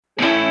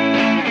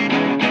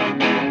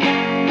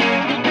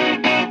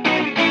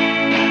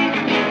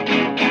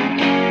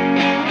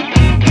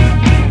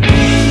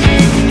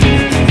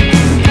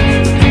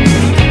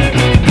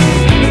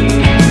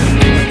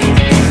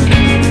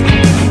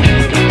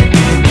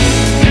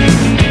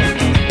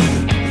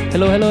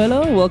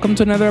Hello. Welcome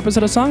to another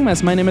episode of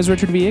Songmas. My name is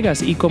Richard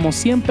Villegas. Y como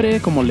siempre,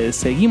 como les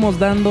seguimos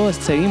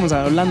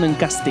hablando en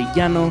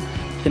castellano.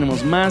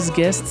 Tenemos más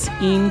guests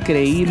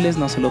increíbles,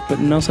 no se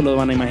lo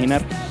van a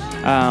imaginar.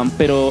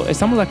 Pero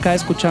estamos acá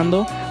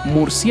escuchando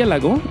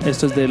Murciélago.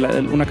 Esto es de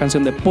una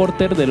canción de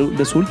Porter,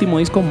 de su último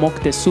disco,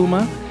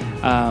 Moctezuma.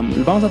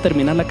 Vamos a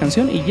terminar la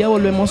canción y ya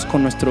volvemos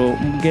con nuestro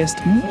guest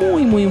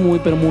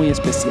pero muy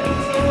especial.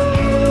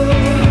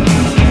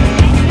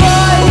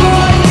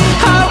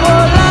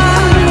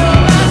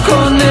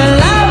 Con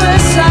el ave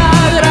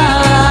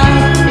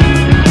sagrada,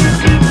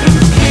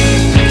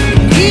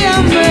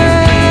 guíame,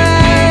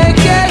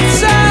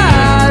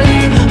 Quetzal,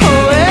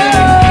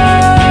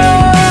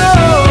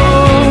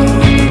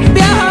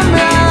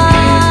 viájame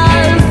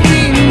al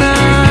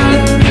final,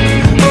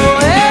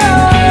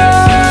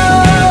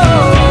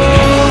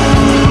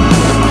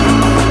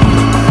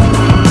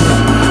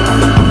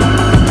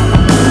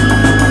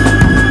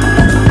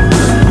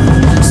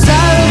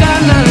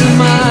 salgan al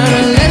mar,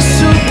 les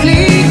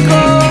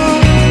suplico.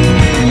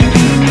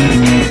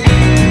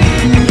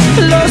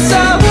 Los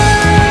abuelos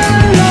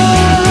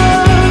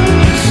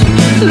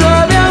lo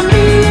habían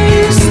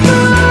visto,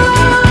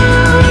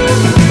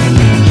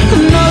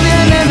 no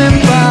vienen en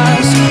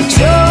paz,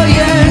 se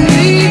oyen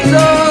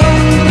gritos.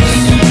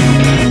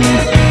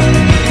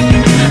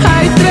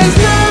 Hay 3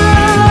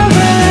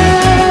 naves,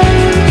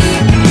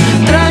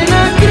 traen a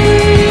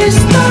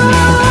Cristo.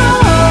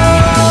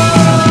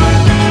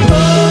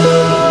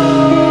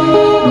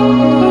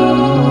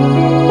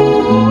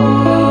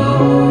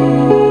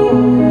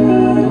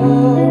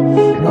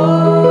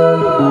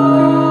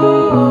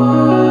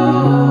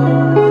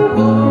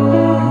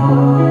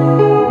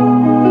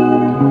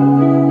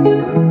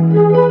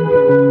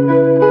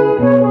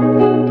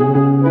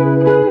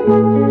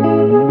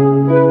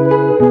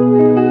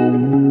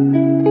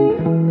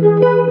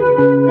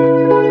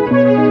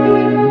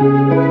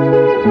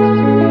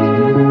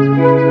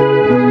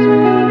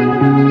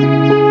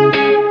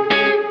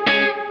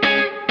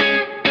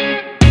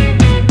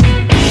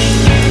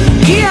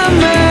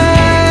 Guíame,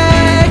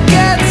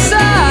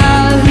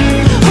 Quetzal,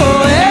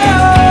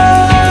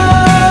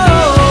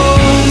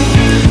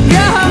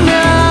 viájame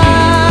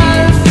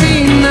al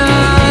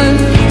final,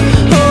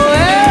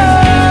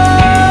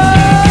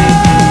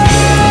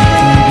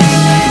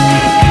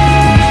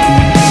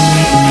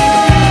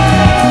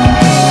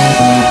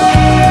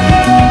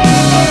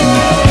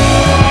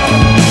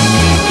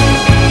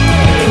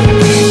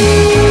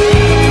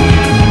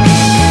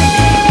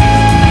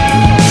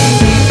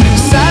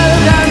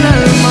 salgan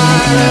al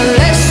mar,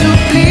 les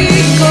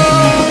suplico.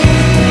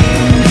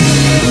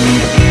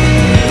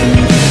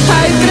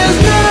 Hay 3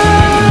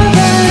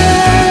 naves,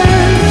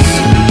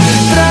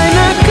 traen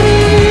a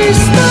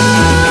Cristo,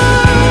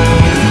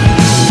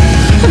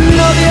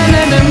 no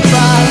vienen en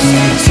paz,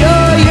 se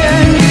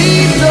oyen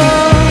gritos.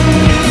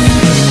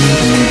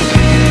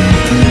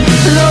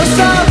 Los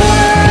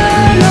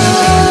abuelos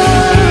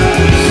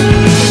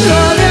lo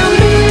habían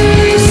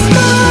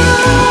visto.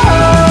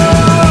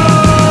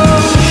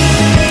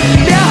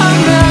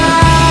 Déjame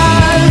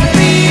al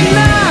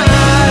final,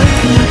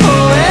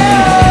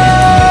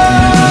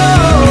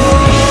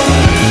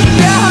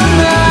 déjame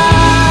al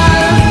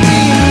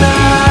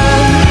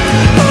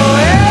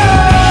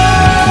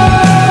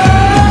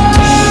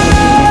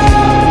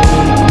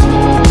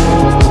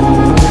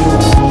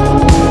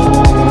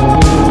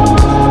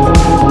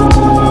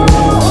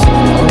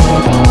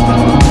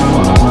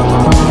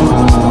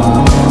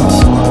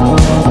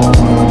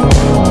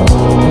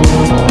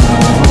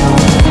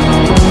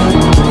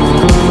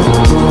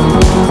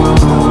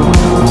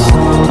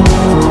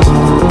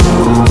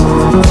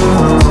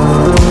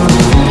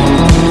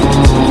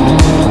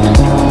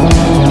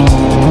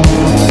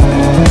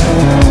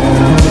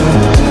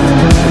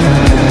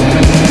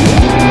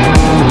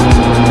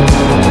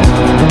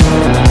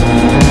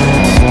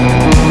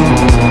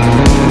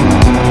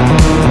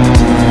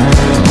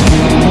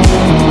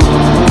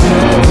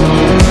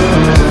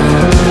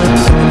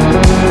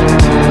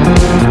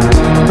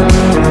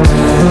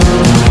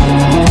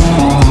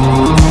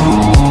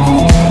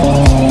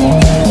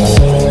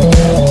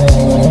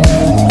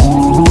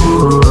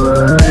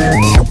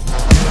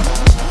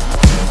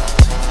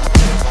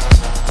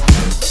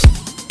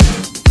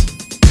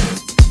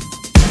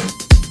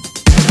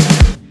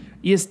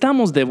Y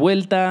estamos de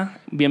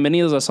vuelta.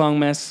 Bienvenidos a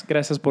Songmas.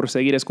 Gracias por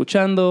seguir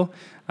escuchando.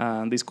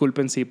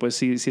 Disculpen si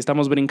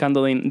estamos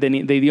brincando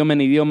de idioma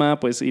en idioma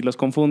y los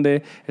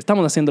confunde.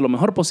 Estamos haciendo lo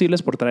mejor posible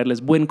por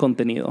traerles buen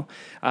contenido.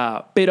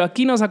 Pero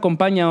aquí nos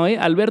acompaña hoy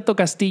Alberto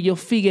Castillo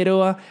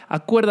Figueroa.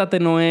 Acuérdate,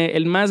 Noé,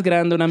 el más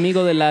grande, un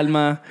amigo del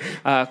alma.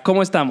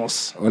 ¿Cómo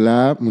estamos?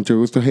 Hola, mucho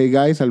gusto. Hey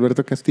guys,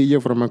 Alberto Castillo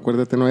from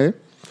Acuérdate Noé.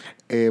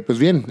 Pues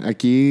bien,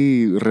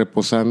 aquí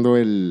reposando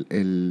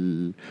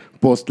el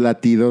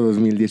post-latido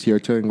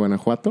 2018 en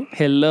Guanajuato.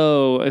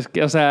 Hello. Es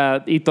que, o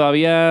sea, y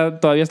todavía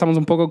estamos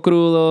un poco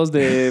crudos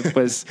de,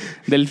 pues,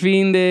 del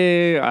fin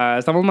de...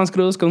 estamos más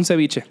crudos que un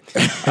ceviche.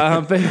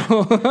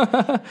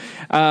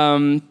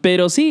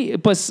 Pero sí,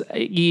 pues,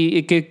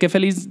 y qué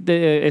feliz,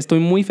 estoy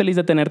muy feliz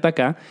de tenerte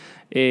acá.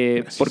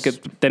 Porque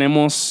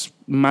tenemos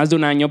más de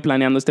un año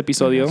planeando este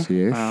episodio.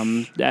 Así es.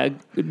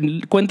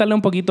 Cuéntale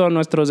un poquito a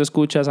nuestros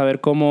escuchas a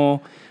ver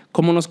cómo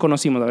nos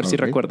conocimos, a ver si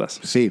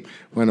recuerdas. Sí,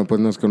 bueno, pues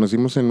nos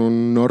conocimos en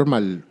un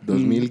Normal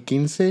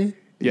 2015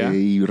 Ya.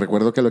 Y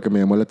recuerdo que lo que me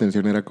llamó la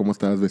atención era cómo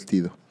estabas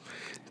vestido.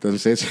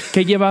 Entonces,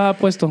 ¿Qué llevaba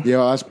puesto?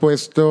 llevabas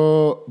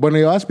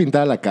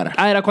pintada la cara.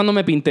 Era cuando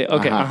me pinté.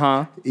 Ok,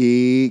 ajá.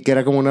 Y que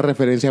era como una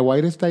referencia a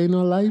White Staying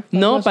Alive.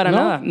 No, para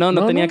nada.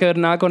 No tenía que ver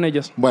nada con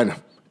ellos. Bueno,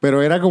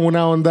 pero era como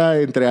una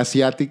onda entre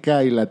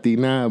asiática y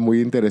latina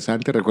muy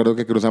interesante. Recuerdo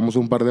que cruzamos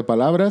un par de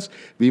palabras,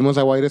 vimos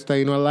a White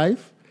Staying Alive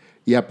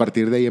y a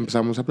partir de ahí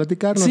empezamos a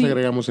platicar, nos Sí.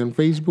 agregamos en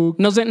Facebook.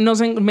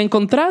 ¿Me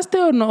encontraste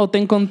o te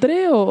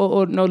encontré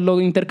o no, lo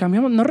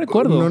intercambiamos? No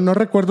recuerdo. No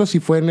recuerdo si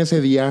fue en ese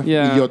día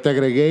Yeah. y yo te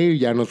agregué y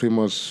ya nos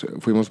fuimos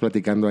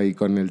platicando ahí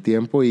con el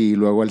tiempo y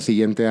luego al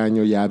siguiente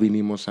año ya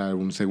vinimos a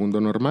un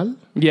segundo normal.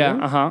 Ya,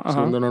 ¿no? ajá.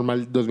 Segundo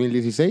normal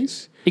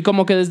 2016. Y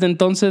como que desde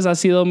entonces ha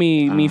sido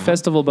mi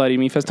festival buddy,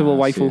 mi festival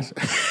waifu. Así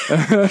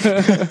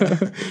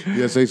es.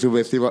 Yo soy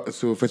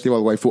su festival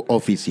waifu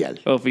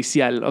oficial.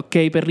 Oficial. Ok,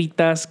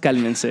 perritas,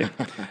 cálmense.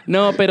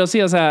 No, pero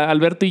sí, o sea,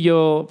 Alberto y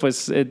yo,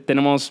 pues,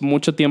 tenemos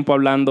mucho tiempo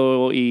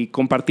hablando y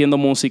compartiendo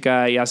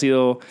música y ha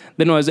sido,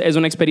 de nuevo, es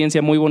una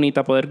experiencia muy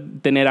bonita poder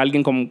tener a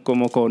alguien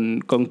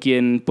con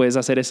quien puedes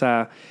hacer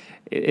esa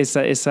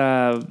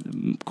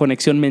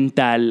conexión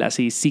mental,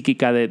 así,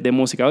 psíquica de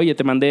música. Oye,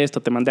 te mandé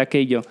esto, te mandé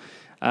aquello.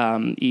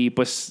 Y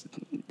pues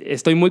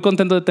estoy muy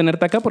contento de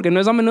tenerte acá porque no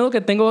es a menudo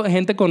que tengo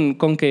gente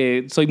con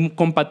que soy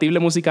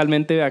compatible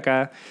musicalmente.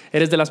 Acá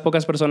eres de las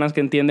pocas personas que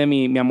entiende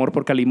mi amor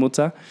por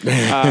Kalimutsa.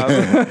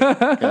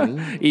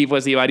 Y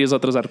pues y varios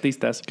otros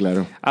artistas.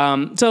 Claro.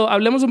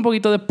 Hablemos un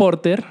poquito de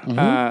Porter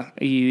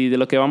y de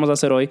lo que vamos a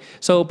hacer hoy.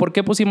 ¿Por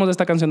qué pusimos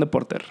esta canción de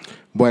Porter?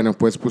 Bueno,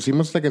 pues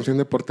pusimos esta canción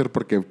de Porter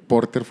porque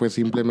Porter fue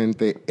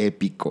simplemente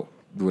épico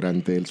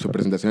durante su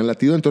presentación en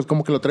Latido. Entonces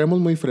como que lo traemos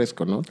muy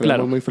fresco, ¿no?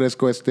 Traemos muy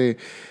fresco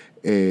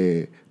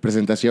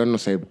presentación, no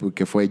sé,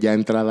 que fue ya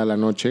entrada la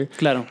noche.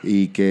 Claro.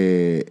 Y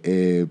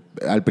que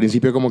al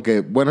principio como que,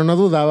 bueno, no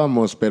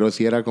dudábamos, pero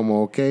sí era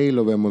como, ok,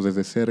 lo vemos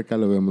desde cerca,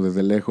 lo vemos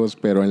desde lejos,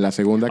 pero en la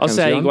segunda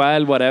canción... O sea,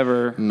 igual,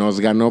 whatever.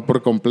 Nos ganó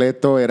por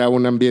completo, era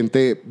un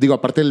ambiente... Digo,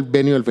 aparte el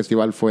venue del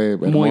festival fue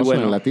hermoso, muy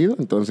bueno. en el Latido,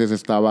 entonces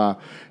estaba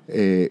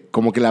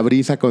como que la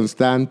brisa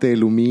constante,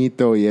 el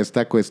humito y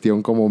esta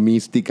cuestión como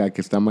mística que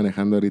está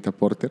manejando ahorita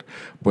Porter,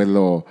 pues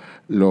lo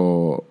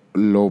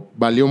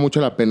valió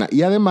mucho la pena.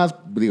 Y además,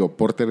 digo,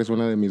 Porter es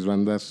una de mis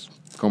bandas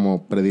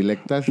como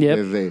predilectas. Yep.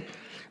 Desde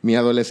mi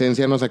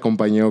adolescencia nos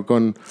acompañó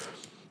con...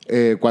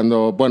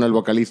 cuando, bueno, el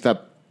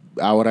vocalista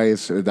ahora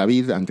es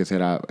David, antes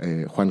era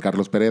Juan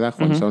Carlos Pereda,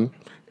 Juan Son,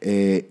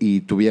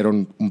 y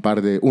tuvieron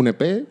un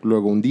EP,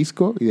 luego un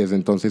disco, y desde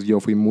entonces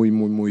yo fui muy,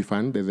 muy, muy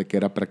fan, desde que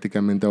era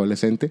prácticamente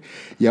adolescente.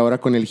 Y ahora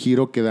con el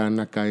giro que dan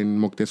acá en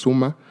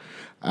Moctezuma,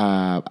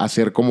 a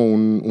hacer como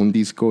un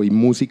disco y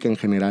música en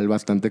general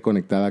bastante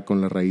conectada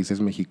con las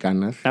raíces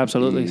mexicanas.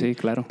 Absolutely, sí,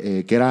 claro.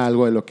 Que era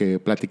algo de lo que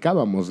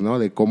platicábamos, ¿no?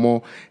 De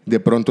cómo de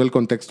pronto el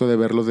contexto de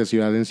verlos de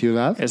ciudad en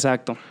ciudad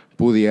Exacto.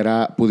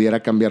 pudiera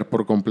cambiar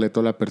por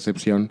completo la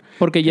percepción.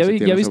 Porque ya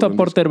he visto a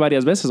Porter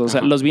varias veces. O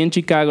sea, los vi en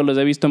Chicago, los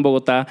he visto en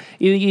Bogotá.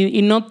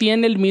 Y no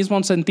tiene el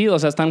mismo sentido. O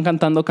sea, están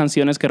cantando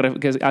canciones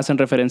que hacen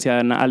referencia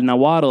al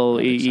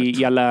Nahuatl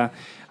y a la...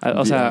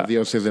 O sea,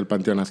 dioses del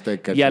panteón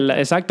azteca.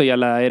 Exacto, y a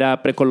la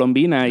era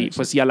precolombina y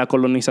pues y a la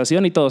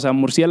colonización y todo. O sea,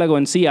 Murciélago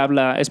en sí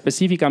habla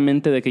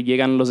específicamente de que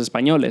llegan los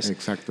españoles.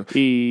 Exacto.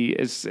 Y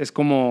es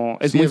como...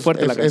 Es Sí, muy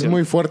fuerte la canción. Es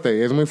muy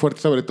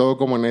fuerte, sobre todo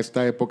como en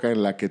esta época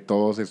en la que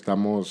todos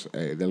estamos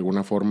de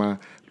alguna forma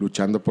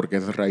luchando porque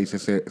esas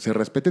raíces se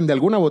respeten de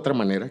alguna u otra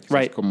manera,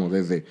 quizás como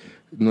desde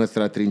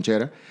nuestra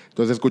trinchera.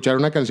 Entonces, escuchar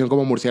una canción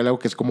como Murciélago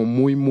que es como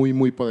muy, muy,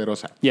 muy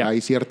poderosa. Yeah.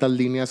 Hay ciertas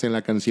líneas en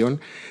la canción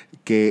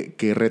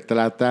que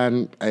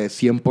retratan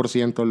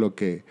 100%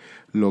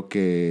 lo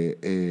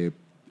que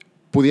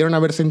pudieron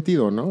haber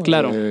sentido, ¿no?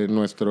 Claro.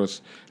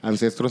 Nuestros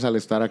ancestros al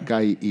estar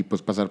acá y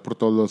pues pasar por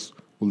todos los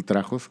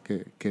ultrajos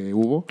que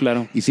hubo.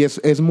 Claro. Y sí,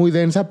 es muy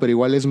densa, pero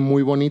igual es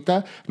muy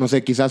bonita. No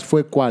sé, quizás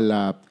fue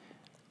la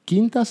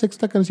quinta,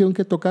 sexta canción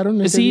que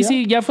tocaron ese día.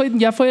 Sí, ya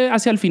fue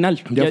hacia el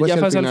final. Ya fue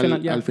hacia el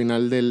final. al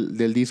final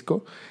del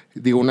disco.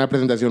 Digo, una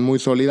presentación muy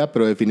sólida,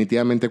 pero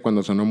definitivamente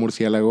cuando sonó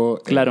Murciélago...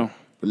 Claro.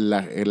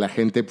 La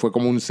gente fue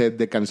como un set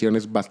de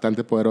canciones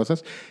bastante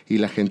poderosas y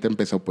la gente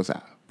empezó pues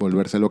a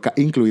volverse loca,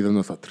 incluidos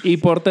nosotros. Y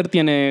Porter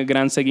tiene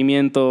gran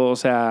seguimiento, o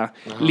sea,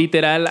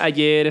 literal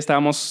ayer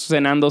estábamos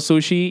cenando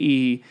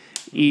sushi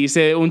Y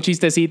hice un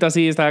chistecito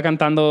así, estaba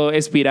cantando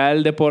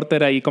Espiral de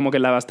Porter, ahí como que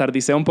la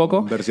bastardicé un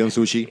poco. Versión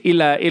sushi. Y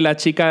la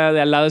chica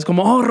de al lado es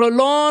como, ¡oh,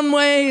 Rolón,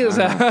 güey! O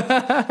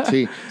sea,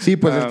 Sí,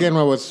 pues es que de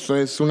nuevo,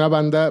 es una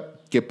banda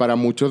que para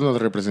muchos nos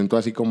representó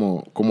así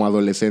como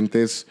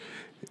adolescentes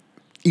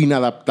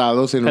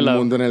inadaptados en un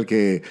mundo en el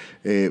que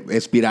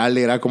Espiral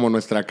era como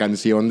nuestra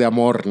canción de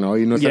amor, ¿no?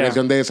 Y nuestra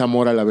canción de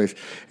desamor a la vez.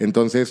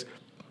 Entonces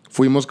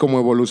fuimos como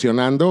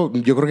evolucionando.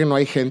 Yo creo que no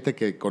hay gente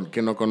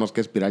que no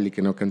conozca Espiral y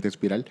que no cante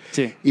Espiral.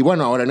 Sí. Y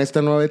bueno, ahora en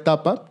esta nueva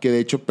etapa, que de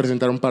hecho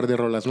presentaron un par de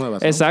rolas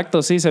nuevas, ¿no?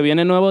 Exacto, sí, se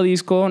viene nuevo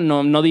disco.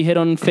 No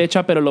dijeron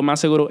fecha, pero lo más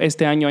seguro,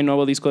 este año hay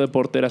nuevo disco de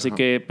Porter, así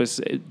que pues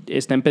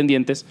estén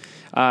pendientes.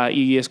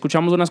 Y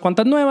escuchamos unas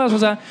cuantas nuevas, o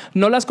sea,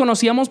 no las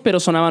conocíamos, pero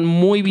sonaban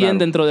muy bien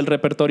dentro del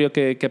repertorio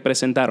que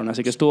presentaron,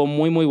 así que estuvo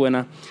muy, muy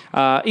buena.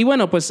 Y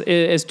bueno, pues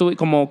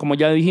como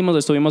ya dijimos,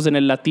 estuvimos en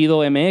el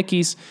Latido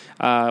MX,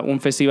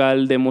 un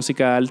festival de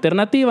música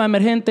alternativa,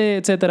 emergente,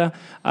 etcétera,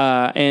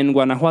 en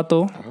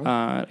Guanajuato,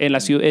 en la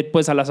ciudad,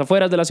 pues a las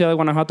afueras de la ciudad de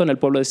Guanajuato, en el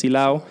pueblo de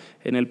Silao,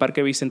 en el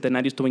Parque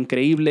Bicentenario. Estuvo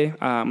increíble.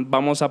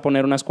 Vamos a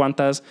poner unas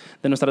cuantas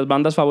de nuestras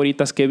bandas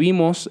favoritas que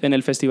vimos en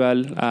el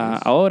festival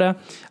ahora,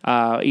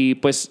 y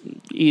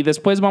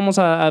después vamos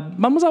a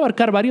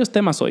abarcar varios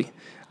temas hoy.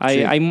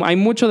 Hay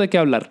mucho de qué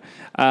hablar.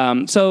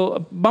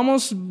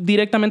 Vamos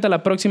directamente a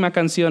la próxima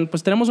canción.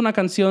 Pues tenemos una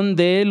canción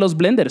de Los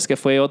Blenders, que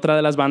fue otra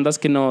de las bandas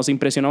que nos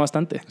impresionó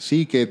bastante.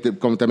 Sí, que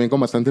también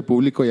con bastante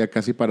público, ya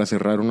casi para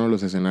cerrar uno de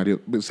los escenarios.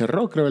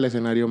 Cerró, creo, el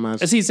escenario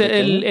más... Sí,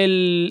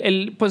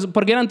 pues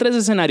porque eran 3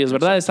 escenarios,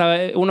 ¿verdad? Estaba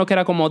uno que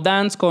era como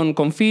dance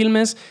con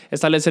filmes,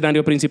 está el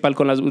escenario principal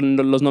con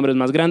los nombres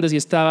más grandes, y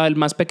estaba el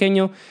más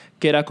pequeño,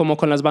 que era como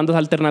con las bandas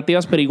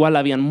alternativas, pero igual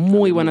habían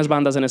muy buenas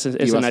bandas en ese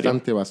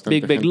escenario.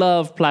 Bastante Big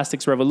Love,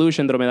 Plastics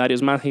Revolution,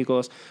 Dromedarios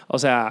Mágicos. O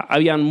sea,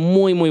 habían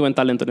muy, muy buen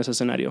talento en ese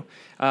escenario.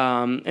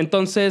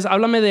 Entonces,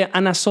 háblame de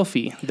Anna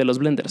Sophie, de Los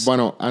Blenders.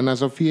 Bueno, Anna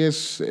Sophie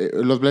es...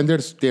 los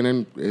Blenders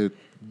tienen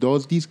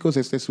 2 discos.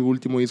 Este es su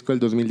último disco del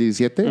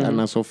 2017.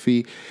 Anna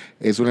Sophie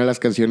es una de las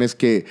canciones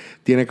que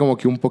tiene como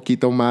que un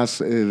poquito más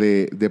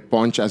de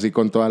punch, así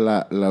con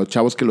todos los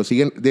chavos que lo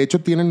siguen. De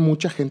hecho, tienen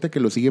mucha gente que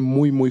lo sigue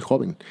muy, muy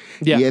joven.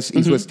 Y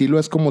su estilo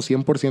es como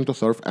 100%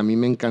 surf. A mí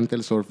me encanta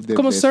el surf desde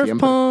como surf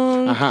siempre.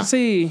 punk. Ajá.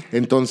 Sí.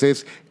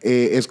 Entonces,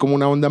 es como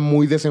una onda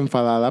muy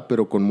desenfadada,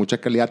 pero con mucha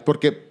calidad,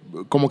 porque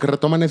como que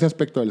retoman ese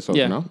aspecto del surf,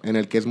 ¿no? En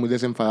el que es muy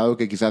desenfadado,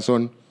 que quizás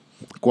son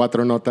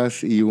 4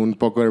 notas y un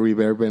poco de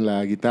reverb en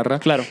la guitarra.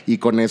 Claro. Y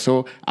con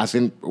eso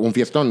hacen un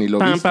fiestón y lo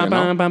viste,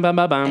 ¿no?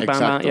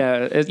 Exacto.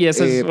 Y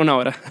esa es una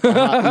hora.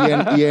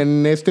 Y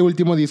en este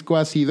último disco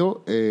ha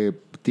sido...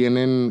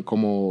 tienen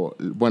como...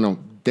 Bueno,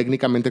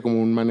 técnicamente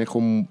como un manejo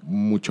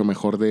mucho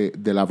mejor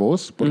de la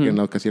voz, porque en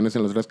ocasiones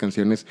en las otras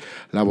canciones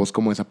la voz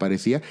como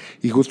desaparecía.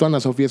 Y justo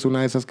Anna Sophie es una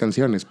de esas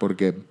canciones,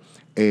 porque...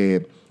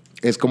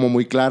 es como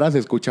muy clara, se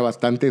escucha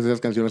bastante. Es de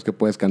esas canciones que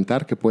puedes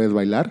cantar, que puedes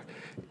bailar.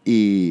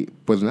 Y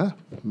pues nada,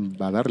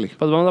 va a darle.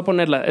 Pues vamos a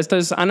ponerla. Esto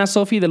es Anna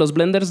Sophie de Los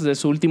Blenders, de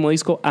su último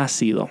disco,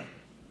 Ácido.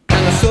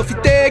 Anna Sophie,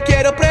 te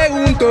quiero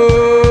preguntar,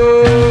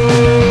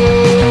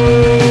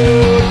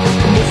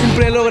 ¿cómo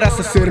siempre logras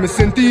hacerme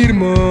sentir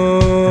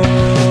mal?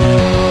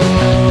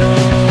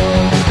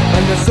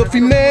 Anna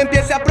Sophie, me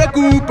empieza a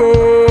preocupar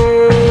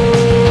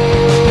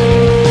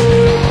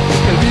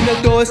que al final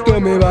todo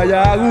esto me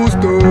vaya a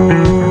gusto.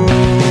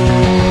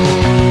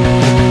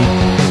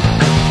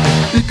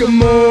 Y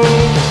como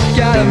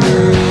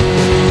caramelo,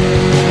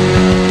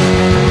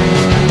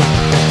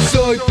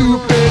 soy tu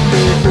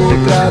pendejo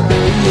otra vez.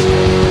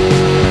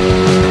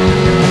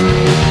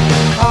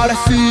 Ahora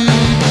sí,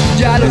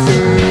 ya lo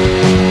sé.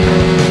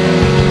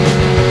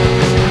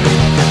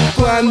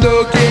 Cuando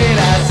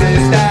quieras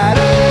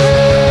estaré.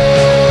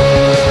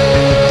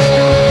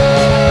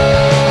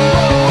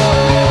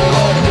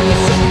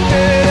 Eso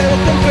te lo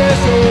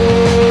confieso.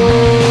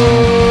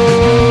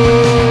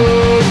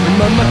 Mi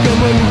mamá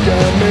como nunca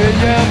me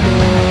llamó.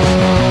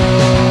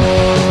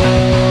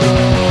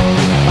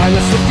 A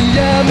la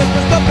Sofía me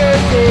cuesta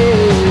peso,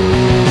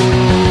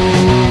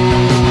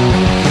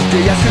 que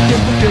ya hace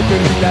tiempo que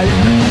perdí la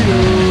libido.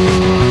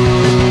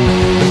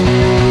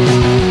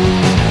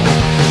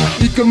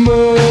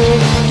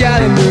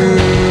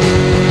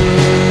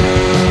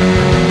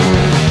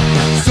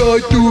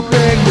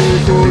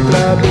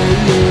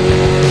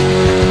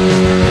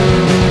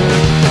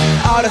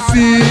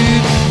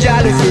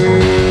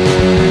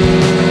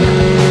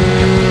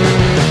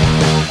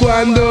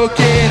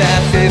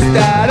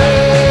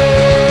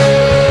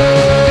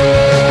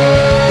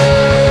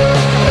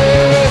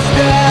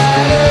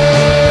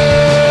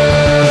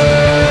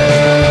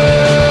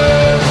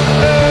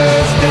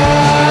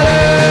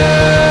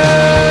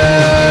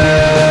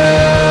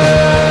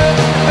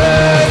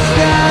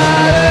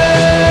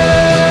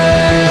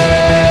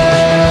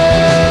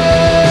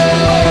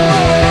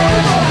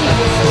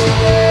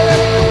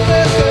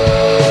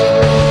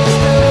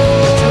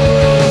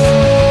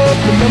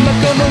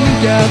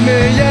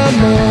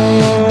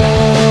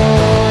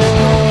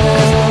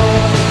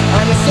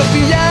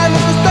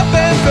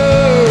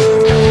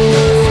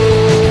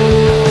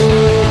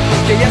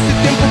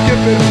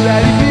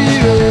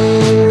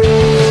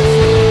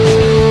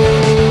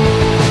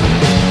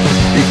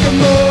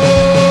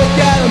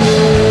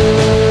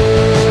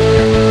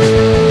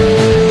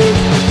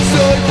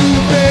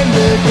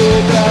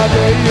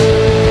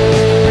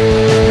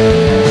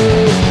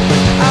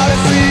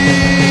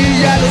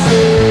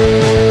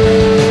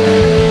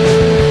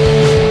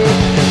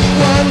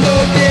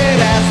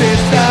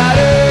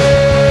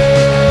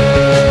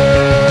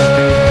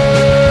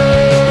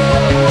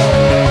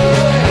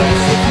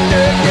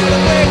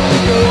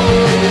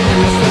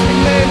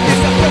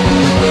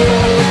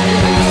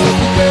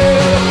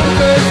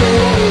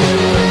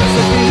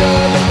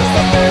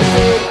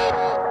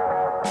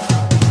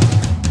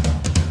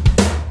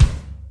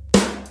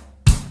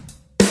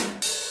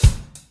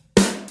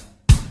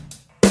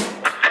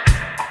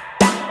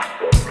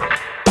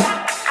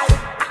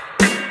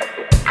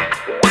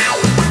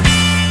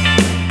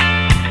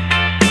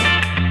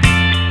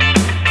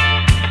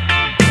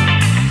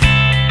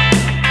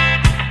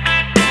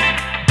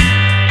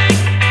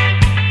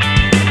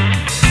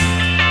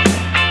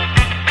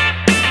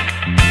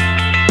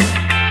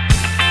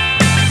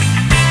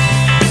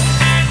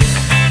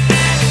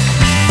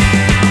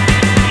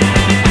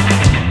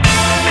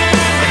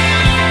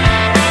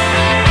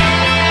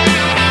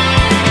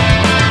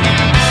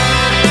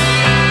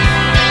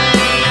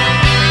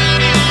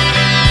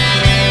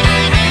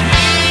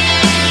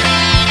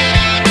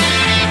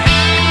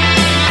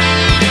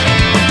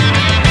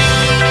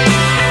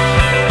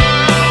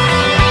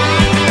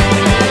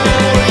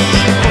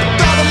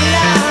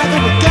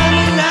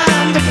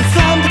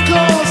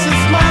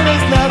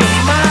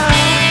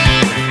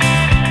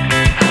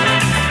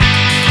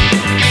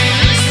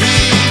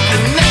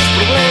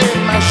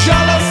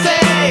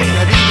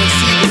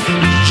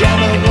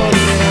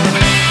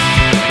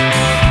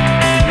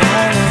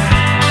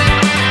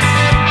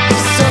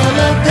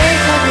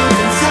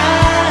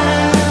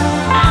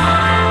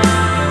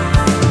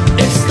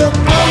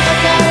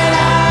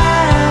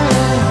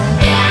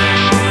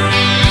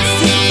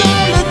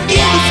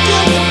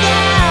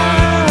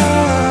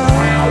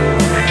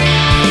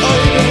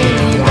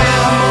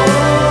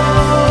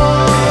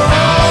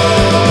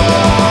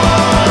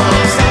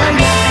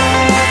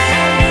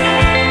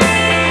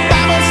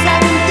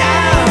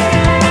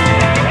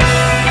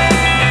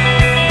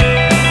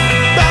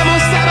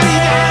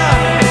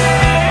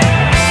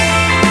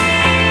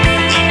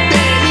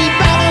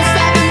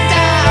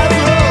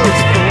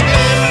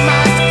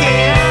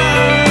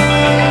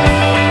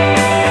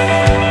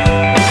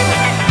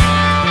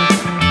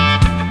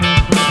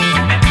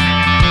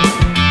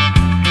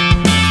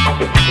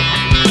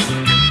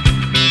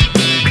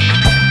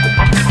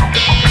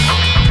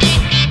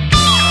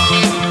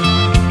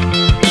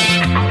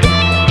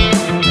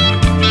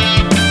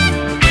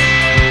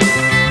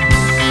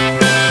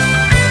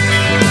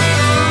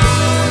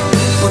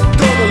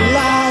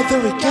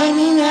 estoy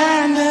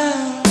caminando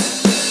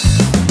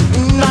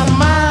nada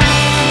más.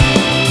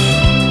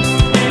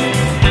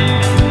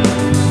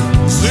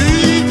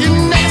 Si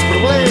tienes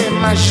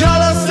problemas, yo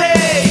lo sé.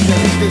 La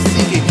gente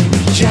sigue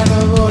y ya no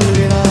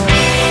volverá.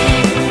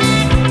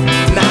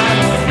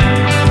 Nada.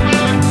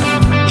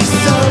 Y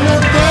solo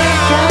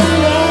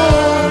déjalo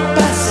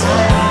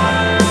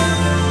pasar.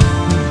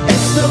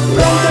 Esto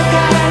pronto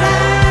acabará.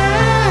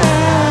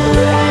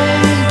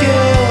 Hay que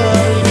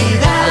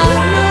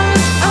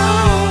olvidarnos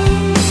hoy.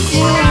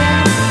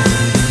 Yeah.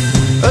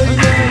 Hoy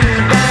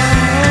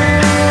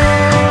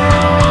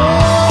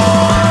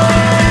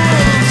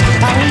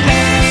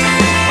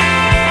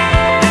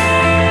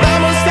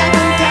vamos a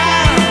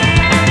cantar.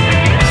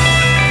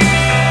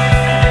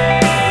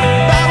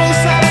 Vamos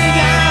a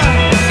bailar.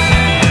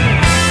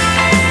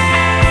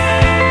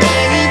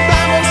 Ven y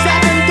vamos a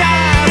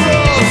cantar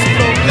los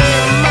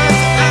problemas.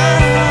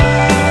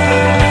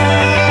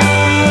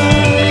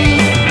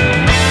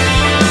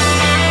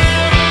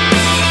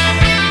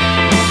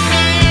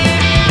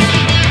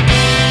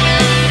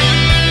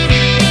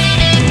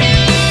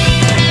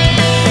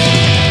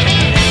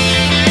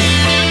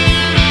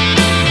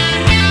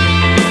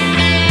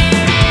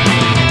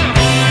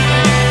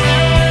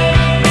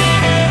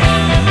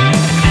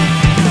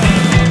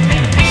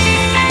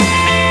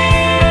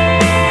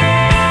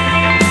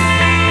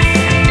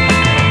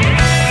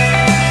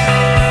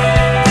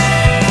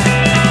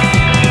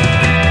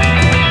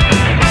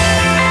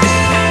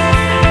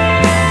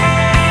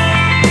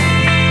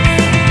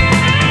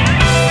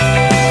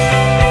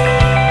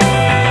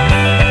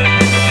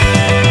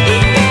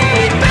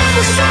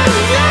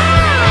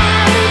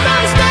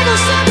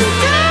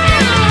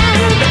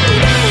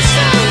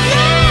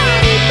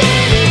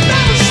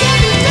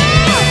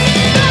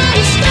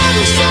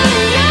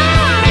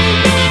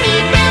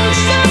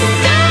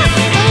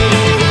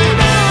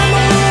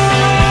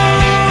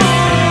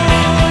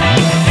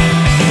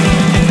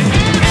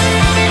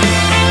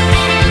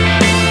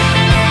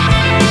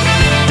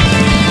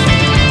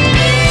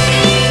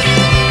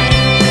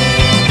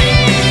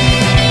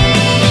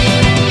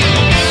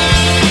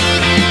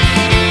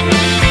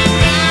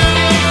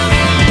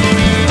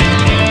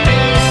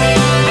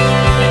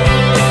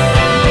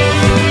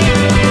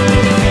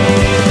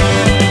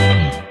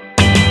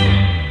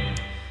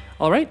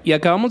 Alright, y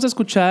acabamos de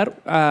escuchar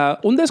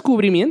un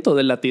descubrimiento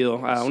del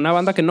latido, una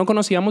banda que no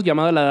conocíamos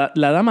llamada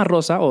La Dama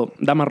Rosa o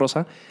Dama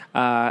Rosa,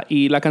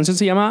 y la canción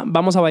se llama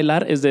Vamos a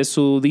Bailar, es de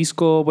su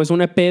disco, pues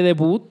un EP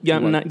debut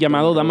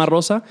llamado Dama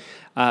Rosa.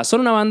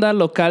 Son una banda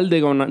local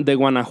de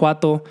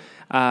Guanajuato.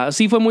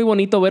 Sí fue muy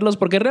bonito verlos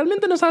porque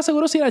realmente no estaba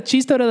seguro si era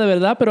chiste o era de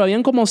verdad, pero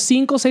habían como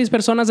 5 o 6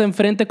 personas de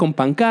enfrente con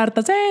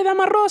pancartas,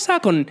 Dama Rosa,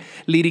 con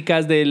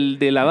líricas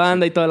de la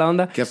banda y toda la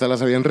onda. Que hasta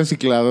las habían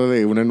reciclado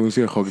de un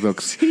anuncio de hot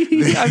dogs.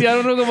 Sí, había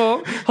uno como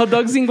hot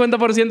dogs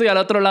 50% y al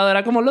otro lado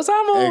era como los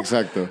amo.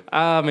 Exacto.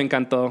 Me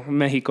encantó.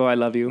 México, I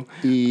love you.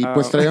 Y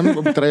pues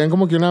traían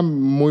como que una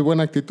muy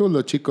buena actitud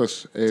los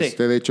chicos. Sí.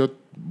 De hecho,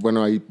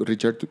 bueno, ahí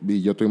Richard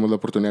y yo tuvimos la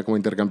oportunidad como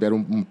intercambiar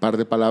un par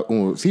de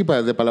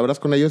de palabras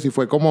con ellos y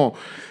fue como,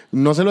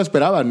 no se lo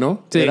esperaban,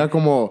 ¿no? Sí. Era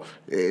como,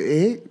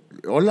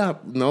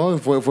 hola, ¿no?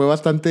 Fue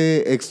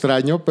bastante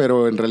extraño,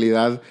 pero en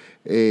realidad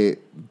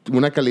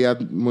una calidad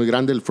muy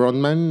grande. El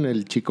frontman,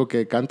 el chico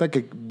que canta,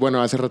 que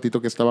bueno, hace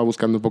ratito que estaba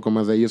buscando un poco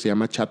más de ellos, se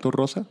llama Chato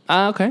Rosa.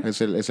 Ok.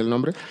 Es el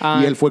nombre.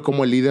 Y él fue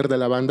como el líder de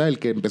la banda, el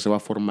que empezó a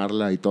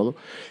formarla y todo.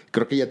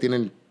 Creo que ya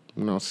tienen,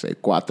 no sé,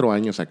 4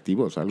 años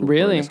activos, algo por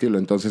el estilo.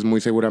 Entonces,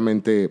 muy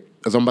seguramente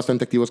son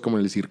bastante activos como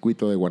en el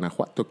circuito de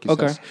Guanajuato, quizás.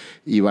 Okay.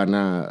 Y van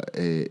a...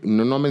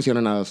 no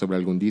menciona nada sobre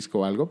algún disco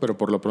o algo, pero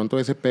por lo pronto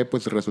ese EP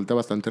pues resulta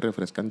bastante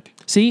refrescante.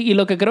 Sí, y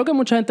lo que creo que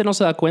mucha gente no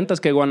se da cuenta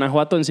es que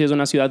Guanajuato en sí es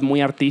una ciudad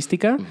muy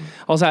artística. Uh-huh.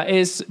 O sea,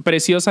 es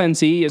preciosa en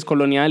sí, es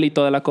colonial y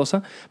toda la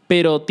cosa,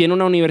 pero tiene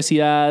una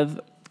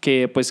universidad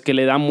que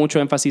le da mucho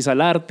énfasis al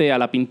arte, a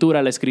la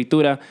pintura, a la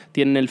escritura.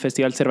 Tienen el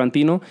Festival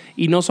Cervantino.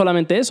 Y no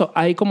solamente eso,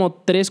 hay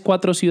como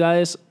 3-4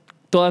 ciudades,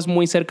 todas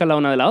muy cerca la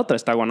una de la otra.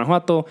 Está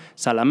Guanajuato,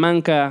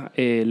 Salamanca,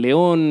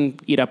 León,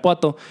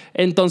 Irapuato.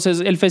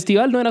 Entonces, el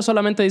festival no era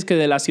solamente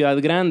de la ciudad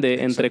grande,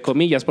 exacto, entre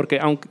comillas, porque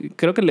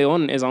creo que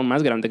León es aún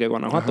más grande que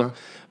Guanajuato. Ajá.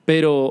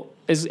 Pero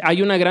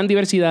hay una gran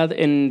diversidad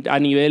a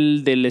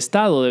nivel del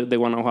estado de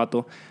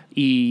Guanajuato.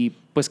 Y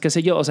pues qué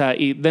sé yo, o sea,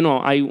 y de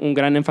nuevo hay un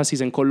gran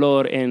énfasis en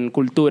color, en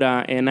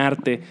cultura, en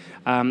arte,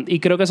 y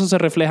creo que eso se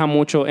refleja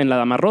mucho en La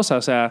Dama Rosa.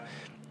 O sea,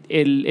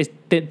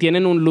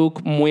 tienen un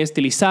look muy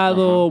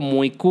estilizado, ajá,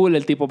 muy cool.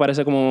 El tipo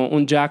parece como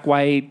un Jack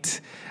White,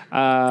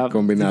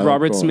 combinado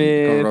Robert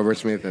Smith. Con Robert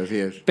Smith, así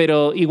es.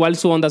 Pero igual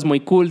su onda es muy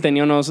cool.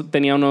 Tenía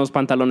unos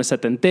pantalones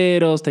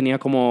setenteros, tenía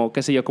como,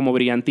 qué sé yo, como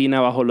brillantina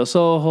bajo los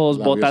ojos,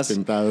 botas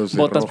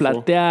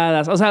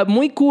plateadas. O sea,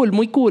 muy cool,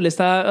 muy cool.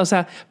 O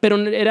sea, pero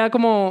era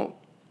como...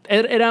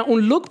 Era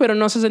un look, pero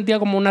no se sentía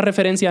como una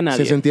referencia a nadie.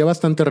 Se sentía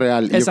bastante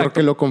real. Exacto. Yo creo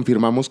que lo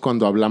confirmamos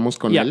cuando hablamos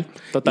con él.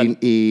 Total.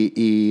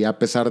 Y a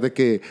pesar de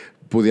que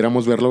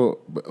pudiéramos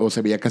verlo, o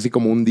se veía casi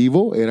como un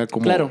divo, era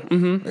como... Claro.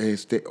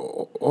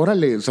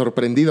 Órale,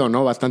 sorprendido,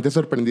 ¿no? Bastante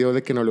sorprendido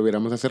de que nos lo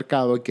hubiéramos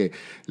acercado y que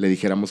le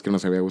dijéramos que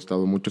nos había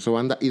gustado mucho su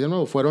banda. Y de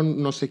nuevo,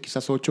 fueron, no sé,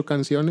 quizás 8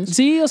 canciones.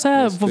 Sí, o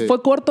sea,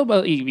 fue corto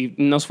y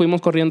nos fuimos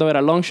corriendo a ver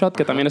a Longshot,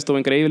 que también estuvo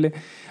increíble.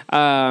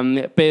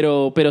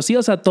 Pero sí,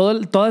 o sea,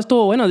 todo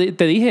estuvo bueno.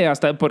 Te dije,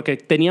 hasta porque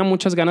tenía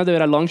muchas ganas de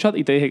ver a Longshot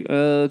y te dije,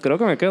 creo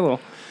que me quedo.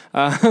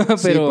 Pero...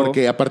 Sí,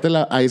 porque aparte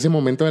a ese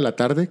momento de la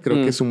tarde,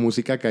 creo que su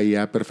música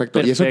caía perfecto.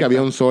 Y eso que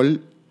había un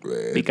sol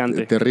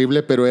picante,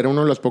 terrible, pero era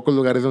uno de los pocos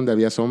lugares donde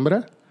había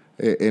sombra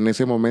en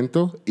ese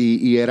momento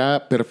y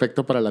era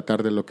perfecto para la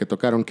tarde lo que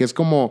tocaron, que es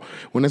como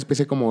una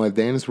especie como de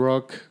dance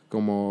rock,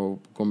 como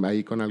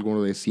ahí con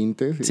alguno de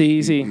sintes.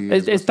 Sí.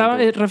 Estaba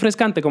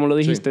refrescante, como lo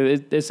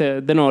dijiste. Sí.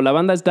 De nuevo, la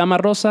banda es Dama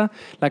Rosa.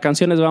 La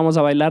canción es Vamos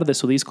a Bailar, de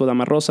su disco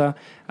Dama Rosa.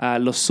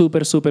 Lo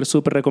súper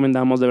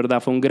recomendamos, de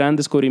verdad. Fue un gran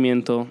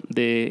descubrimiento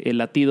de El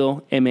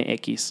Latido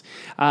MX.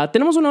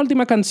 Tenemos una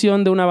última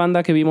canción de una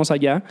banda que vimos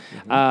allá.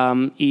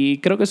 Y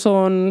creo que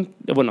son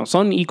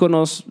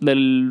íconos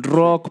del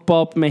rock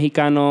pop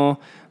mexicano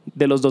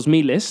de los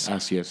 2000.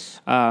 Así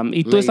es.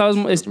 Y tú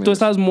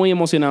estabas muy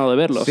emocionado de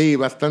verlos. Sí,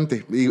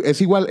 bastante. Y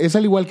es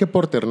al igual que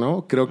Porter,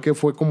 ¿no? Creo que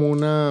fue como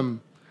una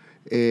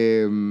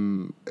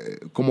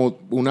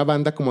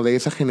banda como de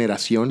esa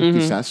generación,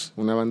 quizás,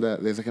 una banda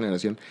de esa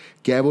generación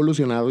que ha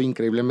evolucionado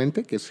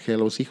increíblemente, que es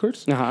Hello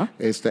Seahorse. Ajá.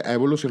 Ha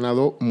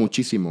evolucionado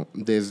muchísimo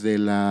desde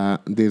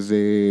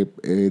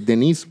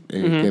Denise,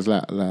 que es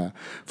la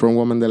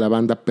frontwoman de la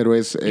banda, pero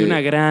es... y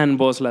una gran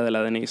voz la de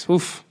la Denise.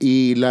 Uf.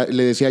 Y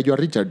le decía yo a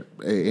Richard,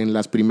 en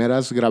las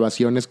primeras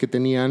grabaciones que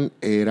tenían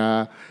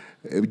era...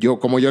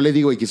 como yo le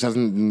digo, y quizás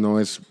no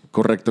es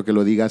correcto que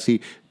lo diga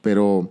así,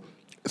 pero...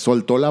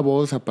 soltó la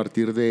voz a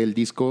partir del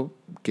disco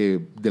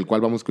del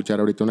cual vamos a escuchar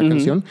ahorita una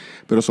canción,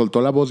 pero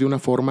soltó la voz de una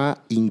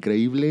forma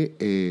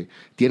increíble.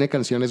 Tiene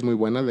canciones muy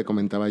buenas, le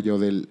comentaba yo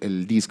del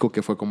el disco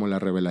que fue como la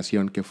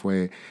revelación, que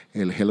fue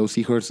el Hello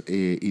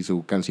Seahorse y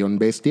su canción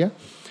Bestia,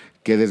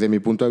 que desde mi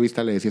punto de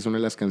vista, le decía, es una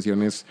de las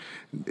canciones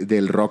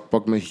del rock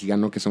pop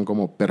mexicano que son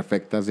como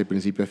perfectas de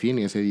principio a fin,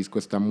 y ese disco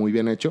está muy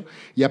bien hecho.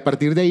 Y a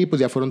partir de ahí, pues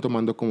ya fueron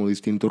tomando como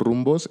distintos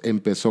rumbos.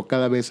 Empezó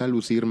cada vez a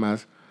lucir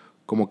más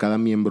como cada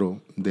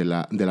miembro de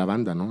la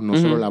banda, ¿no? No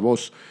solo la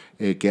voz,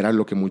 que era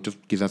lo que muchos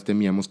quizás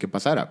temíamos que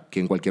pasara,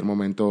 que en cualquier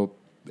momento,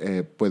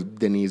 pues,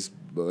 Denise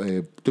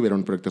tuviera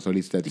un proyecto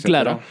solista, etc.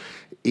 Claro.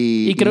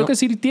 Y creo que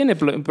sí tiene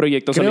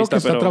proyectos creo solista.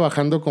 Creo que está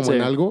trabajando como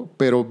en algo,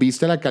 pero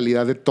viste la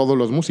calidad de todos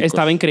los músicos.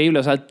 Estaba increíble,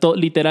 o sea,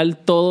 literal,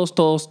 todos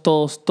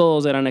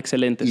eran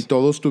excelentes. Y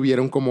todos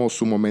tuvieron como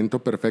su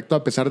momento perfecto,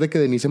 a pesar de que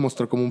Denise se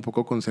mostró como un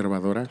poco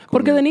conservadora.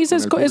 Porque Denise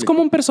es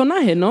como un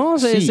personaje, ¿no? O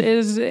sea, sí.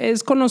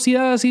 es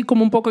conocida así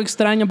como un poco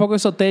extraña, un poco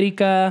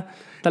esotérica,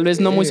 tal vez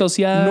no muy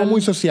social. No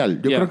muy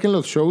social. Yo creo que en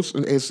los shows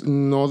es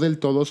no del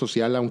todo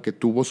social, aunque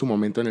tuvo su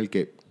momento en el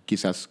que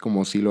quizás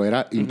como sí lo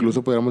era,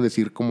 incluso podríamos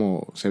decir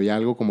como se veía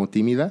algo como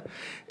tímida,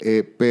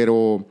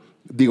 pero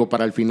digo,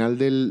 para el final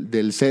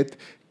del set,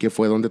 que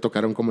fue donde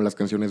tocaron como las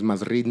canciones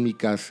más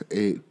rítmicas,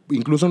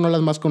 incluso no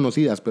las más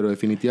conocidas, pero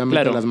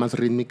definitivamente las más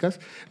rítmicas,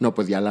 no,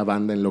 pues ya la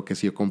banda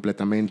enloqueció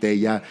completamente.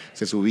 Ella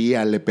se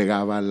subía, le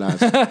pegaba a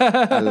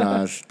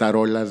las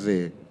tarolas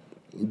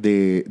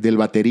del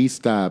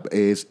baterista,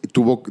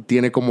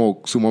 tiene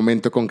como su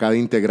momento con cada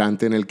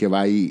integrante en el que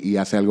va y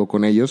hace algo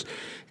con ellos,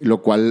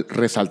 lo cual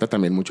resalta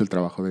también mucho el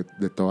trabajo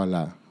de toda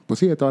la... Pues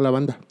sí, de toda la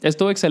banda.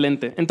 Estuvo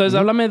excelente. Entonces,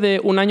 háblame de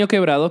Un Año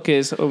Quebrado, que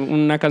es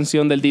una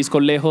canción del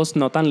disco Lejos,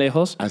 no tan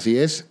lejos. Así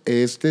es.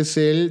 Este es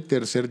el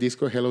tercer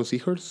disco de Hello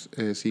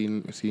Seahorse,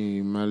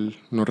 si mal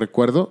no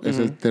recuerdo. Es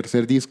el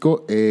tercer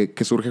disco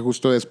que surge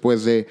justo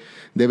después de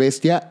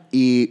Bestia,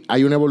 y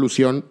hay una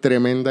evolución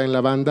tremenda en la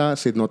banda.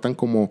 Se notan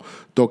como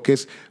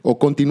toques, o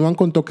continúan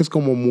con toques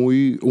como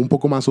un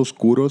poco más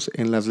oscuros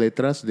en las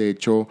letras. De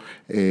hecho,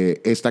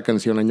 esta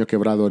canción Año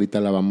Quebrado,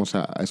 ahorita la vamos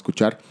a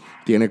escuchar,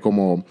 tiene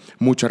como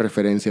muchas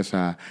referencias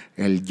a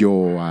el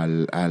yo,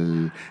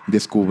 al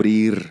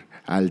descubrir,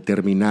 al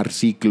terminar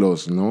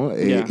ciclos, ¿no?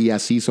 Y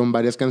así son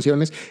varias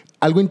canciones.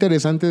 Algo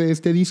interesante de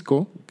este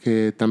disco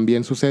que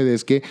también sucede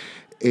es que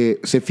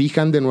se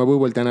fijan de nuevo y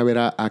voltean a ver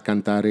a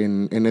cantar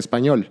en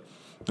español,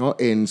 ¿no?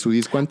 En su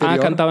disco anterior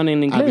cantaban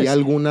en inglés. Había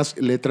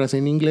algunas letras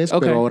en inglés,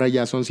 pero ahora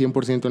ya son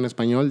 100% en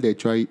español. De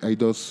hecho, hay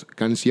 2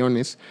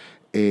 canciones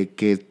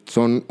que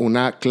son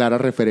una clara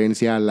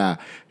referencia a la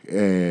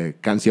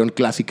canción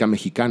clásica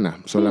mexicana,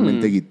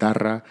 solamente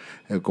guitarra,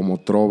 como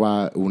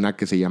trova, una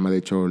que se llama de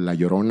hecho La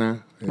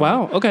Llorona.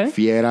 Wow,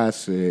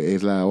 Fieras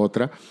es la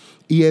otra.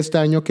 Y este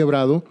Año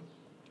Quebrado,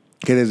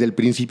 que desde el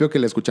principio que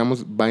la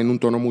escuchamos va en un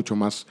tono mucho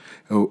más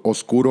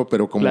oscuro,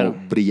 pero como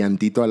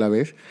brillantito a la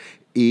vez.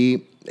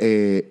 Y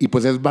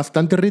pues es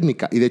bastante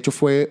rítmica. Y de hecho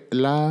fue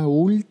la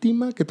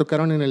última que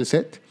tocaron en el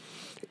set.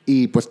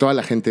 Y pues toda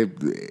la gente,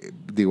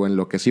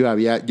 enloqueció.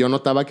 Yo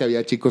notaba que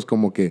había chicos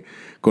como que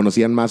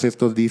conocían más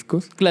estos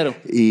discos. Claro.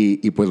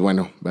 Y pues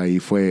bueno, ahí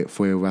fue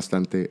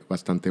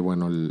bastante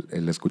bueno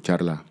el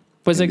escucharla.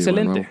 Pues en vivo de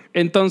excelente. nuevo.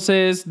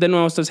 Entonces, de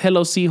nuevo, esto es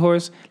Hello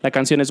Seahorse. La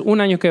canción es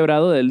Un Año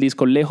Quebrado del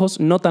disco Lejos,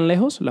 No Tan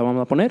Lejos. La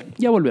vamos a poner.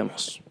 Ya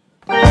volvemos.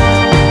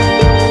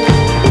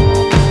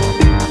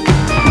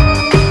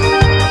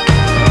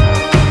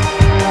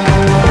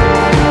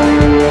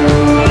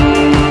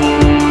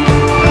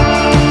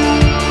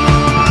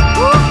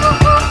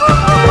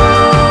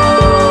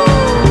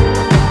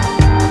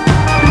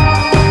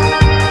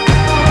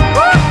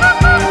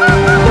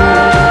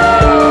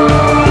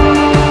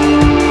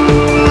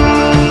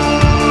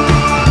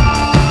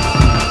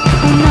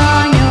 Un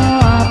año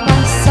ha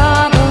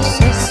pasado,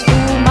 se ha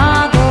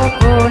esfumado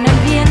con el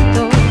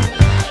viento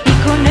y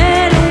con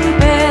él un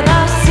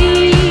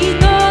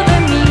pedacito de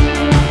mí.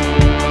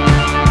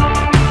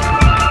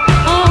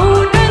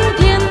 Aún no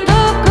entiendo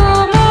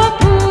cómo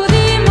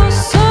pudimos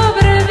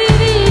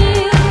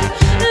sobrevivir.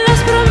 Las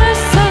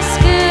promesas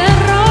que he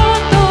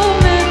roto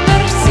me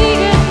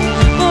persiguen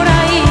por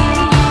ahí.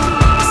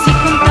 Si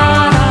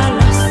contara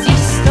las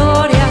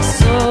historias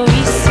o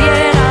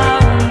hiciera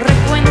un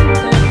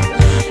recuento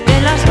de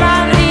las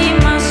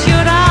lágrimas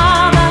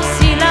lloradas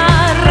y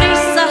las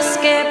risas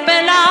que he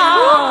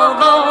pelado.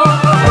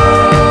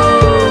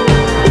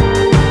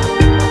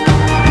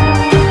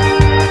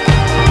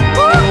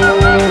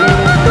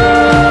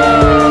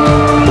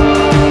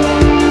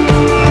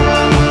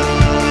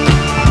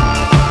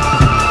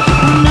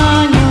 Un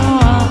año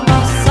ha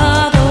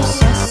pasado,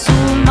 se ha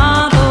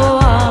sumado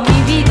a mi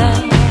vida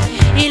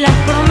y las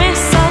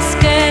promesas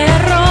que he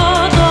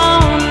roto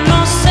aún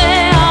no se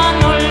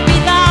han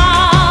olvidado.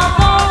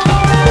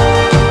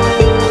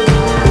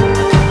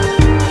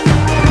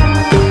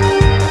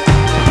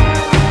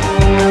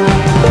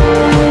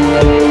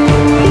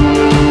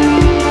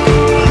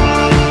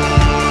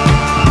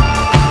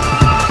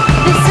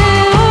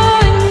 Deseo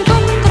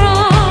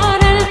encontrar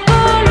el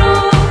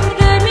color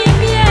de mi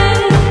piel.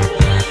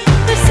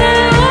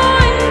 Deseo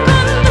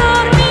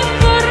encontrar mi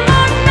forma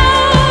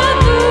natural.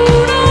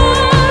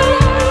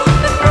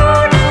 Pero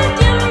con el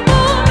tiempo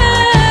me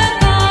he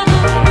dado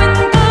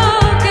cuenta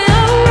que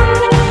aún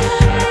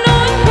no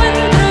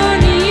encuentro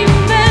ni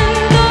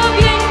invento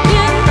bien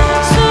quién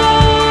soy.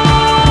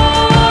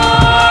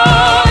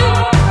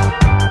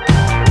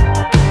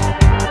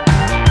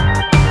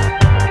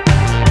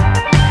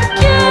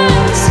 ¿Quién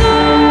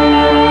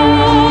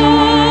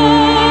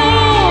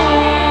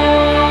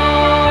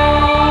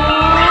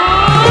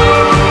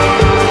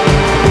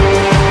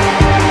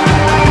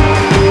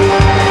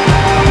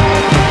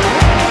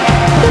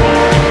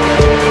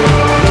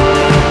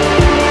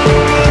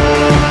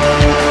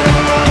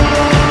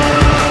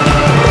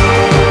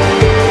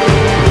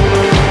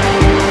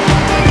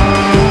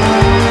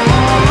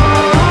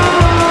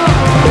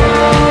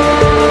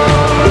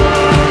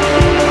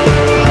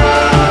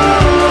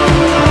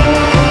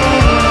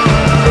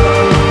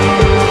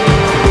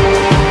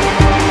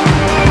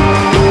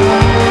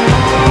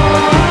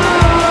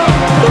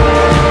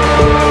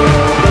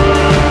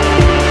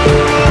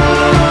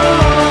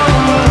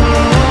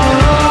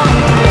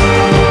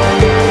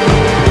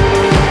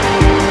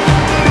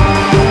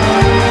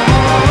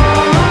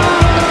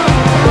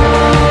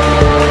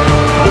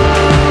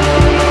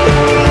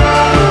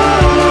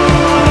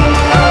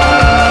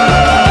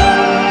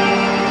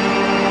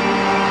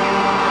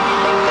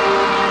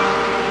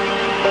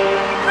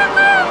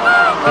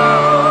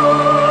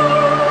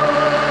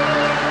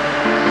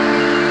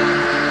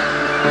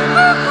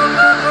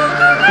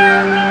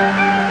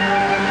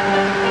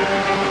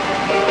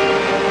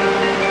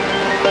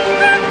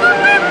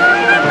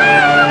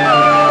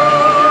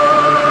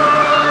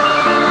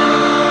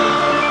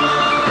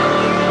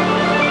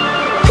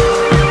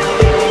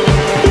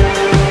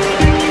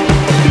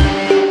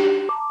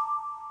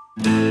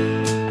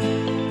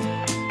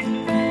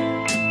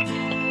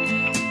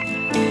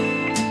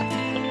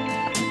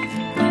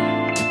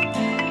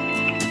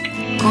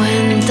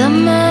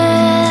Cuéntame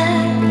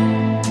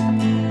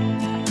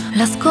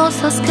las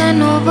cosas que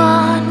no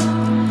van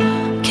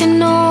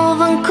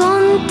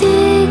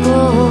contigo,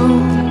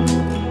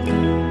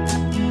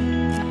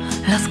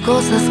 las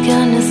cosas que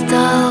han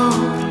estado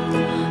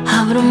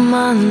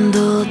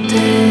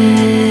abrumándote.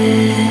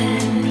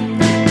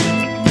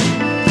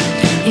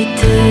 Y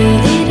te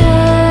diré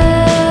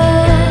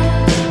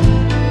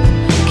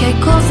que hay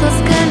cosas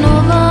que no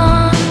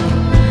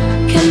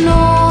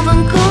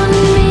van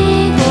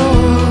conmigo.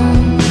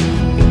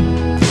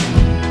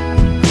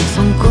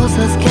 Son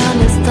cosas que han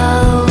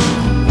estado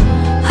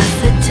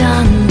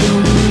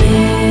acechándome.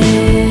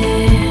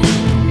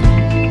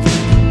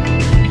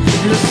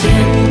 Lo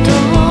siento,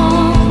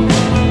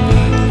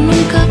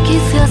 nunca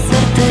quise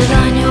hacerte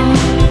daño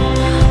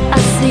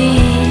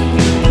así.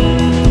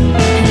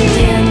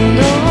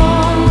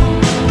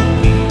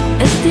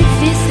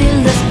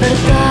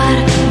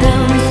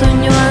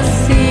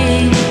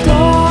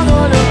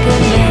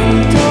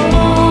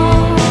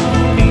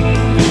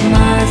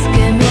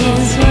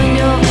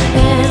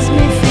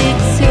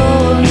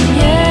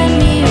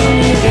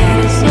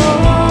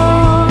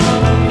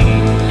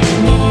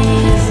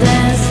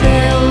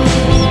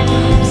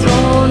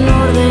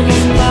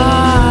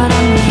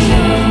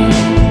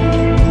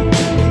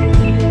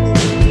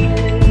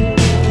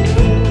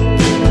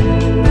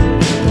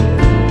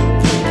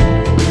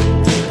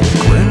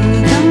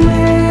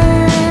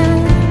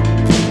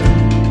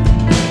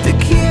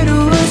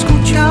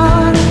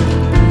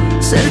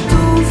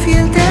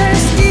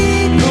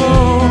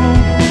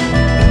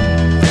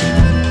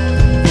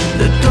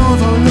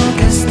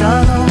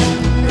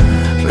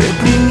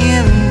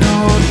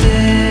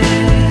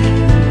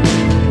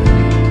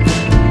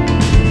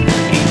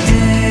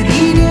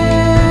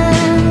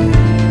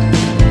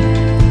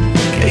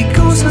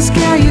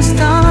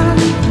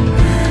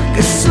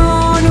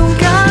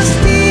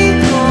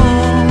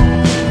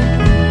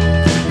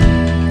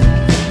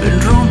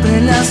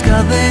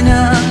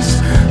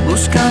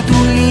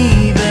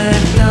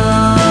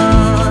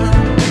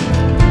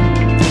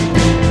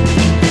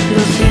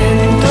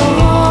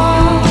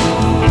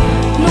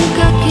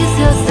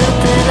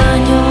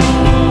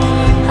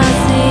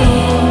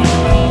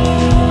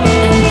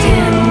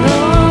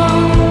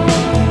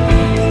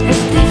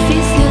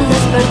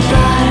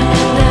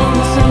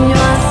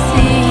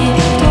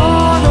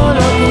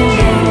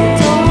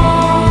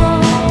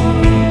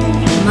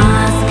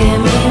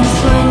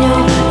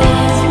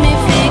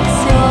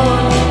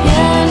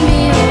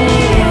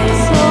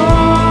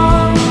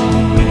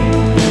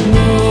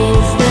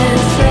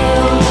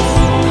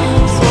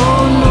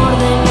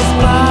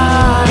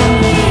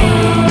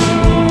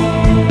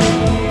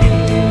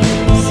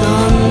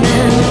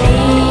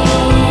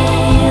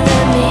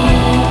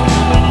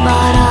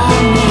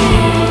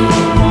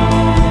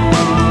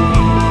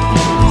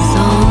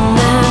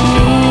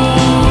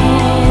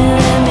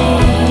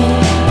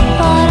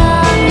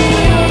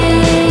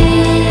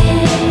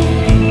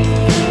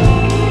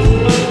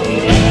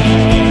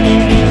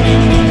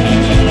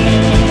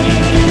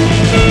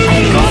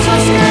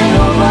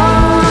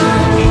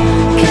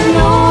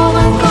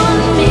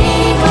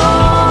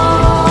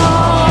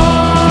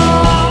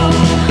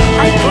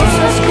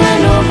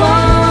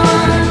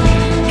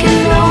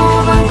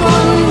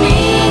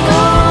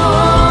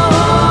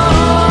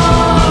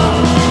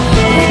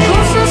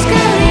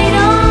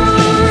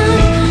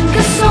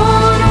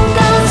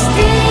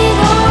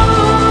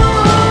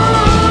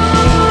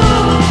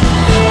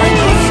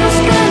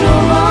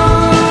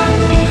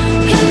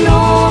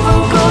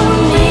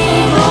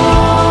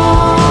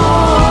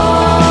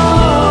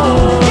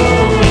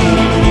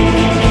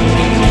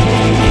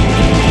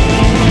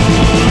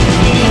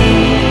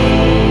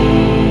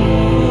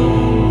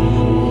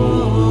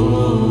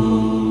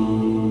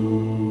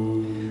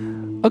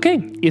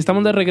 Y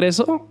estamos de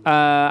regreso.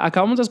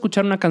 Acabamos de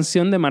escuchar una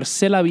canción de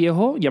Marcela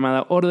Viejo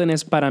llamada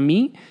Órdenes para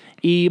mí.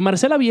 Y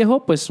Marcela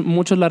Viejo, pues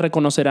muchos la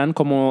reconocerán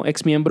como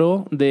ex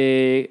miembro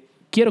de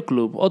Quiero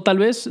Club. O tal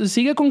vez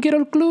sigue con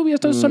Quiero Club y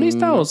esto es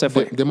solista o se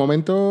fue. De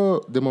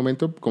momento,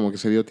 como que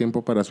se dio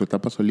tiempo para su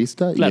etapa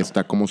solista y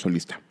está como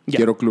solista. Ya.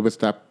 Quiero Club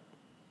está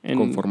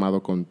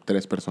conformado con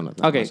 3 personas.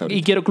 Ok,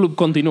 y Quiero Club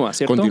continúa,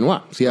 ¿cierto?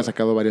 Continúa, sí, ha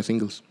sacado varios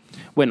singles.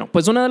 Bueno,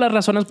 pues una de las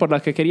razones por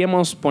las que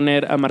queríamos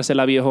poner a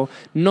Marcela Viejo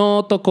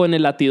no tocó en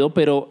el latido,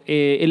 pero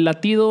el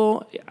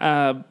latido,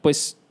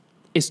 pues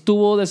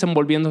estuvo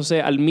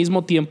desenvolviéndose al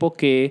mismo tiempo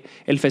que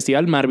el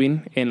Festival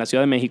Marvin en la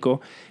Ciudad de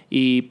México.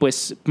 Y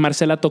pues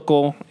Marcela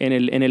tocó en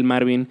el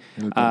Marvin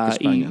En el Parque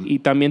España. y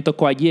también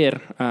tocó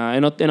ayer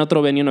en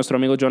otro venue nuestro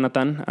amigo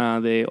Jonathan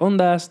de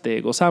Ondas,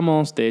 de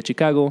Gozamos, de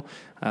Chicago.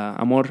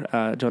 Amor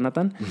a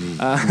Jonathan.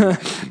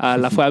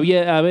 La fue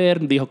a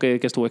ver, dijo que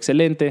estuvo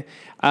excelente.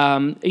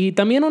 Y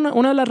también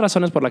una de las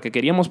razones por la que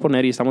queríamos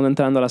poner, y estamos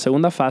entrando a la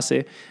segunda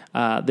fase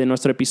de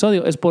nuestro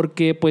episodio, es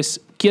porque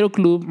pues Quiero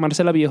Club,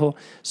 Marcela Viejo,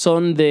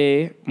 son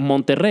de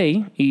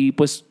Monterrey y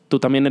pues tú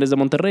también eres de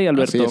Monterrey,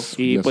 Alberto. Así es,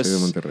 y yo pues soy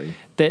de Monterrey.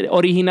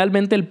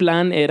 Originalmente el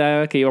plan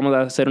era que íbamos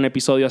a hacer un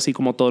episodio así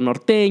como todo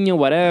norteño,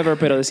 whatever,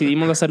 pero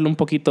decidimos hacerlo un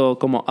poquito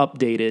como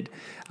updated.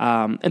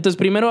 Entonces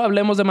primero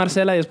hablemos de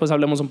Marcela y después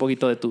hablemos un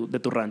poquito de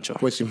tu rancho.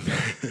 Pues sí.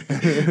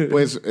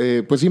 pues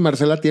sí,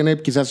 Marcela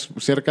tiene quizás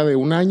cerca de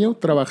 1 año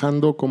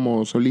trabajando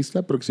como solista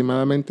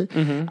aproximadamente.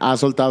 Ha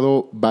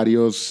soltado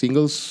varios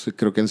singles,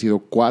 creo que han sido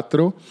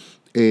 4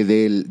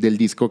 del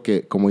disco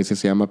que, como dice,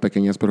 se llama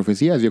Pequeñas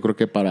Profecías. Yo creo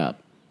que para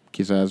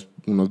quizás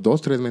unos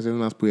 2-3 meses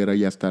más pudiera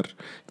ya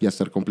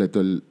estar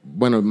completo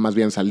más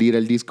bien salir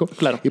el disco.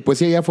 Claro. Y pues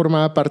sí, ella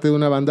formaba parte de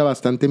una banda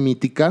bastante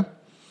mítica,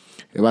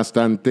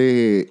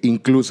 bastante,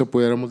 incluso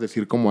pudiéramos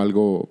decir como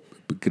algo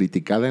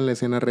criticada en la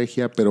escena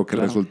regia, pero que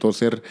resultó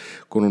ser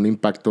con un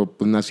impacto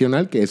pues,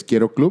 nacional, que es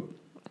Quiero Club.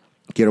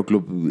 Quiero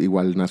Club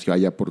igual nació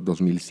allá por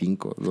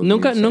 2005.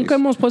 2006. Nunca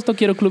hemos puesto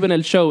Quiero Club en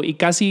el show y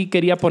casi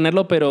quería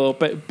ponerlo, pero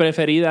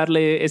preferí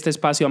darle este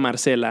espacio a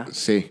Marcela.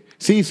 Sí,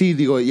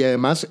 digo, y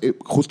además,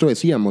 justo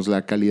decíamos,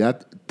 la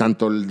calidad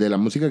tanto de la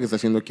música que está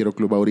haciendo Quiero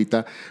Club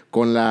ahorita,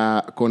 con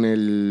la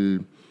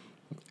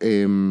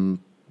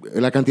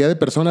cantidad de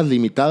personas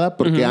limitada,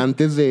 porque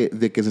antes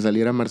de que se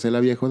saliera Marcela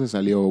Viejo, se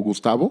salió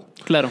Gustavo.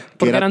 Claro,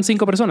 porque eran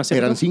 5 personas,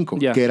 ¿cierto? Eran 5,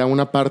 Yeah. que era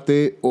una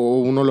parte, o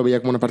uno lo veía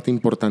como una parte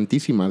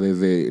importantísima,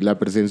 desde la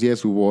presencia de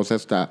su voz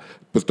hasta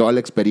pues toda la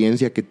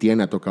experiencia que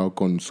tiene, ha tocado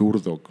con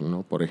Zurdo,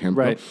 ¿no? Por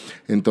ejemplo. Right.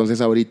 Entonces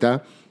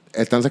ahorita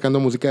están sacando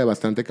música de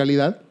bastante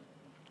calidad,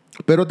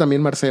 pero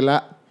también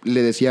Marcela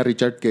le decía a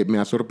Richard que me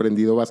ha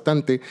sorprendido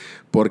bastante,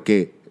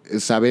 porque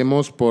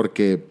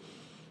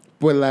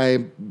pues la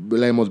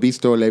hemos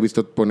visto, la he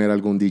visto poner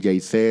algún DJ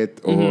set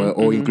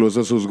o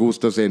incluso sus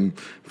gustos en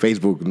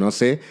Facebook, no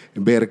sé,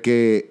 ver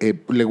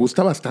que le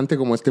gusta bastante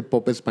como este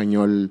pop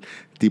español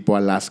tipo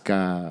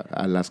Alaska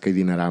y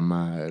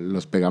Dinarama,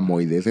 los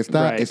Pegamoides,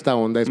 esta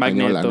onda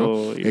española,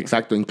 Magneto, ¿no?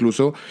 Exacto,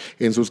 incluso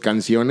en sus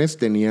canciones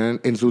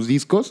en sus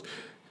discos,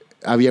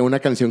 había una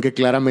canción que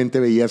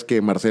claramente veías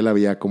que Marcela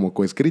había como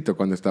coescrito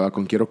cuando estaba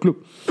con Quiero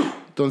Club.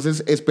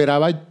 Entonces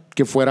esperaba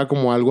que fuera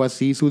como algo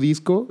así su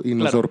disco y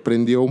nos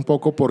sorprendió un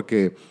poco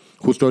porque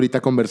justo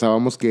ahorita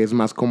conversábamos que es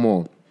más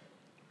como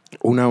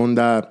una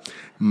onda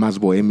más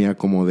bohemia,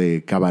 como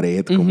de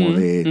cabaret, como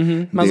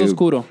más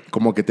oscuro.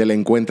 Como que te la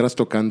encuentras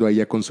tocando a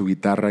ella con su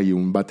guitarra y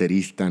un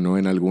baterista, ¿no?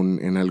 En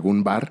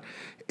algún bar.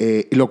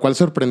 Lo cual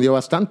sorprendió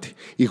bastante.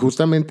 Y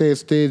justamente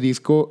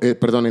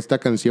esta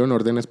canción,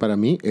 Órdenes para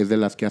mí, es de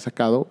las que ha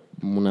sacado,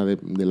 una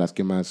de las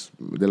que más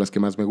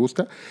me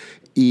gusta.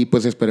 Y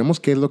pues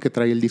esperemos qué es lo que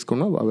trae el disco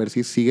nuevo, a ver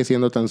si sigue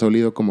siendo tan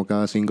sólido como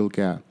cada single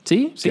que ha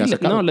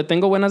sacado. Le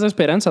tengo buenas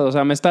esperanzas. O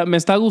sea, me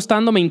está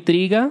gustando, me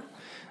intriga.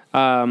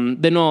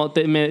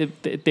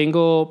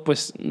 Tengo,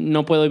 pues,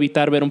 no puedo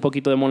evitar ver un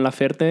poquito de Mon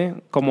Laferte,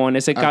 como en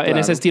ese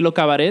estilo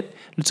cabaret.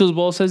 Sus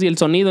voces y el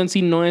sonido en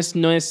sí no es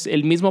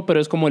el mismo, pero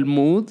es como el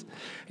mood.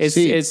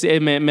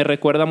 Me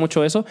recuerda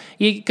mucho eso.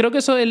 Y creo que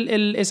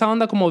esa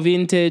onda como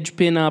vintage,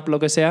 pin-up, lo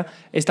que sea,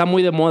 está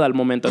muy de moda al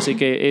momento. Así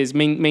que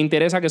me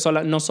interesa que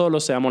no solo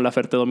sea Mon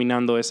Laferte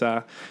dominando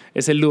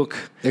ese look.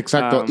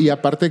 Exacto. Y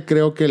aparte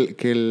creo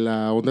que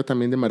la onda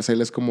también de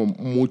Marcela es como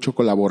mucho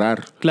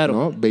colaborar. Claro.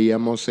 ¿no?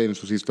 Veíamos en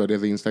sus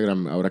historias de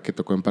Instagram, ahora que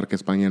tocó en Parque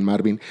España en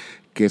Marvin,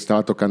 que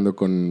estaba tocando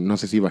con, no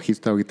sé si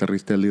bajista o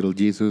guitarrista, Little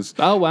Jesus.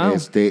 Oh, wow.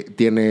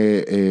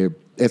 Tiene...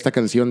 esta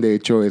canción, de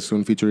hecho, es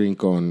un featuring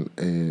con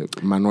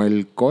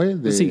Manuel Coe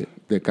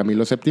de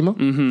Camilo VII.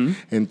 Uh-huh.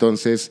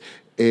 Entonces...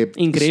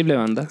 increíble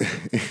banda.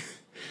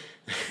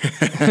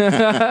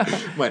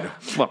 Bueno,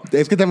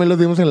 es que también los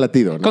vimos en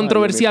latido, ¿no?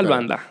 Controversial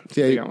banda.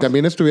 Sí,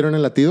 también estuvieron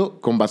en latido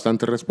con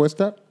bastante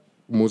respuesta.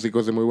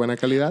 Músicos de muy buena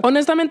calidad.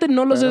 Honestamente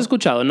no los he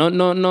escuchado.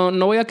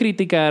 No voy a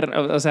criticar.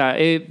 O sea,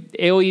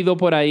 he oído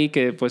por ahí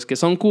que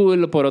son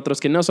cool, por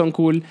otros que no son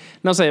cool.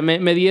 No sé,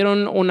 me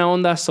dieron una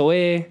onda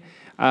Zoé.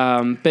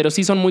 Pero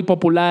sí son muy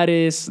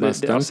populares.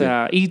 Bastante. O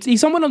sea, y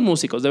son buenos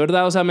músicos, de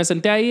verdad. O sea, me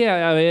senté ahí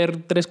a ver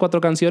 3,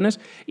 4 canciones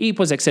y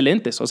pues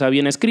excelentes. O sea,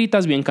 bien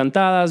escritas, bien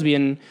cantadas,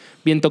 bien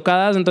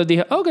tocadas. Entonces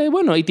dije, ok,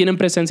 bueno, y tienen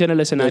presencia en el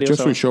De escenario. hecho,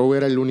 so. su show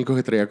era el único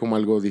que traía como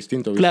algo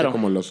distinto, ¿viste? Claro.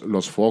 Como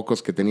los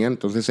focos que tenían.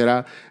 Entonces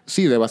era,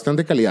 sí, de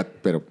bastante calidad,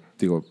 pero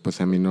digo,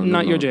 pues a mí no.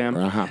 Not your jam.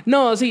 Ajá.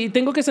 No, sí,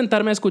 tengo que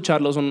sentarme a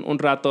escucharlos un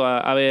rato,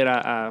 a ver,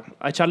 a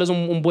echarles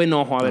un buen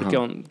ojo, a ver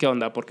Ajá. qué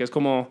onda, porque es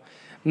como...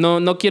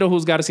 No quiero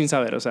juzgar sin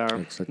saber, o sea,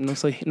 Exacto.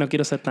 no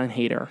quiero ser tan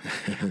hater.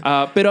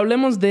 Pero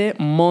hablemos de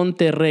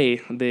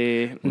Monterrey,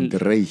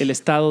 Monterrey. el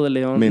estado de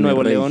León, Menerrey.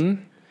 Nuevo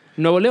León.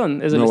 Nuevo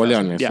León es el Nuevo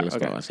estado. León es Ya, el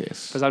estado, ok. así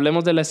es. Pues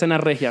hablemos de la escena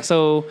regia.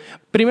 So,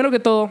 primero que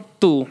todo,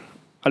 tú,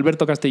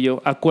 Alberto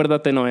Castillo,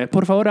 Acuérdate Noé.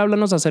 Por favor,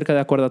 háblanos acerca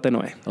de Acuérdate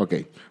Noé. Ok,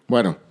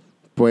 bueno,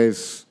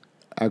 pues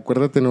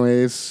Acuérdate no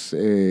es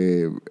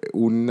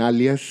un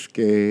alias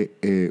que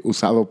he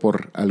usado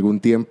por algún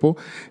tiempo.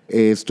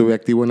 Estuve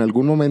activo en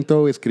algún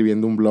momento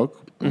escribiendo un blog,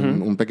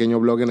 un pequeño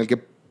blog en el que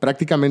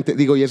prácticamente,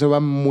 digo, y eso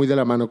va muy de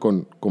la mano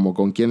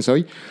con quién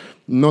soy.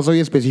 No soy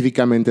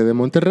específicamente de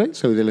Monterrey,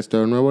 soy del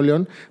estado de Nuevo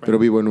León, pero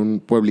vivo en un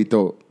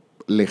pueblito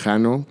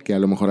lejano que a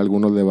lo mejor a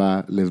algunos les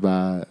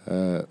va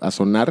a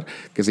sonar,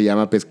 que se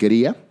llama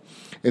Pesquería.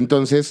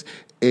 Entonces,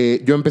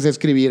 yo empecé a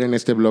escribir en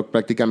este blog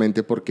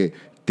prácticamente porque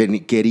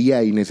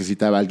quería y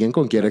necesitaba a alguien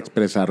con quien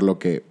expresar lo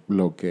que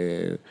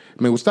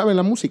me gustaba en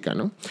la música,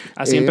 ¿no?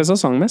 Así empezó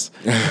Songmas.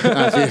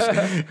 Así es.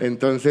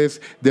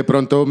 Entonces, de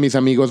pronto mis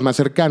amigos más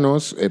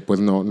cercanos pues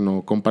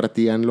no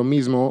compartían lo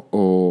mismo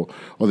o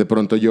de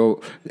pronto yo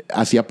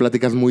hacía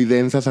pláticas muy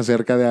densas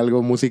acerca de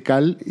algo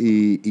musical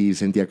y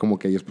sentía como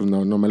que ellos pues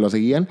no me lo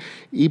seguían.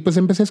 Y pues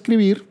empecé a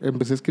escribir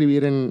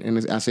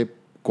hace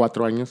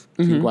 4 años,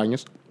 5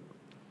 años.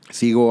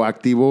 Sigo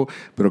activo,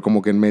 pero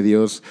como que en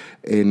medios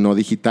no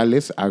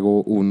digitales.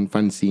 Hago un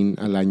fanzine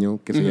al año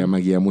que se llama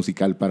Guía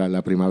Musical para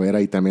la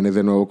Primavera y también es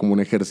de nuevo como un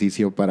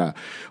ejercicio para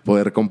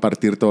poder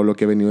compartir todo lo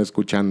que he venido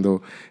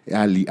escuchando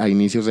a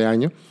inicios de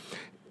año.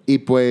 Y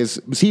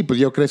pues sí, pues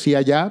yo crecí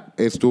allá,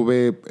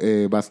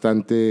 estuve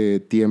bastante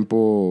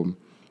tiempo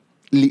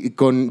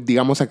con,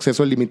 digamos,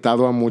 acceso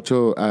limitado a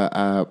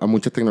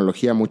mucha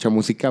tecnología, a mucha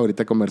música.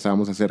 Ahorita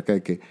conversábamos acerca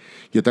de que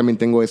yo también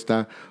tengo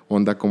esta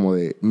onda como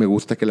de me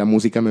gusta que la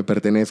música me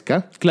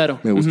pertenezca. Claro.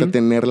 Me gusta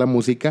tener la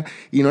música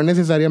y no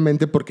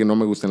necesariamente porque no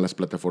me gustan las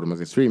plataformas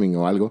de streaming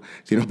o algo,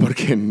 sino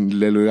porque en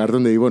el lugar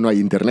donde vivo no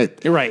hay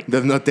internet. Right.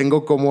 Entonces no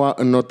tengo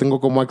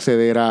cómo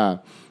acceder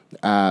a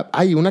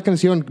hay una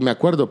canción, me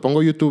acuerdo,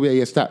 pongo YouTube y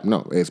ahí está.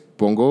 No,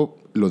 pongo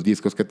los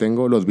discos que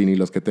tengo, los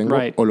vinilos que tengo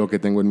Right. o lo que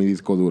tengo en mi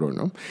disco duro,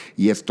 ¿no?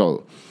 Y es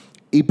todo.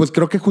 Y pues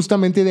creo que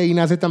justamente de ahí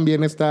nace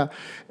también esta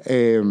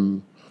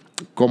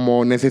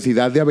como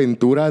necesidad de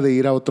aventura, de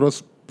ir a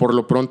otros, por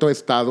lo pronto,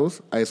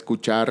 estados, a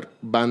escuchar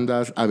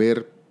bandas, a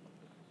ver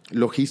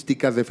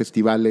logísticas de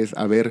festivales,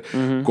 a ver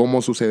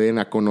cómo suceden,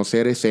 a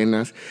conocer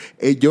escenas.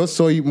 Yo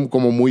soy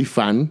como muy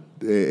fan,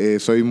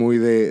 soy muy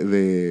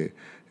de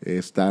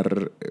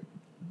estar,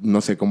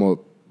 no sé,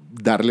 como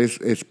darles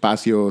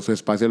espacio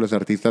a los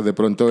artistas. De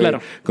pronto Claro.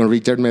 con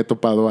Richard me he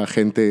topado a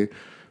gente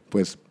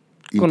pues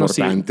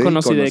importante,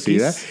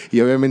 conocida.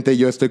 Y obviamente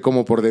yo estoy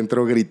como por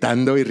dentro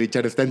gritando y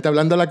Richard está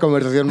entablando la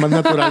conversación más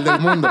natural del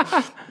mundo.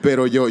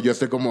 Pero yo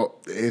estoy como,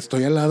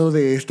 estoy al lado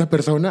de esta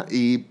persona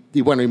y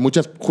bueno,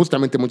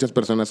 justamente muchas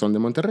personas son de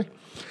Monterrey.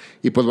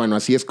 Y pues bueno,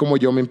 así es como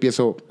yo me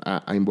empiezo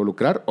a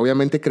involucrar.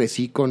 Obviamente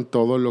crecí con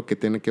todo lo que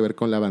tiene que ver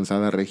con la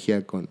avanzada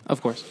regia, Of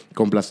course.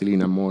 con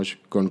Plastilina Mosh,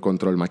 con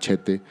Control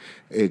Machete.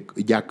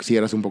 Ya si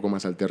eras un poco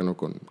más alterno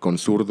con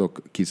Zurdo,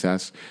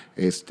 quizás,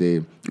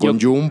 con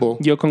Jumbo.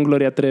 Yo con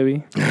Gloria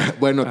Trevi.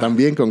 Bueno,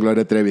 también con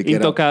Gloria Trevi. Que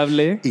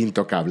Intocable. Era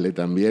Intocable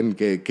también,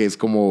 que es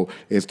como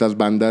estas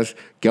bandas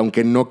que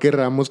aunque no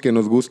querramos que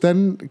nos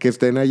gustan, que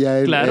estén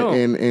allá Claro.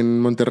 en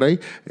Monterrey,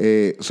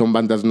 son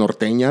bandas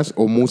norteñas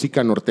o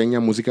música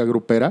norteña, música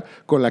grupera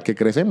con la que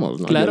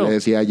crecemos, ¿no? Claro. Yo le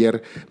decía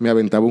ayer, me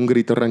aventaba un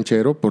grito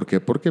ranchero. ¿Por qué?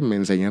 Porque me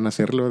enseñan a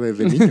hacerlo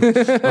desde niño.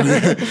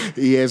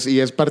 y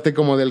es parte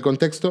como del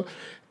contexto.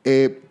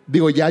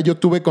 Digo, ya yo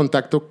tuve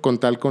contacto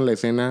con la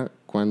escena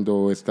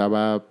cuando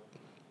estaba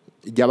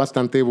ya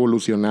bastante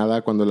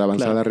evolucionada, cuando la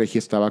avanzada regia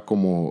estaba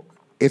como...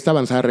 Esta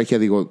avanzada regia,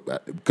 digo,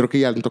 creo que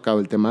ya han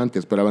tocado el tema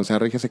antes, pero avanzada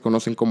regia se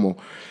conocen como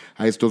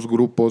a estos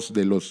grupos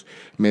de los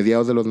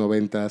mediados de los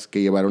 90s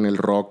que llevaron el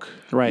rock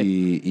Right.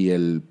 y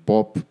el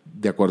pop,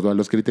 de acuerdo a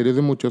los criterios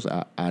de muchos,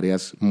 a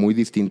áreas muy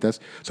distintas,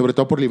 sobre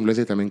todo por la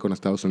influencia también con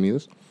Estados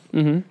Unidos,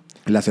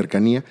 la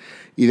cercanía.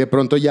 Y de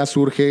pronto ya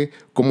surge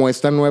como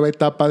esta nueva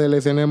etapa de la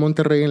escena de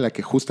Monterrey en la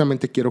que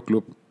justamente Quiero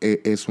Club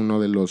es uno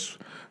de los...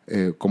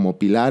 como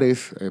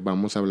pilares.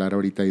 Vamos a hablar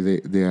ahorita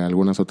de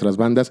algunas otras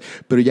bandas,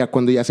 pero ya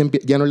cuando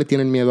ya no le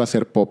tienen miedo a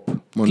hacer pop.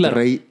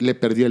 Monterrey le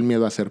perdió el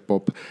miedo a hacer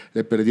pop,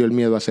 le perdió el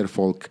miedo a hacer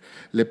folk,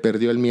 le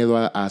perdió el miedo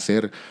a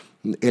hacer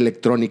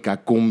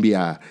electrónica,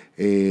 cumbia,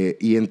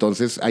 y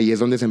entonces ahí es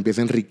donde se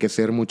empieza a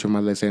enriquecer mucho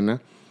más la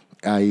escena.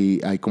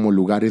 Hay como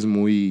lugares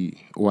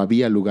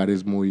había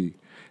lugares muy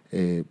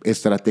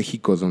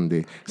estratégicos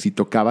donde si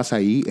tocabas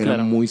ahí era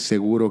Claro. muy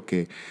seguro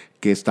que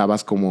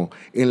estabas como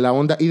en la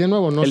onda. Y de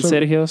nuevo, no El solo-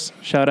 Sergios,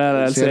 shout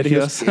out al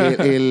Sergios.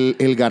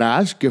 el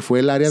Garage, que fue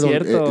el área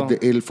Cierto.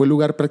 donde fue el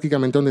lugar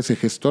prácticamente donde se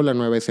gestó la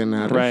nueva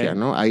escena Right. regia,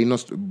 ¿no? Ahí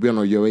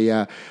bueno, yo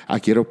veía a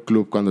Quiero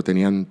Club cuando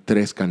tenían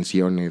 3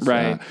 canciones.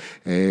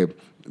 Right.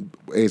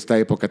 Esta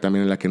época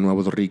también en la que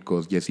Nuevos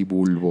Ricos, Jesse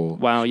Bulbo,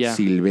 Wow, yeah.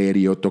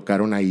 Silverio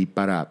tocaron ahí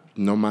para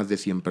no más de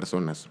 100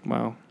 personas.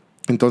 Wow.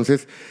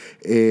 Entonces,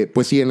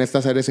 pues sí, en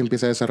estas áreas se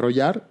empieza a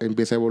desarrollar,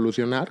 empieza a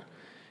evolucionar.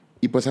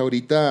 Y pues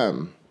ahorita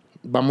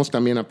vamos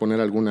también a poner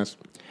algunas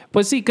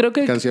Pues sí, creo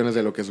que canciones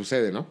de lo que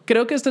sucede, ¿no?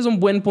 Creo que este es un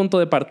buen punto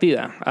de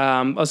partida.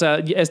 O sea,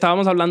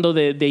 estábamos hablando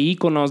de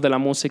íconos de la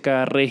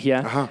música regia.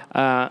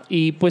 Ajá.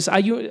 Y pues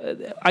hay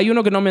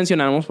uno que no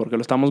mencionamos porque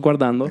lo estamos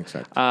guardando.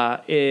 Exacto.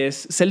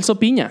 Es Celso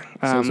Piña.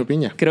 Celso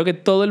Piña. Creo que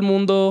todo el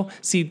mundo,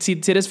 si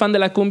eres fan de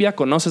la cumbia,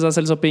 conoces a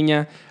Celso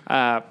Piña.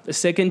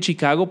 Sé que en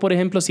Chicago, por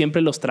ejemplo,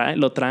 siempre lo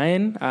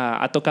traen.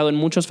 Ha tocado en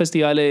muchos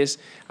festivales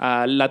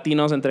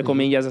latinos, entre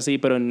comillas, así,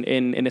 pero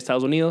en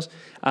Estados Unidos.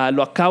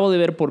 Lo acabo de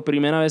ver por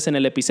primera vez en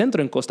el Epicentro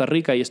en Costa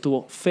Rica y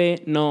estuvo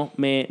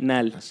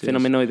fenomenal. Así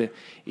fenomenoide.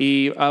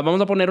 Y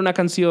vamos a poner una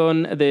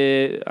canción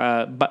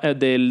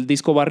del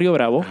disco Barrio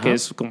Bravo, que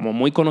es como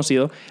muy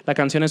conocido. La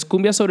canción es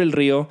Cumbia sobre el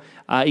Río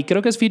y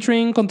creo que es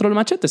featuring Control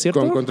Machete, ¿cierto?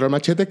 Con Control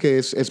Machete, que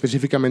es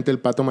específicamente el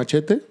Pato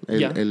Machete.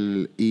 Ya.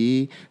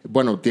 Y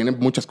bueno, tiene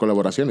muchas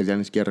colaboraciones, ya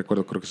ni siquiera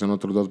recuerdo, creo que son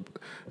otros 2.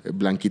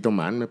 Blanquito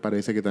Man, me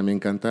parece que también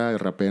canta,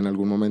 rapea en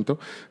algún momento.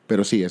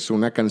 Pero sí, es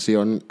una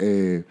canción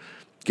que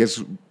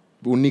es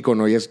un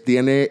icono y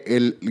tiene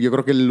yo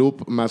creo que el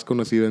loop más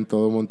conocido en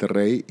todo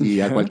Monterrey, y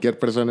a cualquier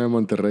persona de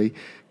Monterrey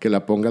que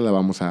la ponga la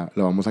vamos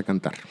a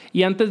cantar.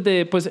 Y antes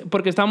de, pues,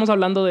 porque estábamos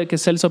hablando de que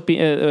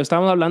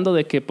estábamos hablando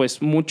de que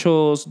pues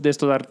muchos de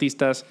estos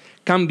artistas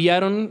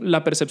cambiaron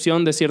la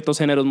percepción de ciertos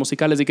géneros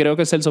musicales y creo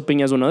que Celso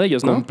Piña es uno de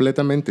ellos, ¿no?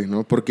 Completamente,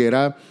 ¿no? Porque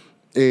era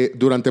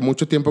durante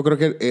mucho tiempo creo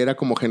que era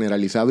como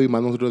generalizado, y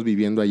más nosotros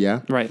viviendo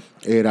allá. Right.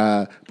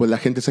 Era, pues la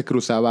gente se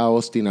cruzaba a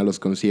Austin a los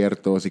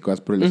conciertos y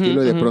cosas por el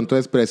estilo, y de pronto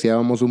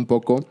despreciábamos un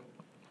poco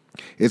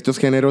estos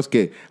géneros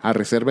que, a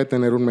reserva de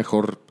tener un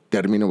mejor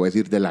término, voy a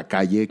decir, de la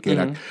calle, que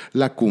era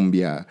la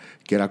cumbia,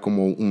 que era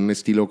como un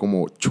estilo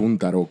como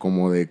chúntaro,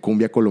 como de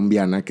cumbia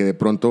colombiana, que de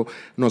pronto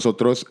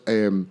nosotros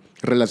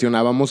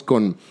relacionábamos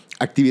con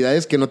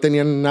actividades que no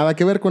tenían nada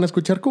que ver con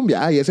escuchar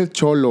cumbia. Ay, ese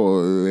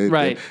cholo,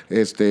 Right.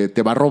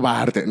 te va a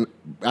robar.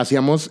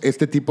 Hacíamos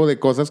este tipo de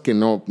cosas que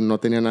no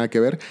tenían nada que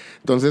ver.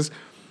 Entonces,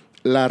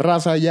 la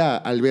raza ya,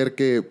 al ver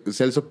que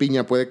Celso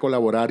Piña puede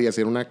colaborar y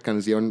hacer una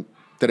canción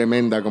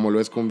tremenda como lo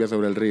es Cumbia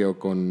sobre el Río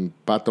con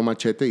Pato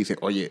Machete, dice,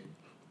 oye,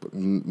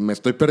 me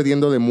estoy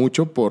perdiendo de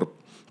mucho por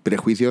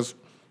prejuicios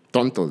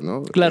tontos,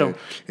 ¿no? Claro.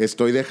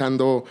 Estoy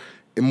dejando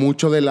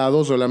mucho de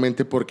lado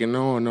solamente porque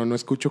no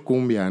escucho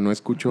cumbia, no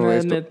escucho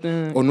esto,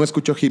 o no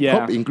escucho hip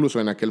hop, Yeah.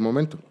 incluso en aquel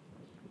momento.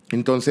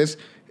 Entonces,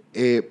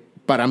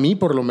 para mí,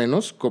 por lo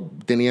menos,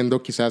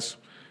 teniendo quizás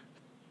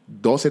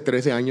 12,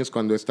 13 años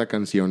cuando esta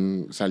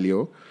canción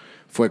salió,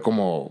 fue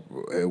como,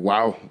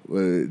 wow,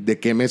 ¿de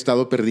qué me he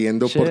estado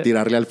perdiendo por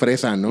tirarle al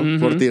fresa, ¿no?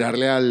 Por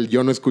tirarle al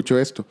yo no escucho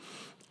esto.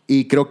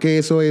 Y creo que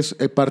eso es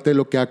parte de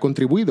lo que ha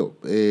contribuido.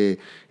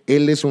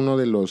 Él es uno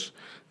de los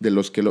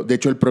que... de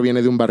hecho, él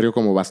proviene de un barrio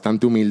como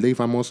bastante humilde y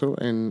famoso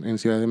en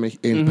Ciudad de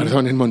México,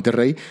 en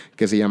Monterrey,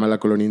 que se llama la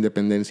Colonia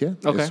Independencia.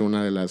 Okay. Es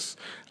una de las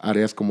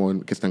áreas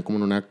que están como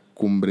en una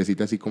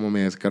cumbrecita así como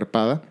media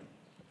escarpada.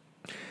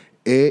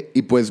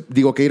 Y pues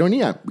digo, qué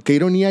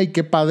ironía y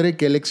qué padre,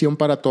 qué elección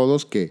para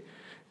todos que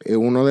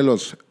uno de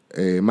los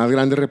más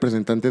grandes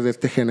representantes de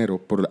este género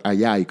por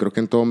allá, y creo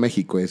que en todo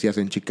México, decías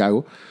en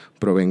Chicago,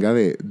 provenga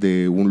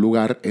de un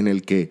lugar en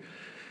el que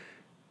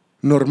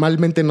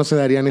normalmente no se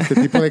darían este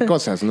tipo de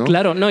cosas, ¿no?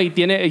 Claro, no, y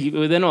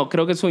de nuevo,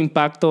 creo que su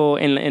impacto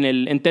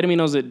en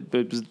términos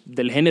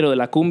del género de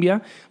la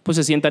cumbia, pues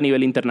se siente a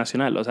nivel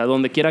internacional. O sea,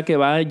 donde quiera que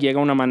va,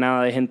 llega una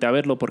manada de gente a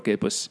verlo porque,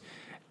 pues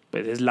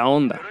es la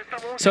onda.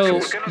 So,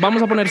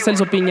 vamos a poner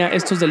Celso Piña.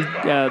 Esto es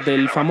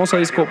del famoso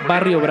disco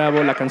Barrio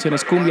Bravo. La canción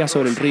es Cumbia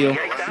sobre el Río.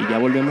 Y ya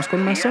volvemos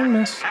con más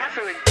zonas.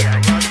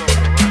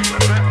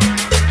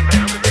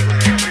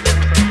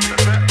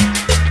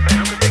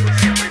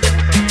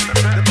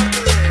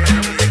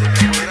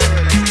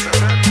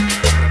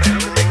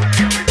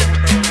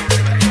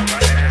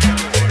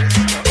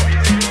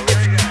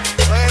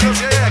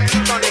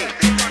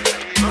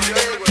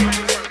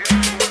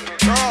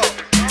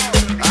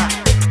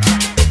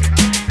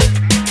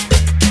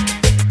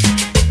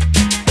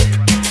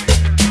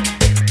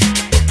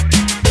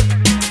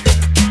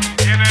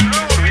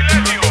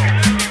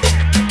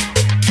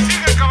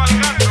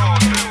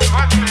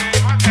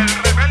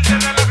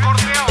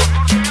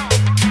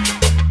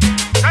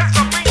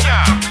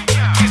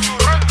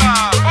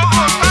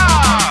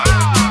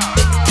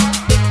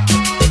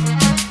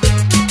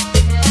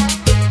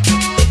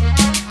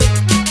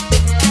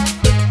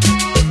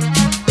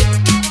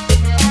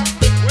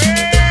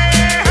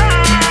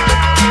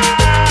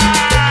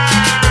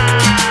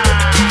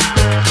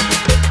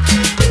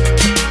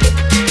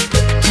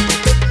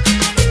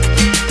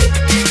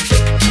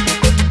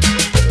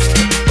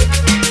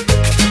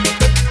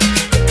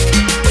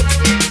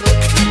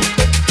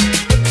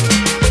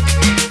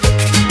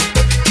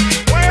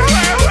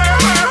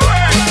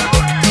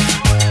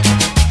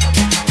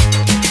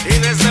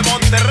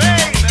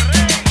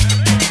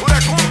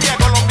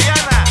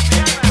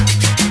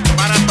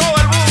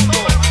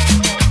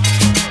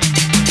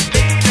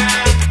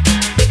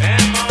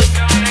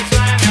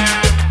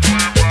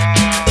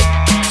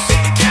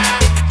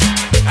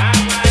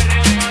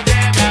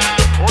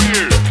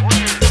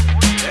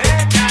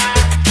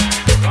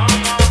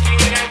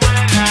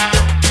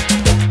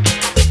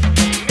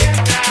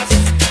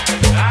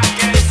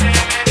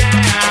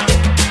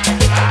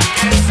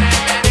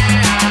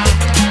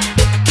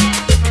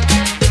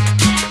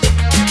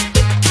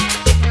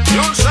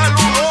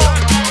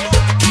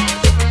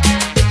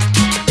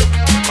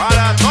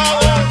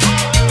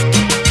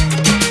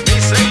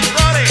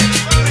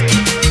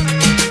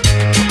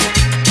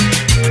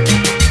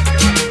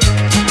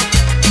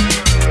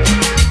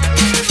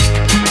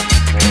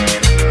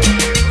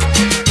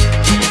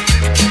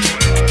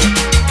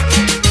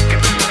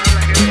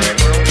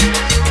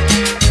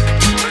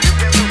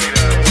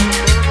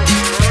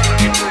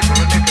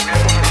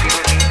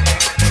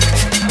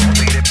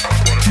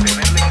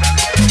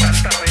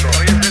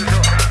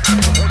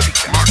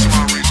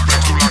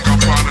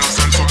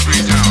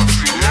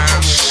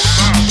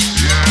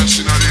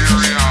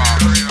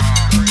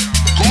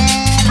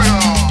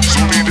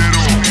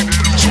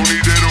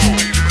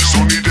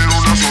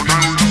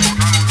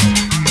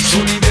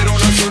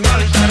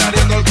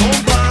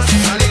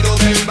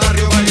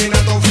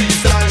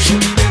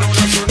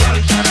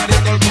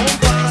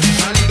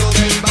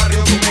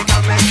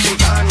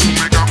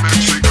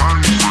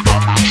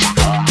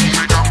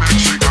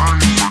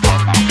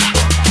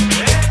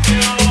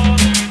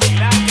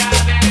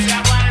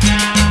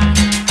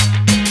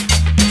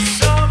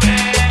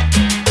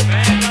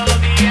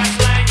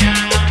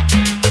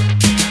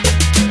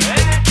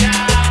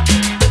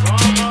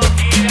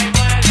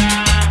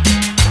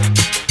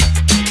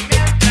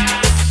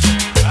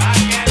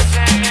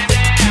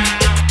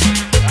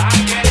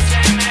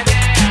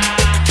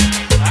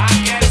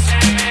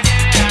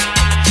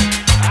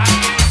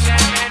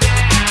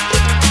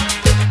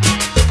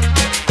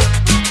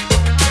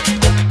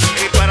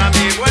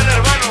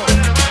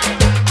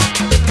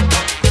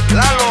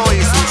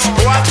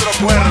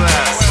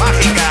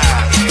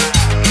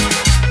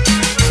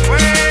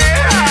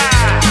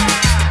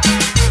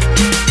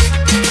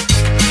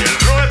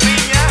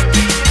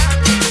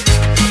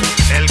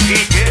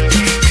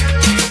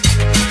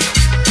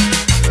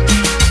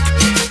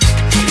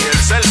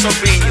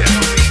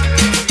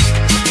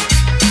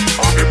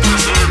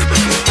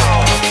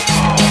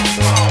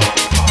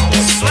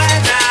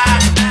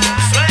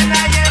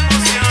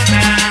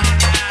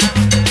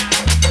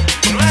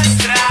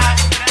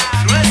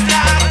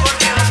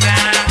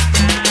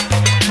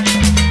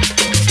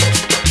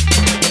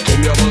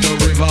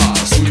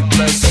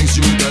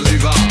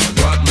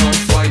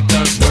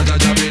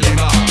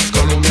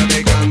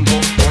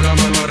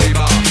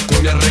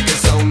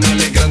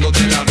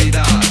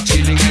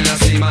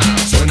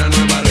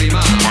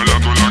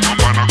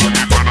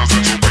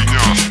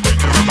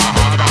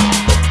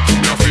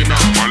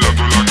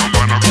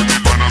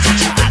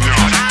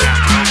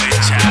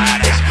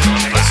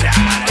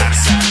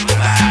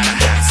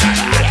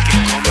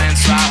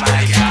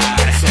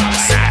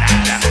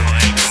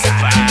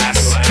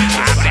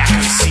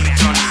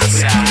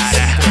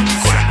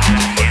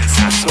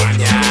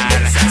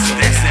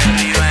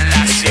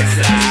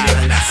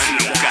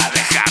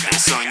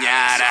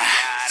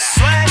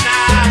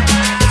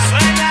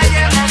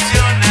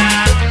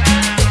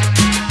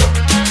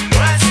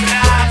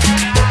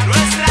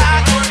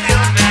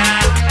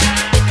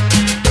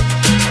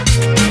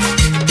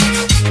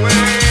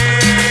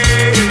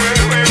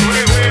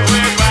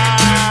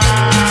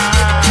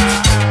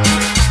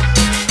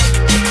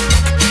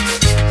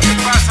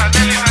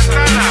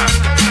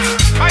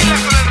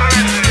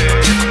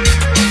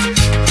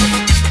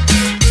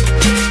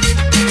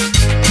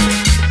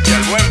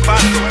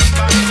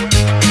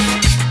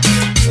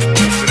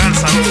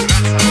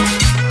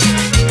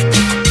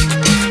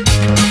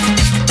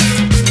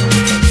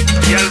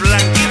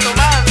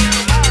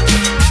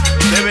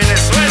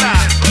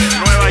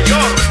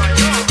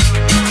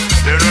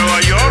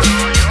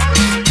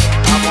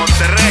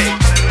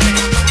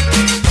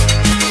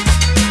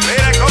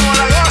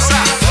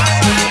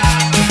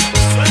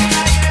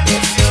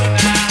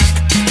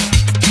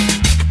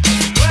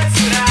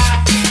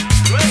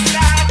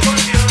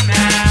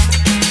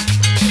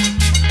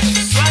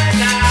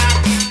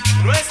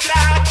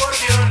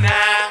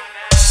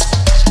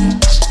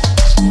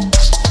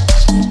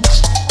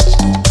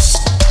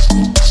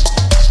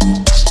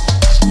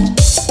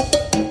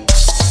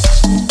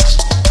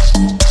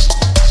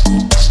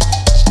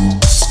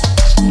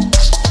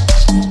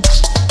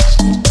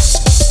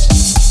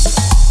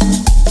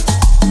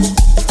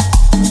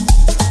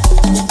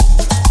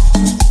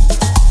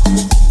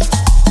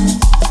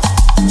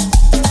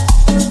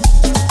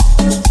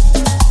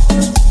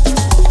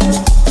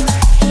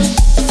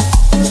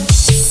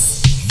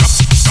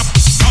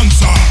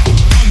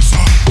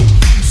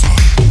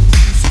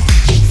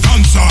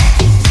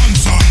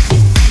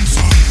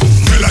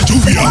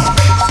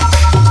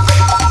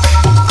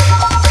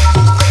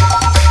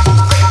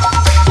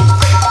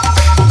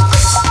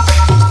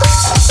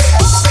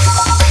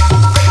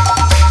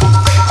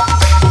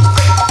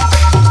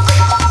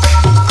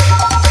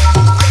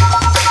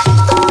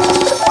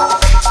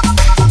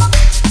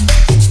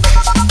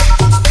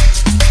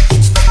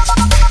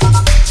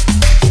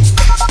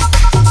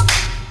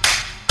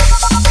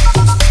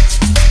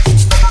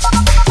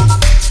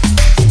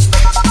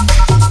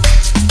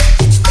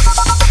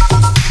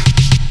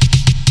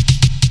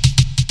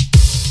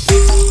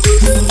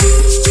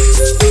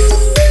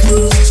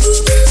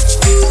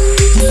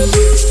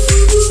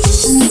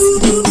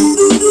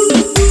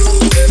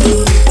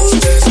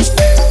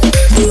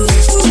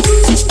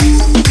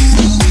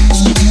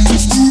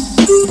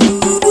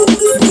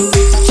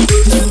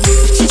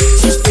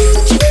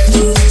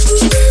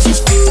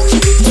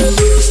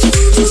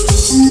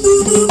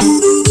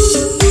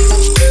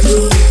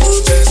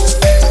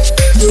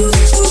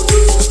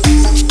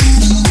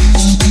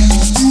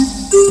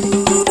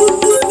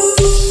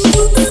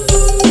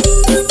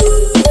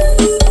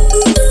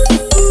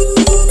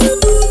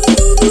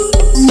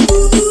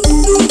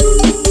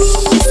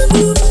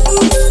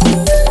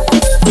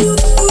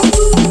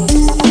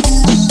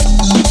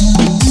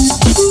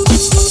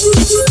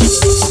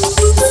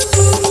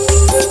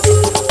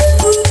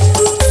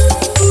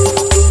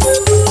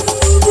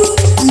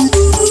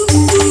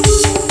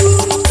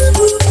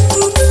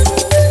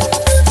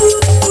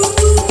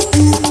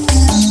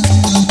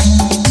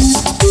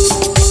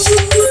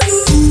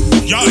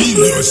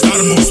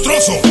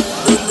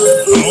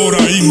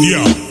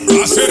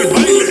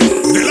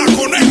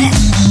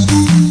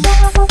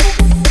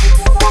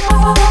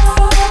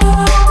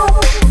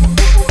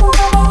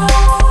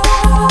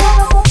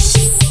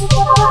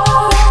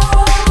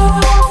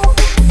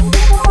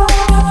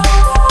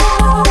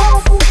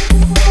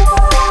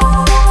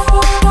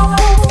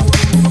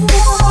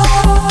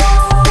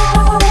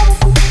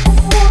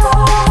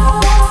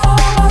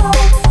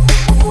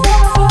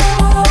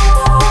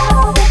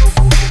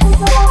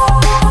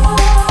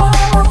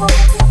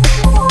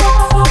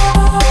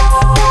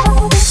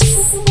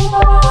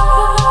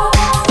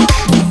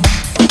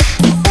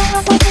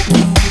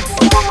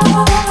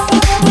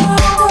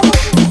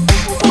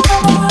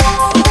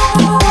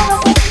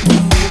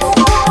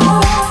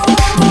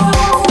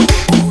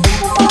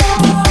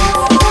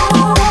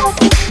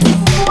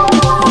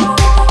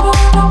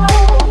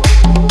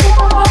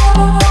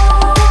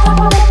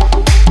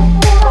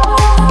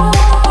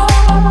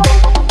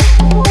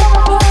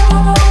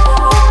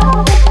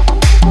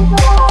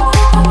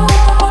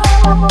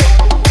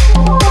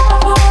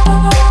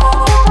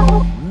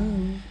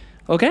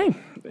 Ok,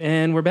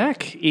 and we're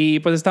back.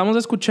 Y pues estamos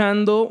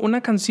escuchando una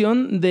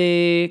canción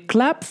de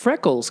Clap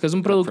Freckles, que es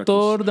un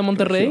productor de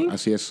Monterrey.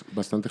 Así es,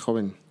 bastante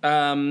joven.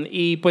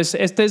 Y pues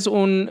este es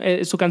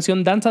su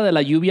canción Danza de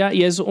la Lluvia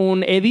y es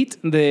un edit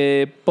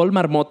de Paul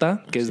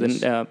Marmota, que Así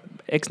es de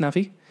ex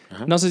Nafi.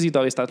 Ajá. No sé si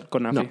todavía está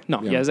con Nafi.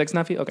 No, ya ya no. es ex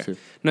Nafi. Ok. Sí.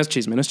 No es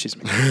chisme.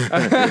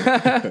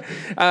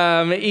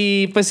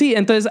 Y pues sí,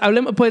 entonces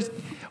hablemos, pues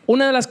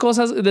una de las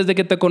cosas desde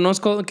que te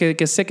conozco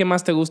que sé que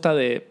más te gusta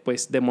de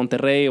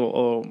Monterrey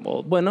o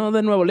bueno,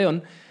 de Nuevo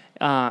León,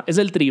 es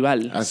el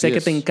tribal. Así sé que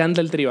es. te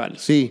encanta el tribal.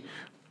 Sí,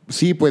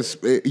 pues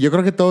yo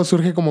creo que todo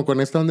surge como con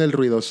esta onda del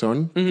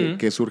ruidosón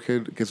que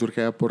surge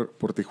allá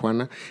por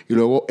Tijuana y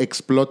luego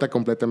explota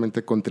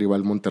completamente con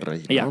Tribal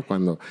Monterrey, ¿no? Ya.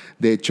 Cuando,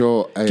 de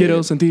hecho...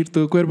 Quiero sentir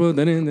tu cuerpo.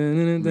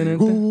 Me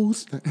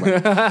gusta.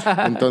 Bueno,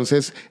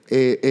 entonces,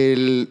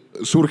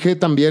 surge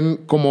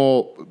también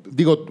como,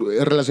 digo,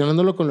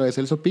 relacionándolo con lo de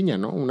Celso Piña,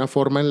 ¿no? Una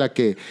forma en la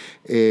que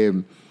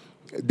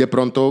de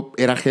pronto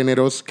eran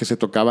géneros que se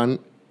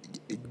tocaban.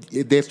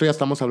 De esto ya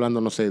estamos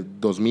hablando, no sé,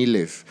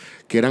 2000s,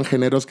 que eran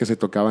géneros que se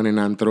tocaban en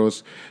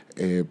antros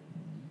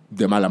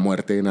de mala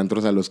muerte, en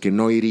antros a los que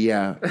no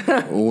iría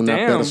una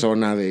Damn.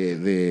 persona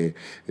de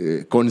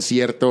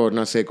concierto,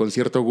 no sé, con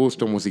cierto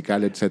gusto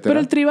musical, etcétera. Pero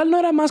el tribal no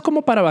era más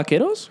como para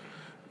vaqueros.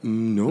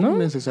 No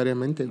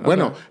necesariamente.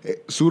 Bueno,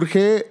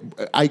 surge,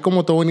 hay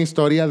como toda una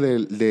historia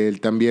del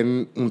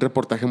también un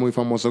reportaje muy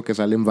famoso que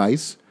sale en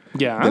Vice.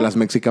 Ya. De las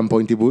Mexican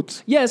Pointy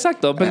Boots. Ya,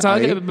 exacto. Pensaba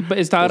Ahí. que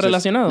estaba Entonces,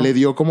 relacionado. Le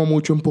dio como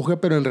mucho empuje,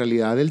 pero en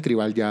realidad el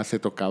tribal ya se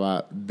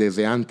tocaba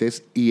desde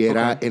antes y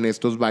era en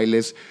estos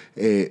bailes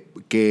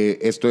que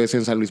esto es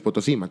en San Luis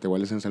Potosí,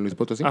 Matehuala es en San Luis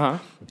Potosí.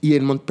 Ajá.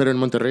 Pero en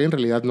Monterrey en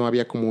realidad no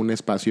había como un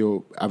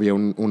espacio, había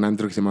un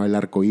antro que se llamaba El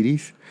Arco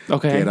Iris,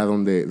 Ok. que era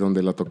donde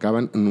lo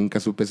tocaban.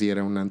 Nunca supe si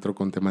era un antro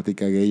con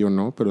temática gay o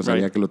no, pero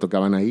sabía Right. que lo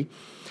tocaban ahí.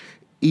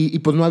 Y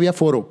pues no había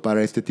foro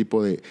para este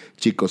tipo de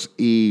chicos.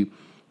 Y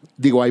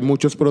digo, hay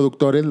muchos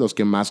productores, los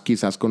que más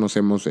quizás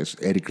conocemos es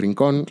Eric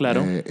Rincón,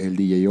 Claro. El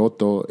DJ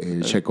Otto,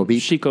 el Checo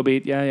Beat. Chico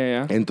Beat,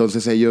 ya.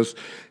 Entonces ellos,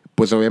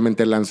 pues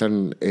obviamente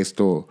lanzan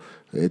esto,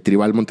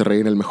 Tribal Monterrey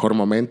en el mejor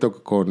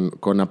momento,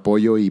 con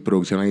apoyo y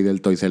producción ahí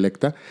del Toy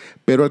Selecta.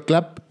 Pero el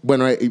Clap,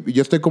 bueno,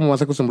 yo estoy como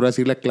más acostumbrado a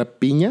decirle Clap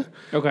Piña,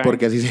 Ok.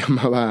 porque así se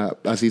llamaba,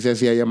 así se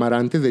hacía llamar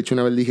antes. De hecho,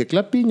 una vez dije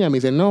Clap Piña, me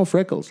dice, no,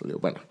 Freckles. Le digo,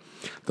 bueno,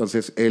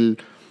 entonces él...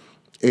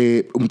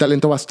 un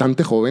talento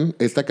bastante joven.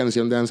 Esta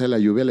canción de Danza de la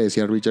Lluvia, le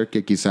decía a Richard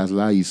que quizás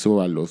la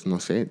hizo a los, no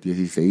sé,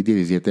 16,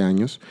 17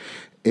 años.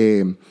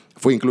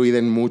 Fue incluida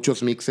en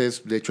muchos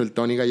mixes. De hecho, el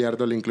Tony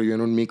Gallardo la incluyó en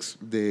un mix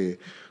de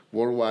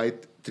Worldwide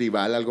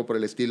Tribal, algo por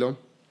el estilo.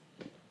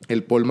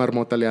 El Paul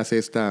Marmota le hace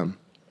este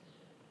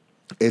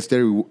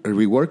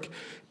rework.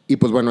 Y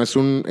pues bueno,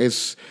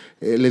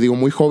 le digo,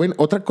 muy joven.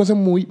 Otra cosa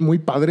muy, muy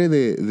padre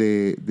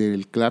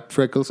del Clap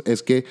Freckles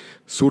es que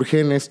surge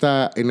en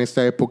esta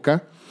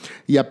época.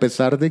 Y a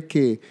pesar de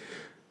que,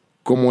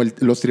 como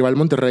los Tribal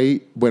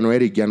Monterrey, bueno,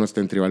 Eric ya no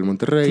está en Tribal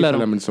Monterrey, Claro.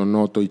 solamente son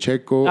Otto y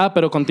Checo.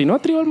 Pero continúa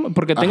Tribal,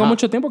 porque tengo Ajá.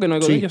 mucho tiempo que no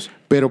oigo Sí, de ellos.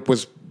 pero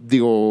pues,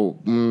 digo,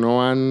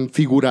 no han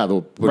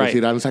figurado. Por Right.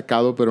 decir, han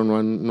sacado, pero no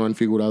han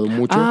figurado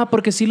mucho.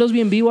 Porque sí los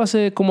vi en vivo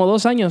hace como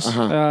 2 años.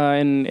 Ajá.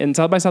 En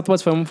South by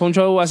Southwest fue un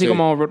show así Sí.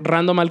 como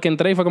random al que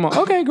entré y fue como,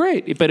 ok,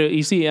 great.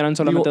 Y sí, eran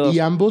solamente Digo,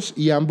 2.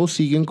 y ambos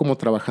siguen como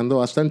trabajando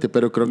bastante,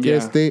 pero creo que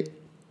Yeah.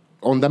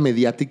 onda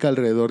mediática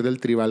alrededor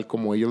del tribal,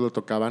 como ellos lo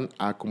tocaban,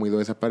 ha como ido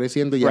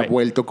desapareciendo y Right. ha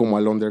vuelto como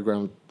al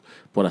underground,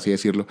 por así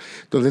decirlo.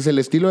 Entonces, el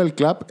estilo del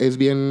Clap es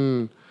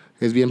bien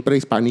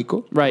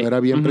prehispánico. Right. Era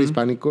bien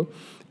prehispánico.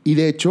 Y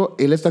de hecho,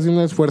 él está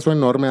haciendo un esfuerzo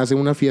enorme. Hace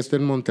una fiesta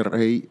en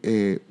Monterrey,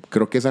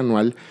 creo que es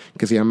anual,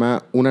 que se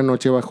llama Una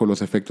Noche Bajo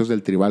los Efectos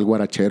del Tribal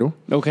Guarachero.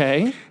 Ok.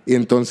 Y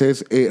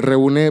entonces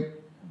reúne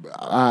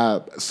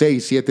a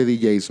 6, 7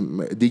 DJs,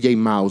 DJ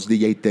Mouse,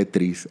 DJ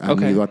Tetris, han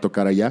Ok. ido a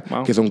tocar allá,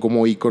 Wow. que son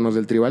como íconos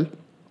del tribal.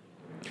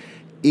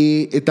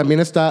 Y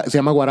también se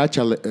llama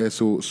Guaracha,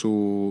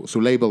 su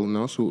label,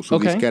 ¿no? Su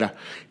Ok. disquera.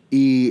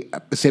 Y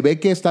se ve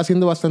que está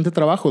haciendo bastante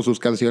trabajo. Sus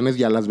canciones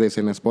ya las ves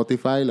en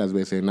Spotify, las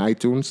ves en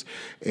iTunes.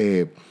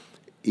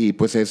 Y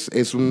pues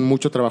es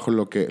mucho trabajo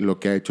lo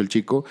que ha hecho el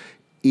chico.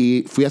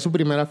 Y fui a su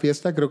primera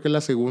fiesta, creo que la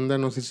segunda,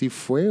 no sé si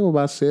fue o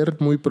va a ser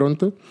muy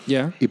pronto.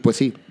 Ya. Y pues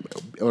sí,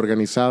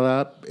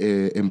 organizada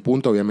en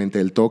punto,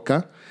 obviamente él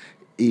toca.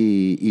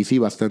 Y sí,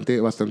 bastante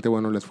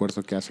bueno el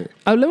esfuerzo que hace.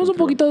 Hablemos un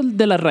poquito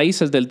de las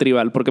raíces del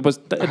tribal, porque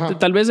pues Ajá.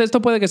 tal vez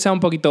esto puede que sea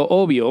un poquito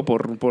obvio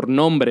por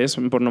nombres,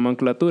 por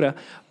nomenclatura,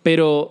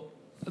 pero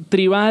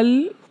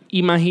tribal,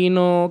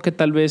 imagino que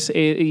tal vez,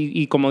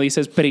 y como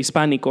dices,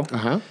 prehispánico.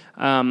 Ajá.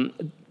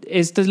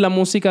 Esta es la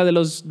música de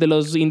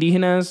los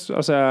indígenas,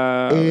 o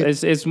sea,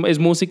 es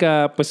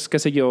música, pues, qué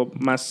sé yo,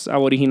 más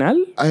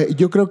aboriginal.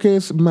 Yo creo que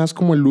es más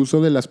como el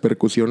uso de las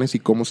percusiones y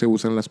cómo se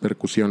usan las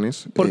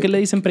percusiones. ¿Por qué le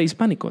dicen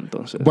prehispánico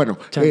entonces? Bueno,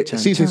 Chan, chan,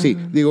 sí.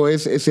 chan. Digo,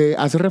 se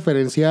hace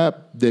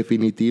referencia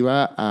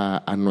definitiva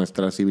a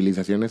nuestras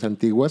civilizaciones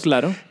antiguas.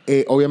 Claro.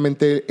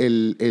 Obviamente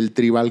el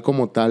tribal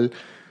como tal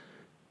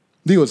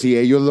Digo, si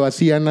ellos lo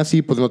hacían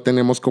así, pues no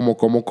tenemos cómo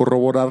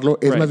corroborarlo.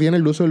 Es más bien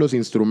el uso de los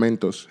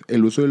instrumentos.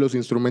 El uso de los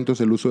instrumentos,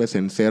 el uso de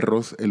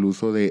cencerros, el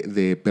uso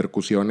de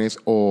percusiones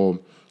o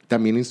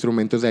también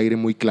instrumentos de aire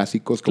muy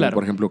clásicos, como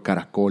por ejemplo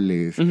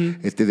caracoles.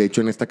 De hecho,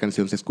 en esta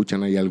canción se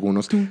escuchan ahí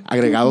algunos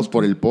agregados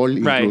por el Paul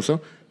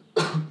incluso.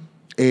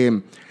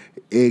 Y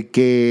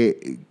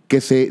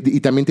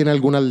también tiene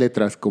algunas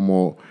letras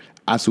como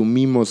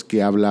asumimos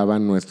que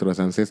hablaban nuestros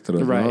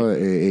ancestros, ¿no?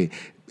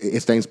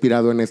 Está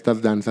inspirado en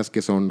estas danzas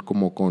que son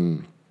como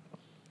con,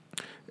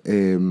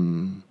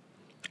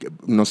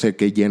 no sé,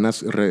 que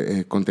llenas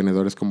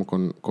contenedores como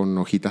con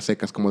hojitas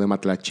secas, como de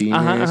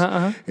matlachines,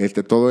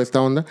 toda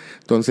esta onda.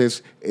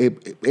 Entonces,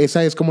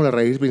 esa es como la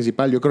raíz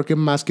principal. Yo creo que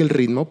más que el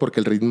ritmo, porque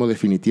el ritmo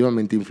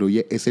definitivamente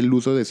influye, es el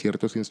uso de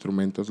ciertos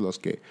instrumentos los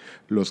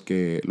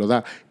que lo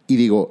da. Y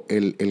digo,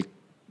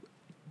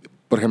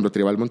 por ejemplo,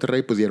 Tribal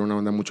Monterrey, pues era una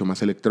onda mucho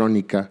más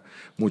electrónica,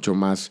 mucho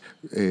más...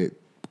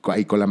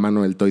 ahí con la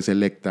mano del Toy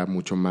Selecta,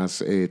 mucho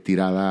más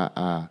tirada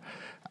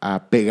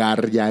a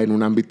pegar ya en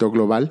un ámbito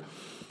global.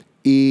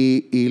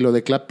 Y lo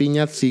de Clap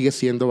Piña sigue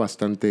siendo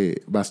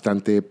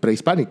bastante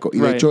prehispánico. Y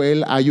de hecho,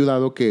 él ha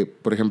ayudado que,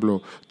 por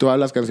ejemplo, todas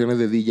las canciones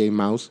de DJ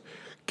Mouse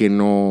que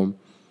no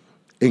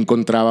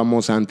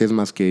encontrábamos antes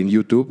más que en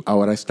YouTube,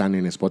 ahora están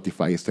en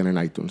Spotify, están en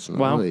iTunes, ¿no?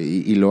 Wow.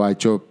 Y lo ha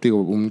hecho, digo,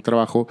 un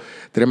trabajo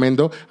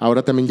tremendo.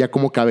 Ahora también ya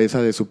como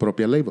cabeza de su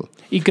propia label.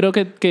 Y creo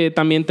que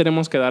también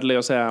tenemos que darle,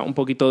 o sea, un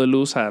poquito de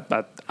luz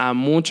a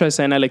mucha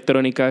escena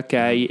electrónica que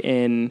hay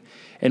en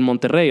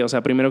Monterrey. O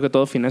sea, primero que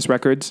todo, Finesse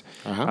Records,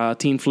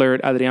 Teen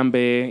Flirt, Adrián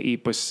B.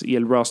 y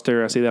el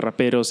roster así de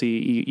raperos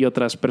y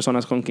otras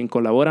personas con quien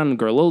colaboran,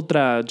 Girl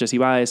Ultra, Jessie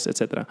Baez,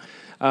 etc.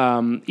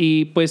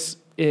 Y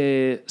pues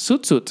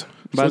Suit Suit.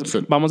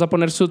 Vamos a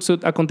poner Suit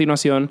Suit a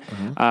continuación,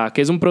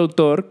 que es un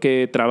productor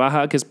que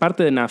trabaja, que es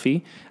parte de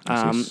Nafi,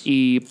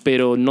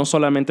 pero no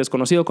solamente es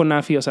conocido con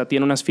Nafi, o sea,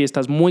 tiene unas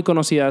fiestas muy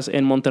conocidas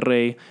en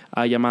Monterrey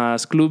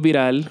llamadas Club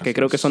Viral, que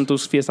creo que son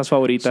tus fiestas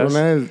favoritas.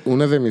 Son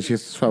una de mis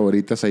fiestas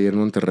favoritas ahí en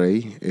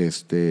Monterrey,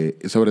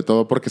 sobre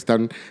todo porque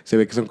se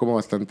ve que son como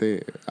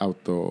bastante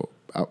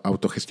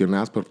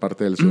autogestionadas por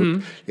parte del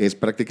sur. Es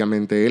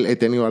prácticamente él. He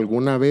tenido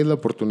alguna vez la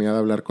oportunidad de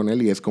hablar con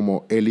él y es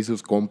como él y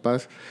sus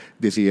compas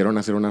decidieron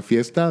hacer una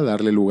fiesta,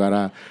 darle lugar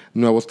a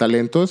nuevos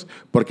talentos,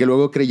 porque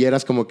luego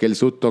creyeras como que el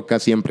Sud toca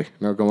siempre,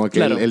 ¿no? Como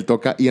que él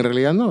toca, y en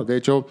realidad no. De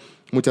hecho,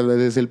 muchas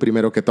veces es el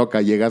primero que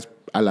toca. Llegas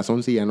a las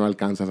 11 y ya no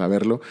alcanzas a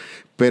verlo,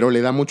 pero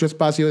le da mucho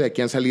espacio. De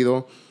aquí han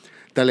salido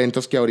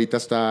talentos que ahorita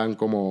están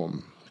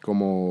como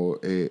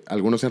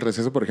algunos en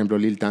receso, por ejemplo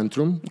Lil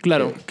Tantrum.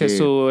 Claro, que es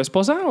su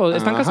esposa, ¿o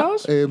están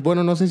casados?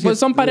 Bueno, no sé si... Pues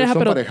son pareja,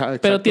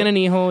 pero tienen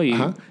hijo y...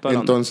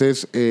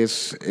 Entonces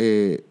es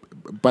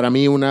para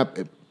mí una...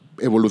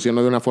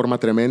 evolucionó de una forma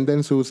tremenda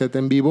en su set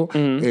en vivo.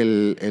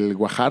 El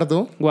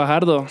Guajardo.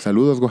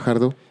 Saludos,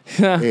 Guajardo.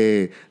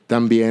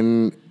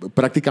 También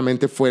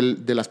prácticamente fue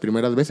de las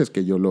primeras veces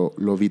que yo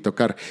lo vi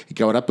tocar y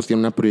que ahora pues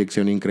tiene una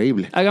proyección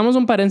increíble. Hagamos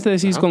un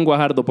paréntesis con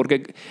Guajardo,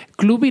 porque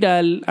Club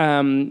Viral,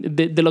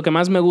 de lo que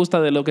más me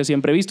gusta, de lo que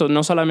siempre he visto,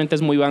 no solamente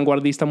es muy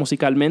vanguardista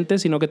musicalmente,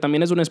 sino que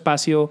también es un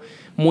espacio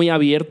muy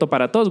abierto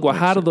para todos.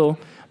 Guajardo,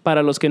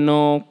 para los que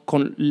no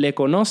le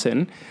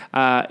conocen,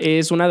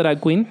 es una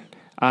drag queen.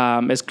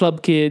 Es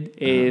club kid,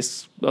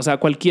 o sea,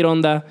 cualquier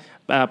onda,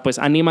 pues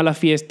anima la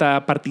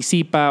fiesta,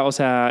 participa, o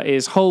sea,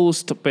 es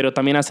host, pero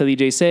también hace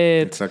DJ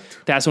set. Exacto.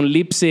 Te hace un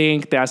lip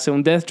sync, te hace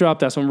un death drop,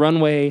 te hace un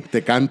runway.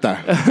 Te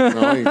canta,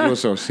 ¿no?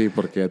 Incluso, sí,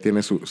 porque ya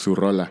tiene su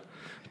rola.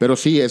 Pero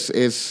sí,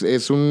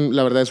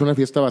 la verdad es una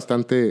fiesta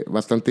bastante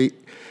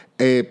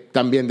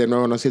también, de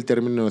nuevo, no sé si el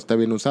término está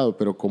bien usado,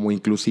 pero como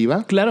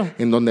inclusiva. Claro.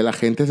 En donde la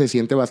gente se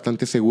siente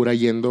bastante segura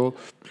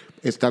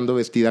estando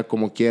vestida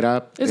como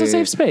quiera. Es un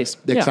safe space.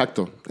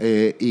 Exacto.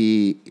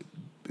 Y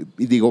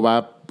digo,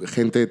 va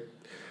gente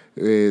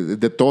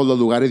de todos los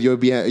lugares.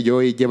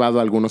 Yo he llevado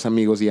a algunos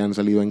amigos y han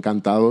salido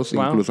encantados,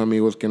 incluso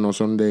amigos que no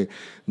son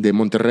de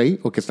Monterrey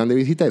o que están de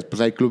visita.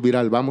 Pues hay Club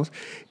Viral, vamos.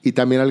 Y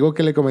también algo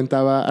que le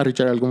comentaba a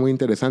Richard, algo muy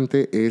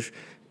interesante, es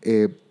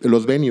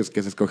los venues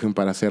que se escogen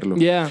para hacerlo.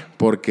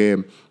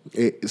 Porque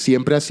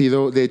siempre ha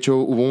sido, de hecho,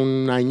 hubo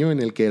un año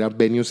en el que eran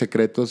venues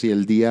secretos y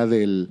el día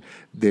de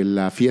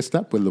la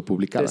fiesta, pues lo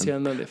publicaban.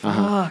 Decían dónde.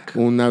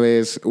 Una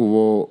vez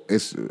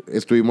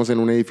estuvimos en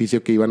un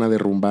edificio que iban a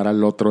derrumbar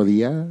al otro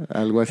día,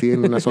 algo así,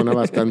 en una zona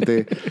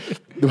bastante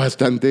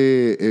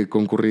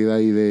concurrida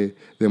ahí de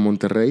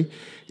Monterrey.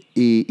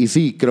 Y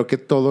sí, creo que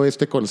todo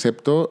este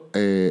concepto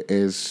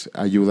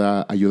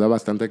ayuda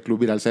bastante al Club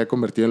Viral. Se ha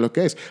convertido en lo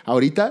que es.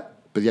 Ahorita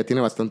pues ya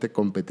tiene bastante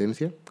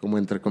competencia, como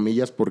entre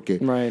comillas, porque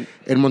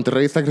en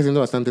Monterrey está creciendo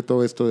bastante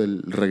todo esto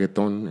del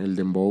reggaetón, el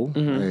dembow,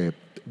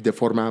 de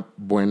forma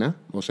buena.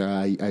 O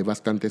sea, hay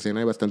bastante escena,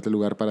 hay bastante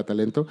lugar para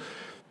talento.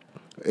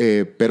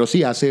 Pero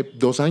sí, hace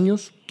 2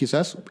 años,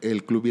 quizás,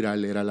 el Club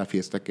Viral era la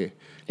fiesta que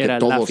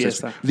todos...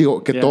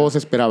 todos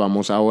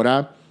esperábamos.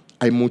 Ahora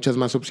hay muchas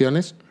más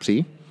opciones,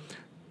 sí.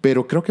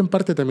 pero creo que en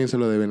parte también se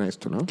lo deben a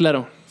esto, ¿no?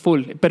 Claro,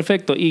 full,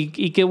 perfecto.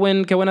 Y qué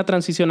buena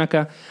transición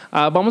acá.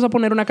 Vamos a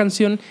poner una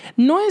canción,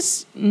 no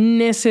es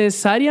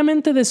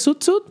necesariamente de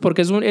Zoot Suit,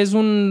 porque es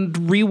un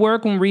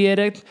rework, un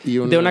re-edit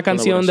de una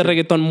canción de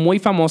reggaetón muy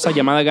famosa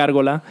llamada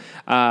Gárgola,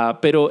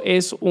 pero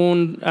es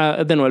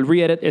de nuevo, el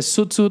re-edit es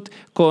Zoot Suit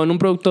con un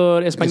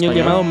productor español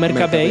llamado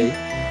Merca Bey.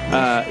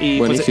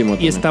 Buenísimo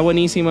y está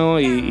buenísimo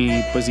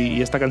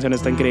y esta canción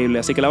está increíble.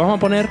 Así que la vamos a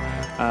poner.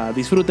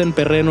 Disfruten,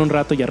 perreen un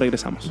rato y ya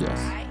regresamos. Yes.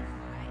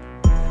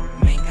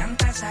 Me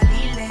encanta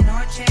salir de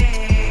noche,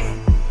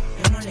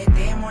 yo no le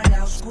temo a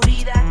la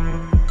oscuridad.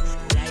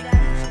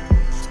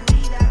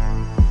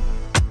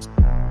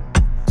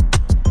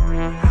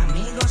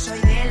 Amigo, soy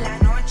de la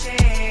noche,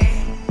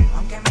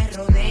 aunque me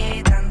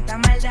rodee tanta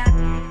maldad.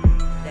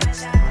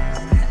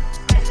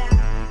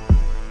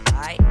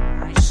 Ay,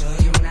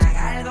 soy una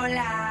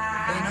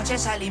gárgola. De noche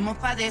salimos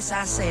pa'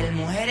 deshacer,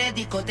 mujeres,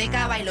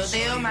 discoteca,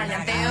 bailoteo,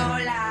 maleanteo.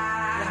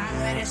 Las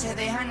mujeres se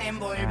dejan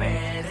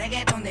envolver,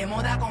 reggaetón de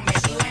moda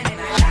convertido en el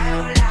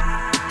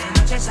gárgola.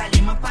 De noche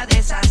salimos pa'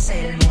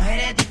 deshacer,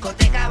 mujeres,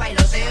 discoteca,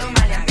 bailoteo,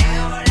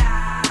 maleanteo.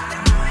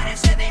 Las mujeres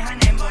se dejan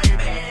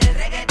envolver,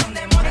 reggaetón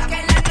de moda. Es que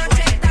la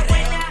noche está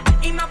buena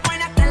y más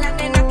buena que las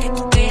nenas que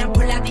tuquean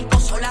por la disco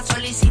sola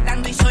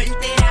solicitando y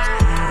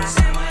soltera.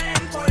 Se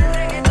mueren por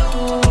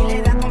reggaetón y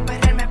le da con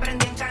perder, me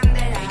prende en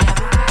candela.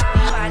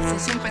 Activarse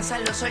sin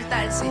pensarlo,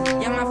 soltarse,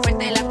 llama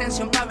fuerte la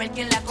atención pa' ver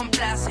quién la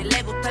complace.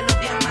 Le gustan los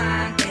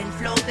diamantes, el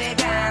flow de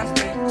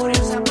gangster,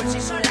 curiosa por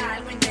sí sola,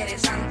 algo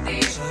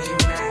interesante. Soy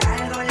una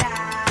gárgola.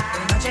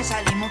 De noche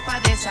salimos pa'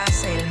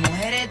 deshacer,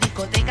 mujeres,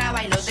 discoteca,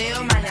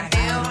 bailoteo,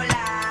 maleanteo.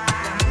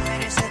 Las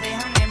mujeres se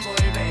dejan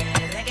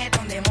envolver,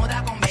 reggaetón de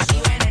moda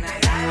convertido en el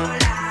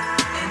gárgola.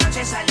 De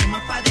noche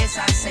salimos pa'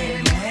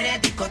 deshacer,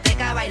 mujeres,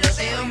 discoteca,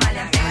 bailoteo,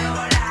 maleanteo.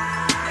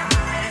 Las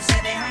mujeres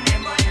se dejan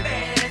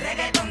envolver,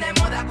 reggaetón de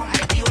moda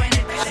convertido en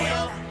el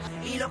perreo.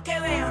 Y lo que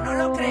veo no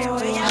lo creo,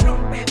 ella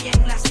rompe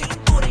bien la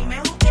cintura y me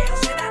juqueo,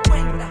 se da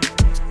cuenta.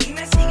 Y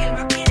me sigue el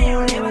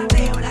maquineo, le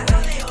bateo, la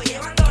rodeo,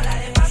 llevándola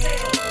de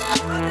paseo.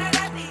 Otra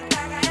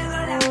gatita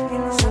gárgola, que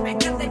no sabe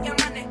que antes que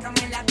amanezca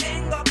me la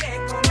tengo que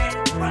comer.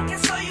 Porque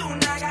soy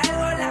una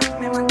gárgola,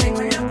 me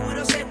mantengo en lo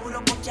puro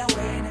seguro porque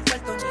ahora en el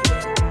cuarto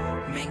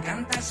nivel. Me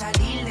encanta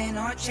salir de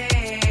noche,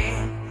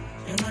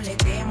 yo no le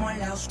temo a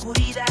la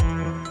oscuridad.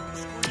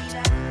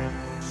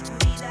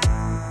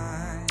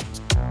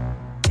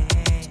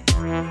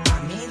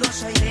 Amigo,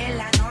 soy de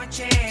la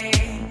noche,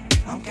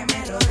 aunque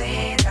me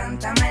rodee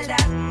tanta maldad.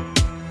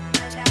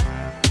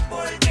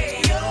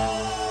 Porque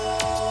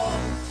yo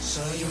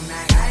soy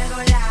una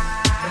gárgola.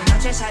 De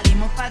noche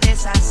salimos pa'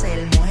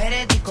 deshacer,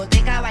 mujeres,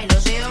 discoteca,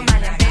 bailoteo,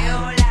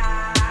 maleanteo.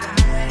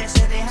 Las mujeres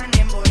se dejan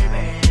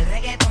envolver,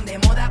 reggaetón de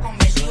moda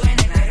convertido en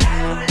el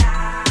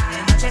gárgola.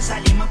 De noche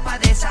salimos pa'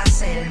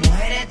 deshacer,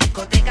 mujeres,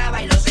 discoteca,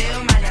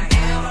 bailoteo,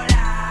 maleanteo.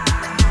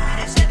 Las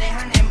mujeres se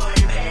dejan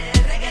envolver,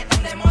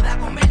 reggaetón de moda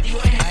convertido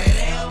en el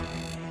perreo.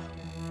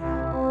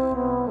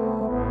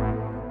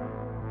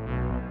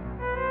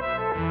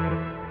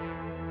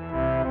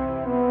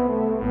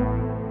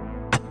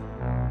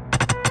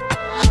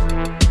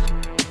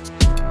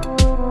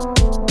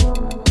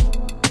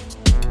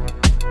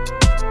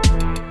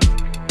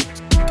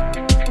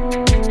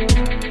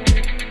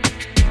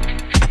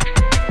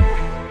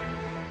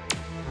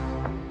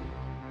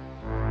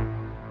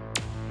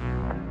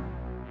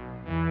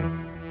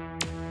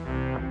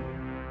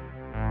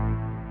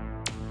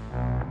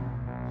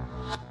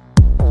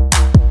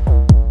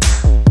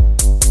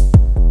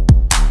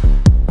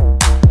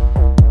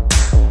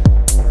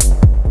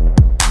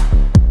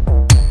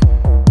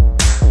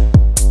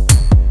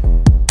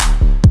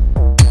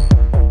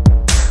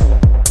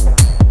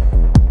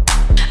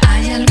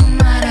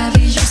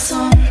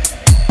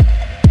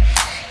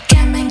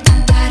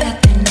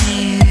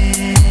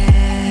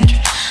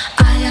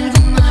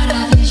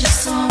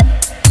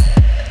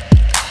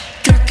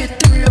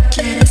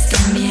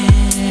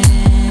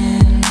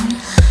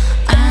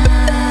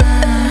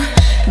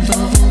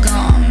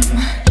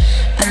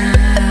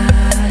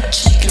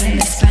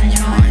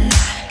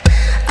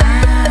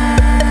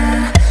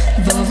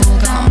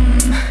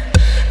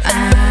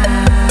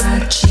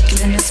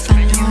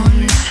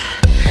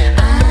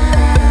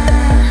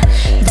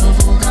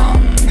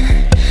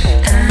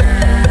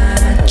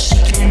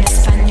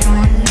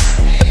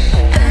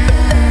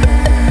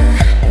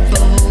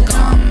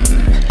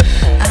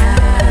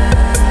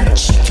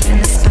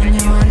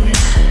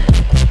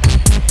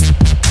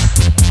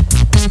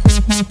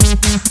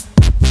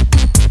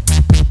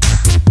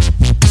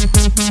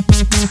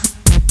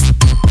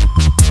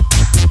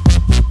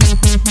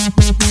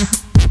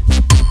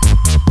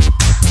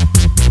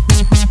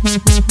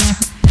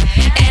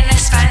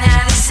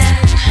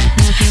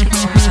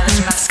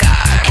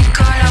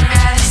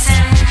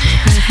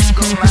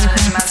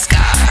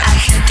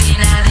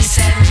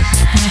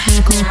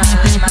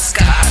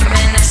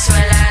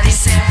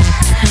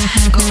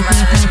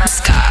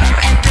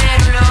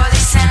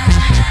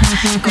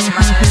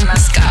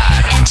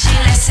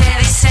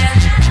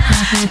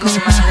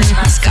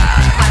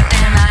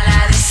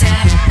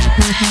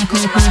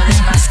 goma de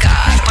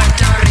mascar.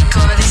 Puerto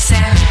Rico dice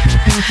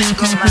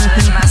goma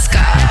de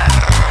mascar.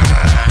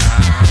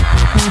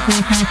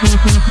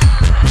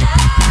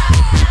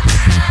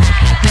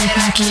 Pero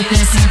aquí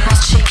decimos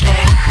chicle.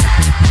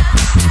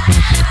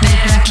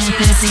 Pero aquí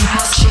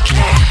decimos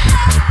chicle.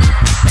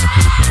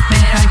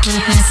 Pero aquí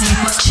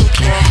decimos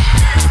chicle.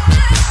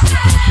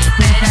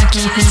 Pero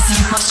aquí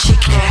decimos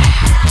chicle.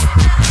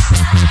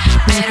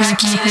 Pero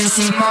aquí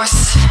decimos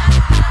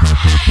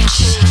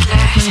chicle.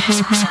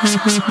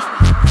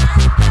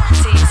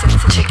 Sí, se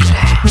dice chicle.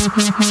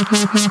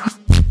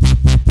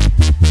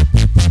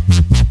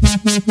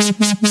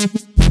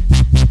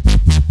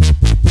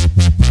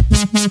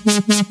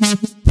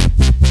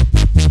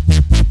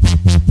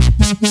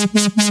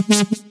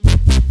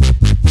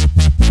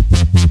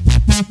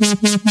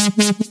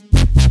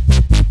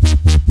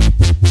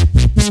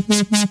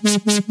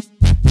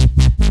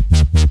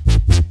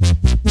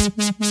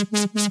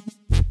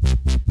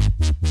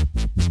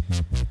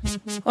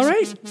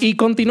 Alright, y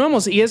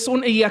continuamos.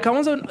 Y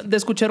acabamos de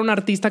escuchar un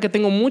artista que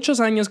tengo muchos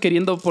años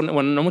queriendo poner.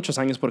 Bueno, no muchos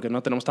años porque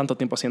no tenemos tanto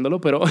tiempo haciéndolo,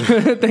 pero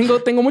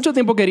tengo mucho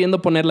tiempo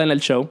queriendo ponerla en el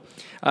show.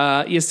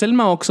 Y es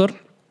Selma Oxor.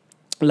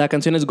 La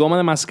canción es Goma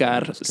de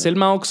Mascar.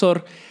 Selma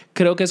Oxor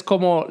creo que es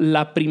como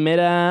la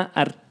primera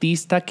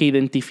artista que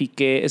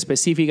identifiqué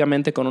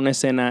específicamente con una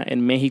escena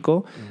en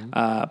México.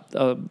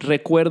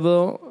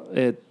 Recuerdo,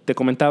 te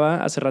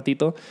comentaba hace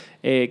ratito,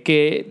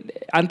 que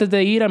antes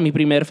de ir a mi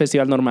primer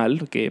festival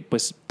normal, que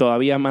pues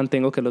todavía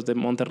mantengo que los de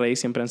Monterrey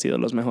siempre han sido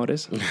los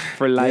mejores,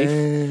 for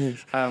life.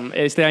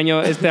 Este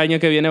año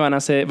que viene va a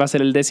ser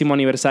el 10º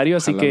aniversario,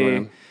 así Ojalá, que...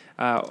 bueno.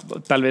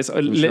 Tal vez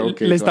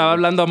le estaba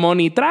hablando a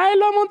Moni,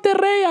 tráelo a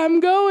Monterrey,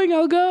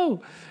 I'll go.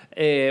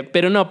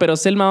 Pero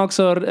Selma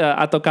Oxor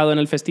ha tocado en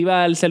el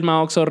festival.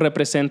 Selma Oxor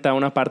representa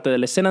una parte de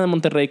la escena de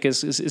Monterrey que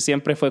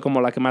siempre fue como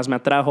la que más me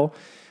atrajo.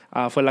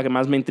 Fue la que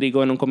más me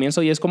intrigó en un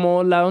comienzo y es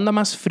como la onda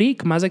más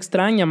freak, más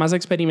extraña, más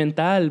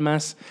experimental,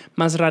 más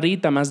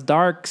rarita, más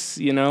darks,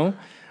 you know.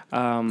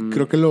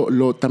 Creo que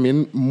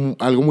también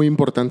algo muy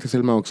importante de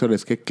Selma Oxor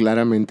es que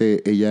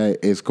claramente ella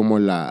es como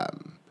el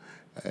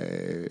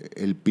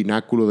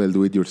pináculo del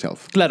do it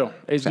yourself. Claro,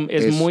 es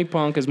muy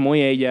punk, es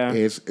muy ella.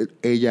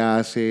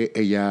 Ella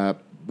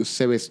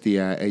se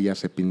vestía, ella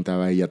se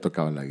pintaba, ella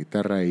tocaba la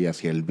guitarra, ella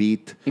hacía el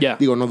beat. Yeah.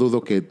 Digo, no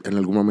dudo que en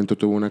algún momento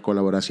tuvo una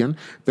colaboración,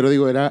 pero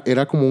digo,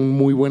 era como un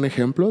muy buen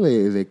ejemplo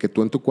de que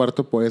tú en tu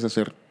cuarto puedes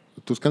hacer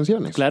tus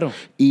canciones. Claro.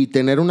 Y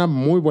tener una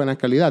muy buena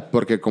calidad,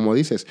 porque como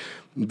dices,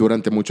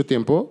 durante mucho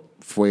tiempo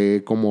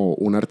fue como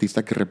un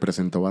artista que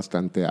representó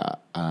bastante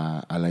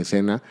a la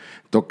escena.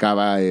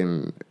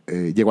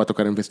 Llegó a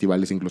tocar en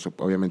festivales, incluso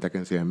obviamente acá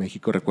en Ciudad de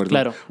México.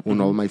 Recuerdo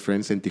un All My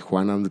Friends en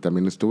Tijuana, donde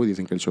también estuvo.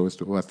 Dicen que el show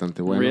estuvo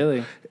bastante bueno.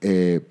 Really?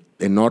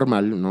 En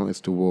Normal, ¿no?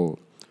 Estuvo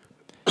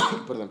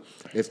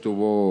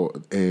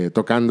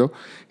tocando.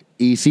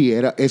 Y sí,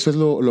 eso es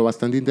lo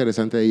bastante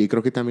interesante de ella. Y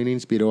creo que también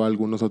inspiró a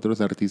algunos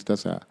otros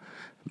artistas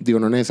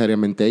no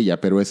necesariamente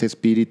ella, pero ese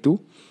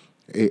espíritu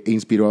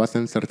inspiró a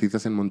bastantes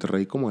artistas en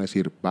Monterrey como a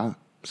decir,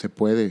 se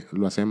puede,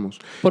 lo hacemos.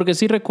 Porque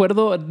sí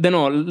recuerdo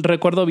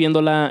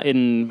viéndola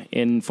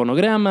en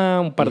fonograma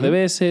un par de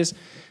veces,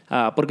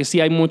 porque sí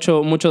hay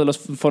mucho de los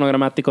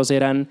fonogramáticos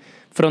eran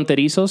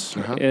fronterizos.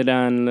 Ajá.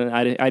 Eran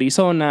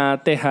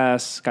Arizona,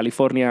 Texas,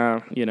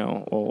 California,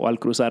 o al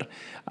cruzar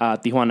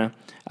a Tijuana.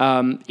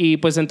 Y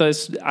pues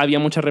entonces había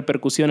mucha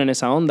repercusión en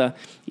esa onda.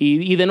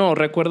 Y de nuevo,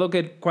 recuerdo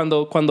que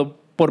cuando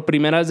por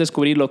primera vez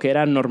descubrí lo que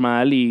era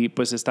normal y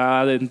pues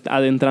estaba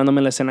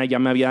adentrándome en la escena, ya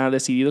me había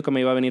decidido que me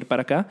iba a venir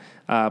para acá,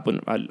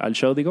 al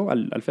show,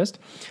 al fest.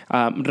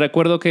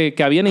 Recuerdo que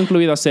habían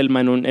incluido a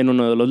Selma en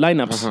uno de los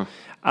lineups.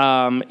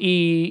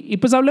 Y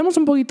pues hablemos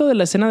un poquito de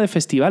la escena de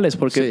festivales,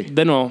 porque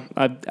de nuevo,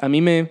 a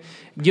mí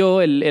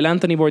yo, el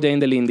Anthony Bourdain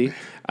del indie,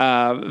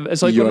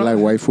 soy la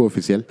waifu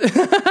oficial.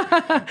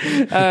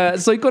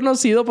 Soy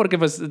conocido porque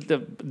pues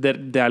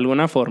de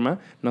alguna forma,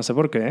 no sé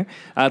por qué,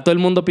 todo el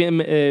mundo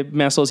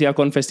me asocia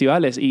con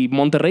festivales y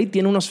Monterrey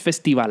tiene unos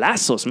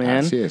festivalazos, man.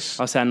 Así es.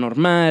 O sea,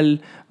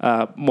 Normal,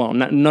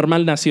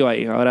 Normal nació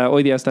ahí, ahora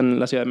hoy día está en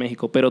la Ciudad de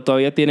México, pero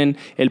todavía tienen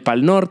el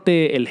Pal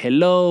Norte, el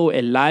Hello,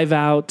 el Live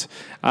Out.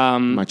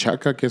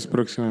 Machaca, que es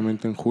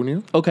próximamente en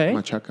junio. Okay.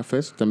 Machaca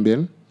Fest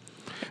también.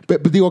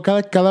 Digo,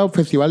 cada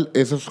festival,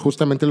 esos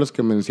justamente los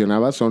que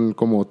mencionaba, son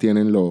como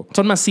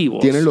son masivos.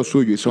 Tienen lo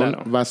suyo y son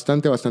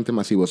bastante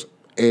masivos.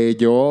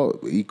 Yo,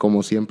 y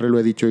como siempre lo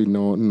he dicho, y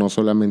no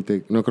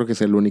solamente, no creo que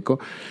sea el único,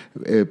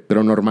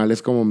 pero Normal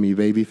es como mi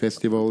baby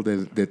festival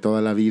de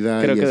toda la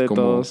vida. Creo y que es de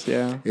como todos,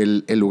 yeah.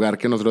 el lugar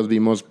que nosotros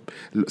vimos,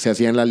 se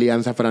hacía en la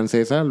Alianza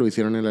Francesa, lo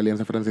hicieron en la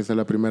Alianza Francesa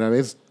la primera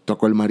vez,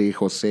 tocó el María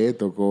José,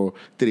 tocó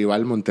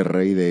Tribal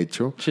Monterrey, de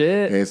hecho.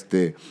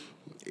 Shit.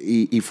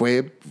 Y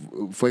fue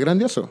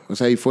grandioso. O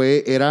sea,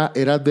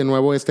 era de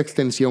nuevo esta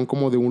extensión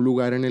como de un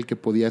lugar en el que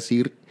podías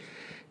ir.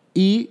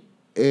 Y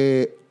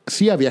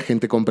sí había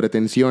gente con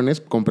pretensiones.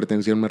 Con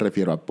pretensión me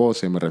refiero a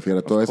pose, me refiero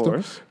a todo esto.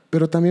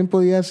 Pero también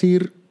podías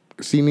ir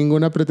sin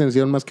ninguna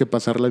pretensión más que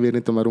pasarla bien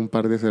y tomar un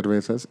par de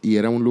cervezas. Y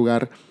era un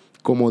lugar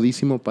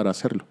comodísimo para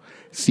hacerlo.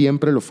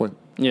 Siempre lo fue.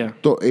 Yeah.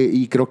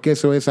 Y creo que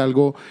eso es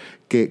algo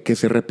que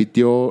se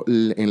repitió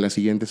en las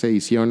siguientes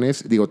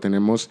ediciones. Digo,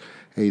 tenemos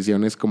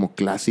ediciones como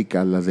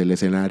clásicas, las del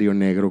escenario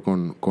negro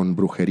con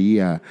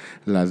brujería,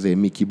 las de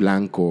Mickey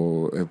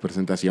Blanco,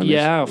 presentaciones.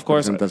 Yeah, of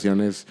course.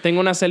 Presentaciones. Tengo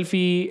una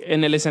selfie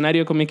en el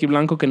escenario con Mickey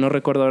Blanco que no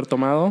recuerdo haber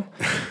tomado.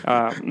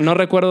 No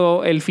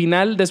recuerdo el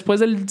final. Después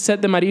del set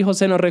de María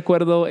José, no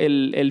recuerdo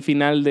el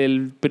final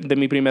de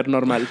mi primer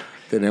normal.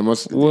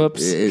 Tenemos.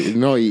 Whoops.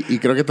 No, y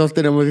creo que todos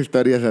tenemos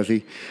historias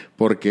así.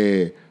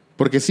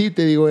 Porque sí,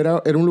 te digo,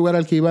 era un lugar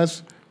al que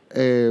ibas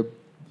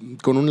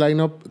con un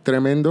line-up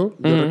tremendo.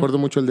 Yo recuerdo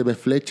mucho el de B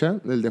Flecha,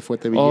 el de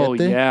Fuete Billete. Oh,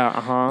 yeah,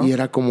 ajá. Y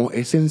era como,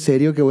 ¿es en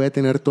serio que voy a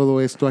tener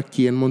todo esto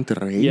aquí en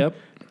Monterrey? Yep.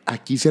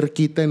 Aquí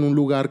cerquita, en un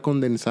lugar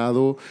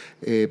condensado.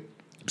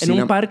 En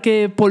un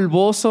parque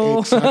polvoso.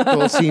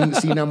 Exacto,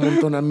 sin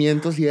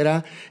amontonamientos, y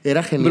era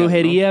genial.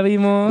 Brujería, ¿no?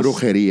 Vimos.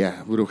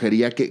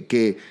 Brujería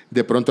que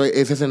de pronto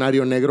ese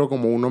escenario negro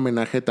como un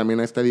homenaje también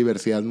a esta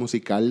diversidad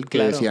musical que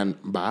Claro. decían,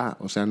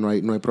 o sea, no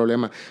hay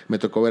problema. Me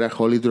tocó ver a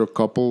Holy Drug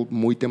Couple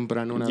muy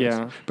temprano una vez.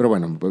 Pero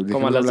bueno, pues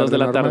Como a dejemos las 2 de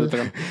la hablar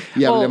tarde.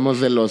 y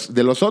hablemos de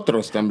los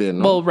otros también,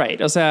 ¿no? Well,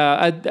 right. O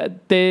sea,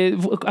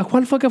 ¿a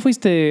cuál fue que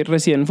fuiste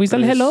recién? ¿Fuiste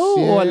al Hello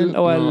o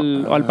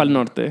al Pal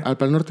Norte? Al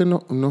Pal Norte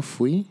no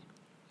fui.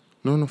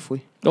 No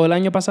fui. ¿O el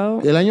año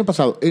pasado? El año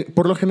pasado.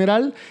 Por lo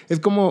general,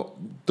 es como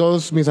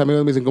todos mis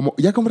amigos me dicen como,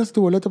 ¿ya compraste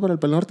tu boleto para el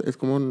Pal Norte? Es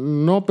como,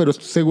 no, pero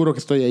estoy seguro que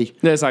estoy ahí.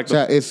 Exacto. O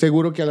sea, es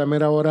seguro que a la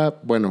mera hora,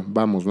 bueno,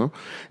 vamos, ¿no?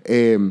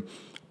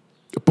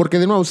 Porque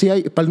de nuevo, sí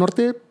hay... Pal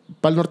Norte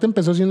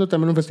empezó siendo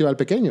también un festival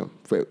pequeño.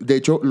 De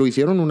hecho, lo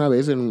hicieron una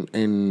vez en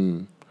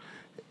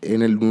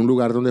un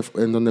lugar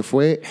donde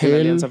fue En la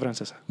Alianza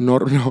Francesa.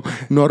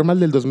 Normal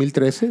del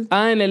 2013.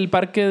 En el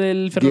parque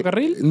del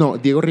ferrocarril.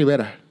 Diego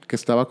Rivera, que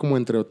estaba como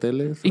entre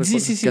hoteles.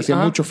 Sí. Que hacía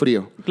mucho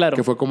frío. Claro.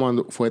 Que fue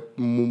como fue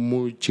muy,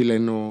 muy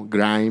chileno,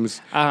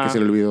 Grimes, Ajá. que se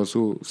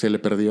le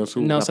perdió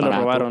su No, se lo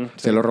aparato. robaron.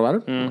 ¿Se lo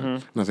robaron?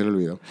 No se le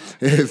olvidó.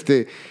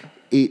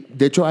 Y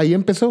de hecho ahí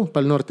empezó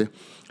Pal Norte.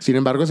 Sin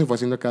embargo, se fue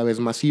haciendo cada vez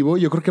masivo.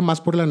 Yo creo que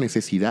más por la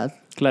necesidad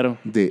Claro.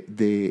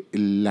 de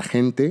la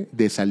gente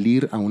de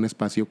salir a un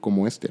espacio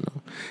como este,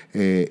 ¿no?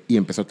 Y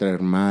empezó a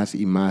traer más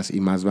y más y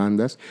más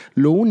bandas.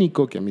 Lo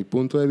único que a mi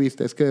punto de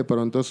vista es que de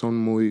pronto son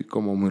muy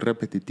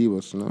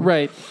repetitivos, ¿no?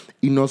 Right.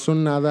 Y no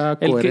son nada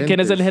coherentes. ¿Quién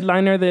es el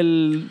headliner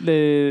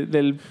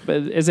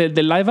 ¿es el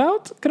del Live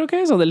Out, creo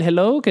que es? ¿O del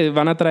Hello? Que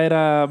van a traer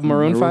a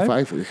Maroon 5.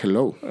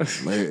 Hello.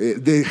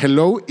 De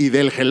Hello y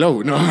del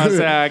Hello, ¿no? O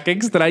sea, qué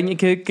extraño.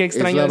 Qué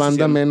extraña es la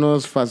banda decisión.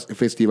 menos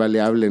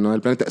festivaleable, ¿no?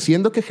 del planeta.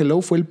 Siendo que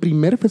Hello fue el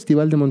primer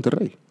festival de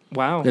Monterrey.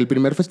 Wow. El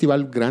primer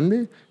festival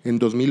grande en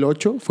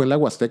 2008 fue en la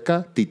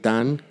Huasteca.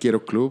 Titán,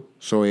 Quiero Club,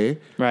 Zoé.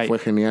 Right. Fue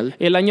genial.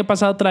 El año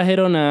pasado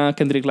trajeron a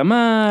Kendrick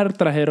Lamar,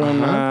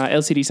 trajeron Ajá. a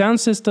LCD Sound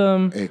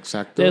System.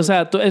 Exacto. O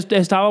sea,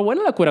 estaba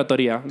buena la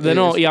curatoria.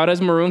 Y ahora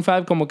es Maroon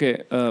 5 como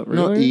que...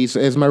 No, really? y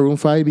es Maroon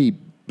 5 y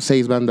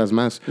 6 bandas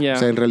más. Yeah. O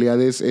sea, en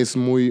realidad es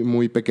muy,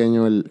 muy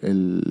pequeño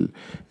el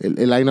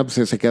line-up,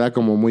 se queda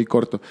como muy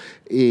corto.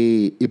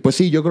 Y pues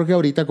sí, yo creo que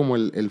ahorita como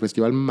el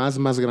festival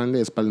más grande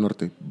es Pal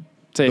Norte.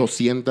 Sí.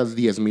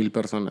 210,000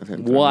 personas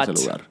entran What? en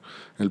ese lugar.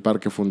 El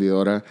Parque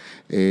Fundidora.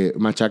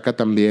 Machaca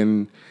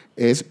también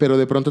es, pero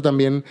de pronto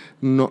también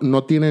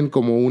no tienen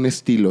como un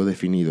estilo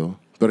definido.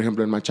 Por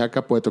ejemplo, en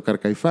Machaca puede tocar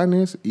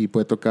Caifanes y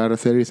puede tocar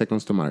 30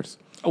 Seconds to Mars.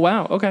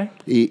 Wow, ok.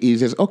 Y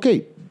dices, ok,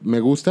 me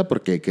gusta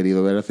porque he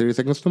querido ver a 30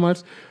 Seconds to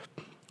Mars,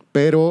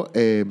 pero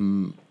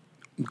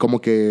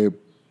como que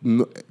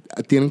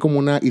tienen como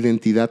una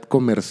identidad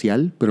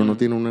comercial, pero no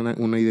tienen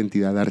una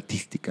identidad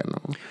artística,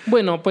 ¿no?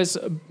 Bueno, pues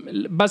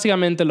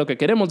básicamente lo que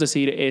queremos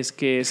decir es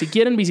que si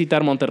quieren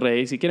visitar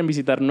Monterrey, si quieren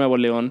visitar Nuevo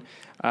León,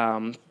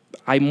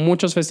 hay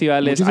muchos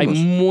festivales, Muchísimos.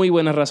 hay muy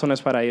buenas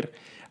razones para ir.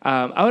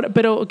 Ahora,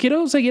 pero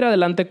quiero seguir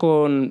adelante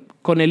con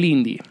el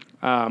indie,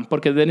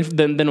 porque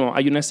de nuevo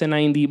hay una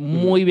escena indie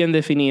muy bien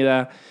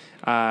definida.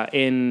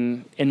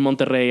 En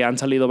Monterrey han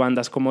salido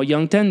bandas como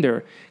Young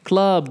Tender,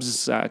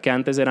 Clubs, que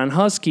antes eran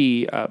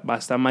Husky,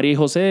 hasta María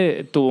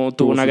José tuvo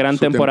una gran su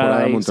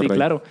temporada ahí. Sí, Monterrey.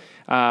 claro.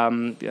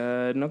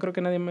 No creo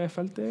que nadie me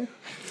falte.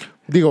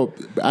 Digo,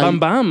 Bam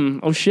Bam,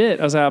 oh shit.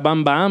 O sea,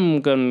 Bam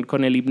Bam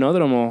con el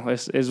Hipnódromo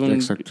es un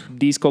Exacto.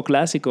 disco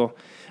clásico.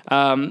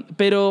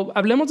 Pero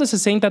hablemos de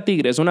 60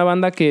 Tigres, una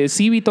banda que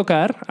sí vi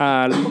tocar.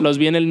 Los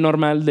vi en el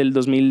Normal del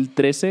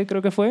 2013,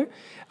 creo que fue.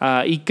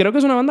 Y creo que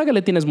es una banda que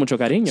le tienes mucho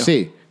cariño.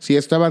 Sí,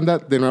 esta banda,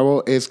 de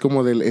nuevo, es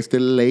como del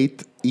late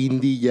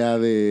indie ya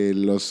de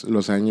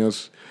los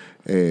años,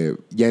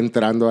 ya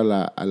entrando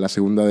a la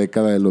segunda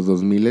década de los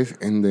 2000,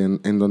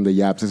 en donde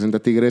ya 60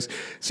 Tigres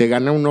se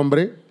gana un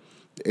nombre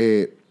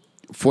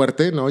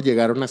fuerte, ¿no?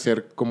 Llegaron a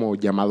ser como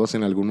llamados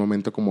en algún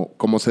momento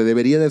como se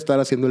debería de estar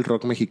haciendo el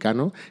rock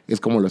mexicano, es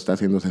como lo está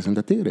haciendo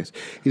 60 Tigres.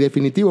 Y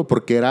definitivo,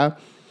 porque era...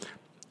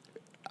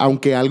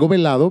 Aunque algo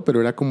velado,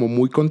 pero era como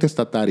muy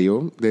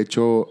contestatario. De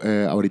hecho,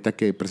 ahorita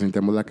que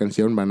presentemos la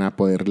canción van a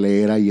poder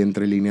leer ahí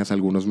entre líneas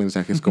algunos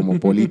mensajes como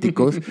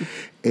políticos.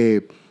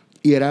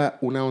 Y era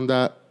una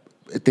onda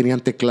tenían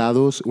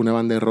teclados, una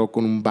banda de rock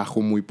con un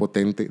bajo muy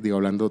potente, digo,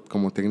 hablando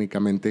como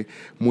técnicamente,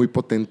 muy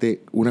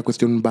potente, una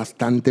cuestión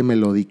bastante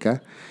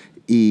melódica,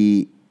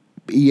 y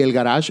el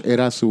garage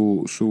era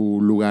su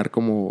lugar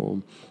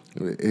como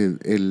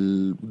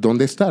el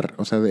dónde estar.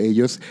 O sea,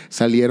 ellos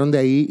salieron de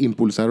ahí,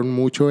 impulsaron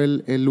mucho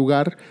el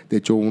lugar. De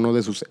hecho, uno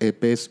de sus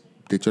EPs,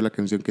 de hecho la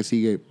canción que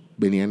sigue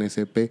venía en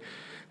ese EP,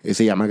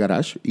 se llama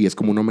Garage, y es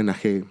como un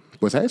homenaje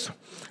pues a eso,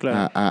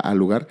 Claro. al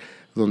lugar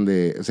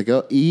donde se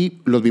quedó. Y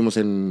los vimos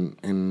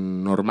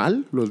en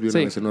Normal, los vi una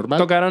Sí. vez en Normal.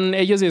 Tocaron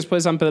ellos y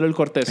después San Pedro el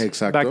Cortés.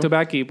 Exacto. Back to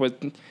back, y pues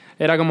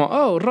era como,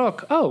 oh,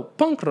 rock, oh,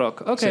 punk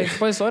rock. Ok,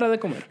 pues hora de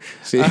comer.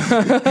 Sí.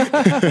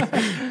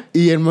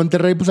 Y en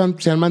Monterrey pues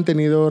se han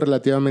mantenido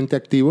relativamente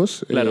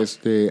activos. Claro.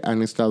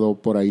 Han estado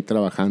por ahí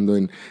trabajando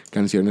en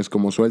canciones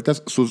como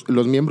sueltas.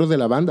 Los miembros de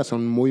la banda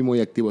son muy, muy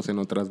activos en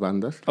otras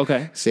bandas. Ok.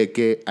 Sé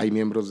que hay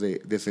miembros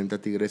de Senta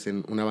Tigres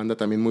en una banda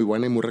también muy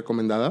buena y muy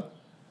recomendada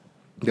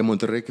de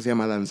Monterrey que se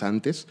llama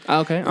Danzantes.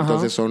 Ah, ok. Ajá.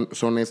 Entonces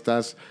son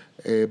estas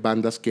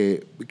bandas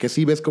que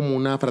sí ves como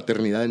una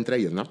fraternidad entre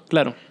ellos, ¿no?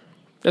 Claro.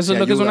 Eso Se es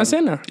lo que es una ayudan.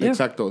 escena. Yeah.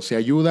 Exacto, se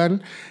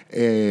ayudan,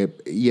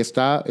 y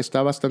está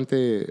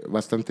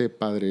bastante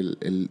padre.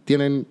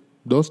 Tienen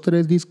 2,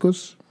 3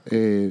 discos.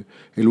 El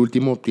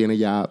último tiene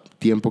ya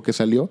tiempo que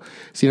salió.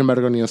 Sin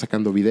embargo, han ido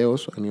sacando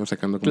videos,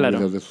 como Claro.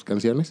 videos de sus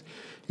canciones.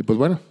 Y pues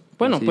bueno.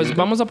 Bueno, así- pues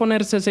vamos a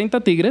poner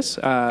 60 Tigres.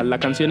 La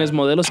canción es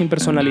Modelo sin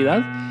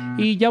personalidad.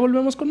 Y ya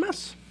volvemos con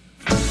más.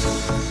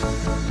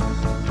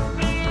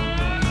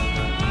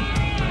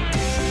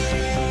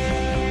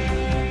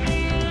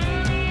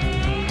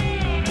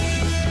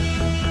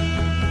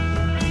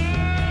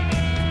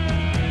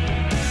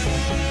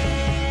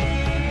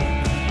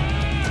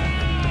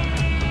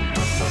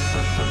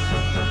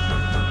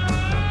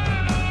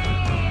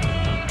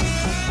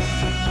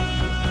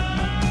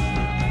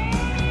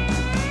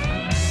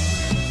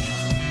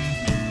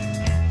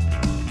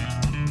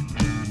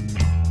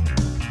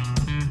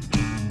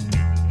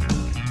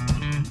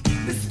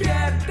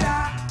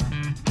 Despierta,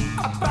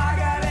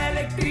 apaga la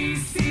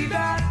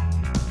electricidad.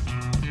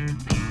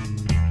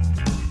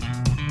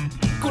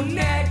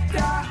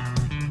 Conecta,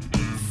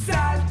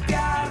 salte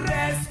a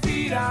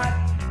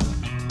respirar.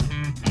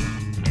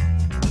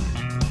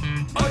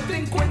 Hoy te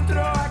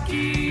encuentro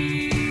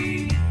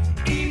aquí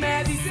y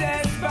me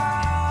dices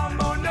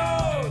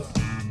vámonos.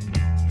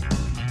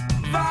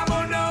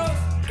 Vámonos,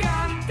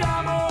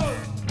 cantamos.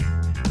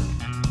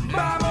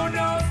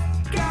 Vámonos,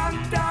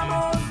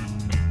 cantamos.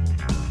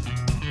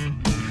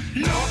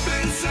 Los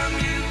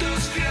pensamientos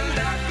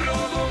frialdad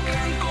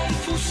provocan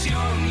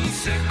confusión y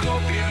se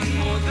copian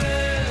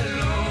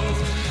modelos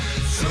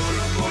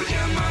solo por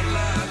llamar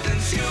la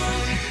atención,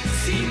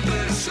 sin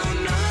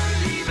personalidad.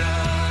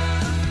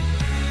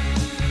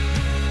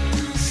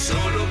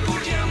 Solo por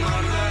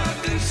llamar la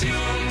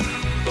atención,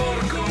 por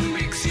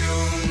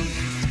convicción.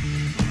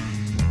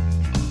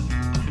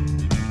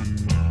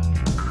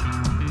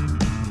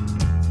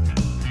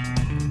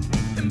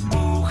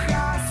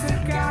 Empuja,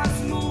 cercas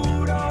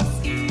muros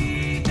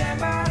y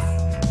demás.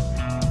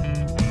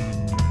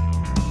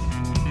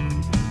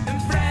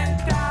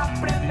 Enfrenta,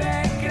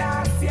 prende,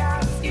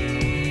 gracias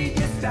y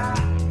ya está.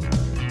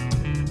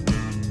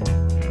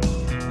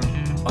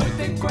 Hoy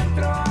te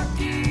encuentro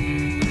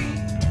aquí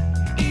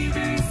y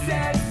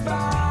dices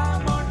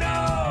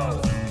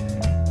vámonos.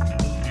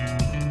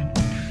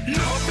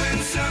 Los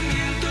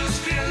pensamientos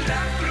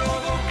frialdad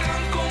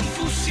provocan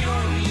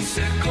confusión y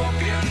se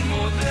copian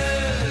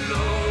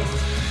modelos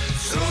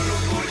solo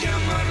por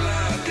llamar la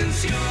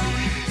atención,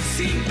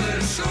 sin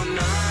personalidad.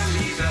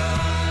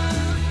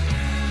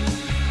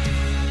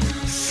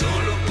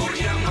 Solo por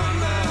llamar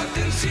la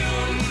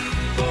atención,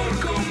 por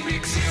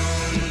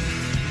convicción.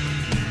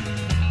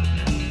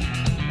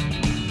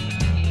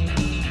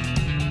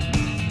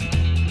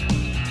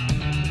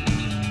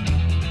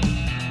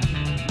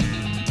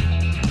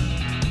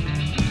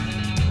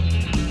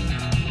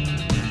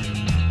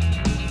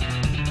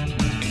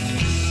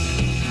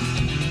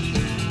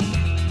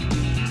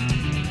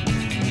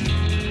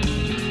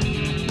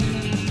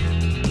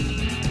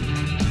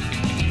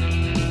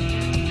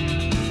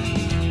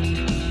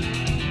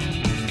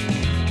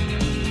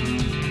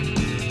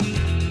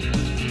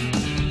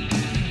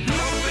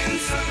 Los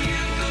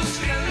pensamientos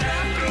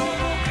frialdad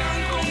provocan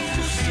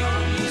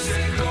confusión y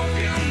se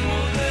copian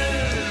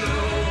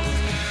modelos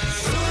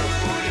solo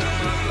por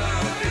llamar la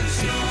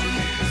atención,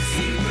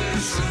 sin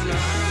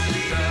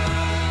personalidad.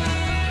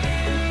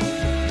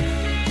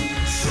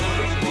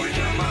 Solo por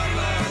llamar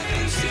la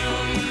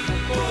atención,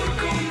 por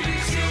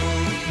convicción.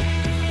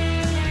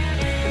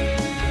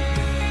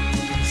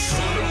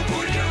 Solo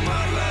por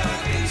llamar la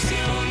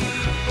atención,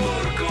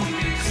 por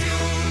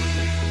convicción.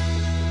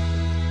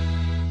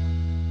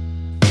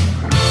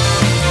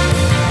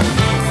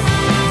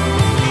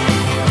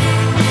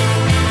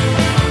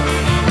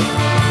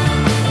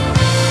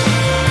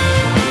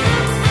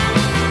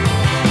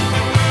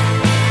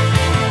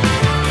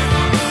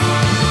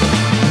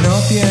 No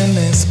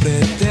tienes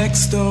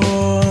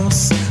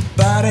pretextos,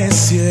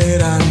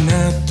 pareciera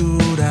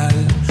natural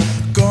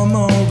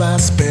cómo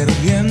vas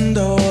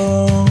perdiendo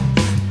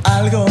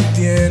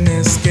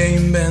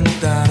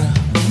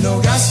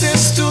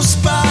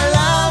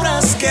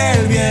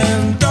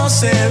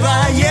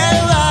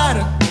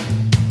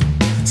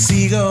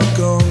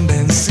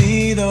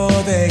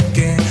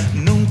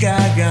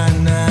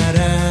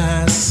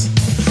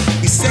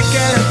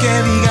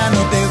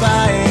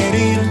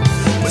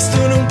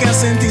nunca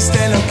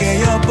sentiste lo que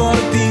yo por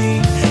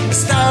ti.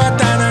 Estaba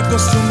tan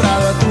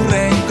acostumbrado a tu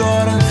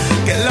rencor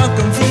que lo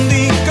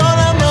confundí con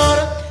amor.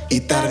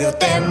 Y tarde o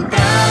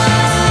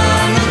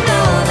temprano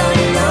todo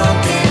lo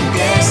que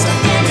empieza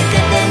tiene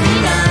que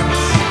terminar.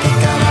 Que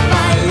cada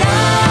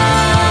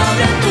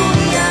palabra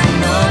tuya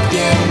no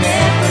tiene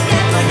por qué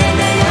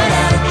ponerme a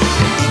llorar.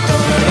 Y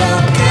todo lo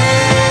que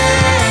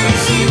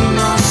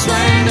dijimos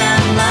suena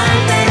mal,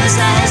 pero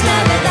esa es la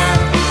verdad.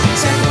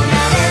 Si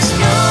alguna vez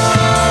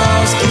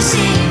nos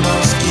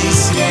quisimos,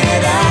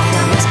 quisiera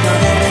jamás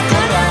poder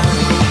recordar.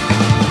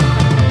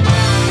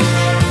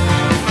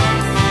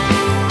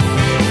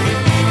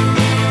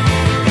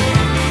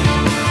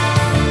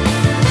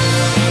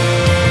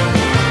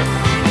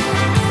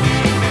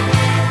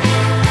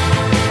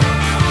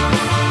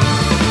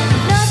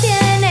 No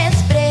tienes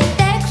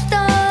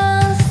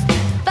pretextos,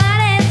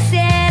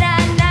 pareciera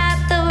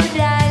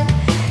natural.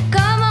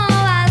 ¿Cómo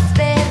vas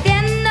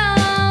perdiendo?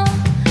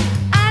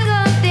 Algo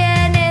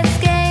tienes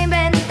que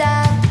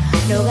inventar.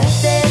 No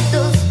gastes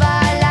tus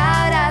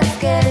palabras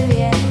que el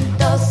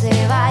viento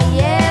se va a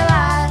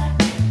llevar.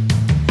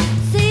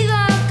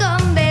 Sigo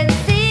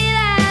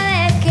convencida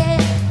de que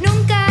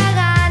nunca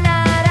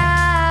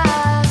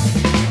ganarás.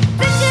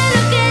 Sé que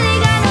lo que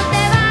diga no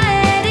te va a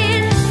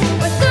herir,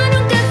 pues tú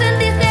nunca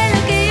sentiste lo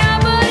que yo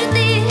por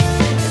ti.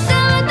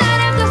 Estaba tan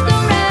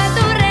acostumbrada a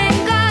tu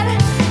rencor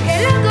que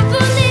lo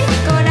confundí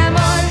con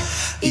amor.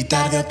 Y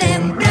tarde o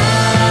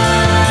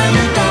temprano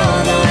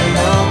todo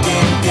lo que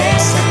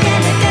empieza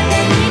tiene que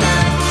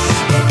terminar.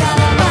 Que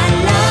cada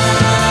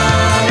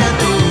palabra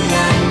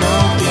tuya no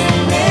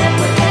tiene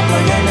por qué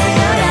ponerme a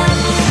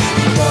llorar. Y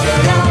todo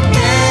lo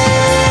que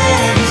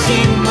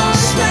dijimos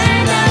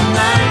suena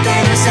mal, pero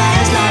esa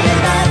es la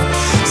verdad.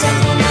 Si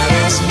alguna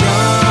vez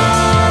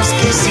nos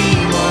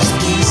quisimos,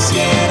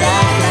 quisiera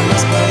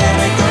jamás poder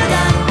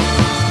recordar.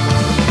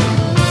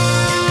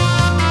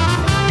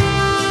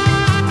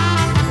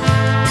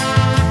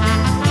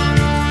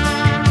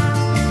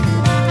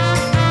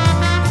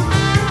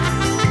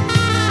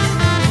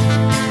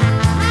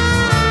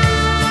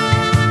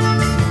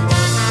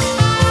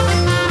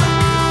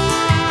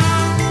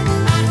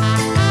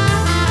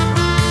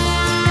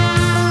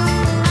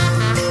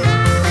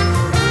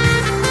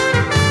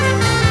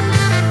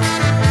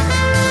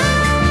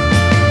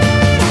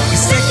 Y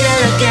sé que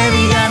lo que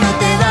diga no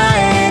te va a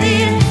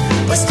herir,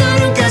 pues tú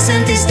nunca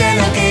sentiste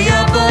lo que yo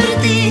por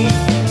ti.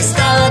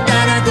 Estaba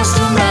tan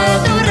acostumbrado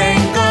a tu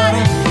rencor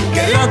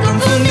que lo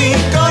confundí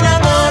con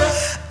amor.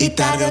 Y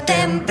tarde o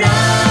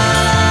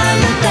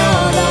temprano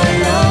todo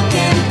lo que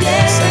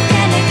empieza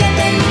tiene que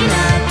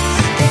terminar.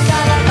 Que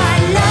cada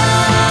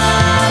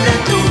palabra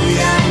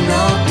tuya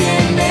no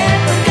tiene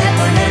por qué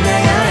ponerme a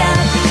llorar.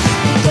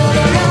 Y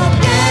todo lo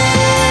que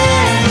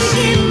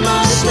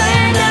dijimos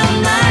suena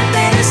mal,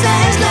 pero esa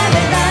es la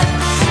verdad.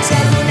 Si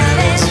alguna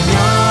vez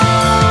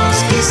nos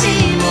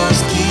quisimos,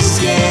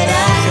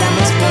 quisiera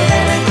jamás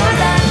poder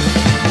recordar.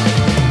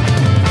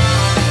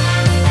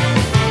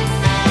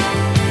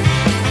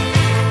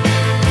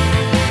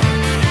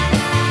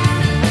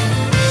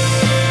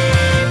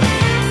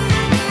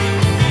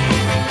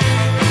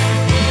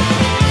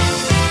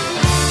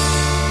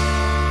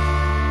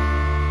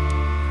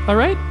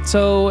 Alright,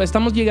 so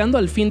estamos llegando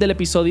al fin del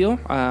episodio.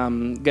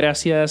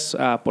 Gracias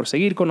por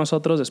seguir con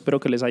nosotros. Espero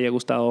que les haya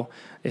gustado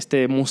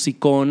este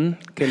musicón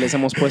que les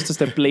hemos puesto.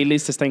 Este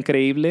playlist está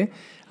increíble.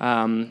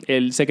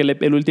 Sé que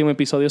el último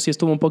episodio sí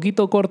estuvo un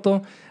poquito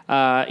corto.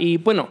 Y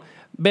bueno,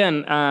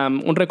 vean,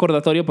 un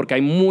recordatorio porque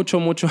hay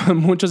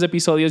muchos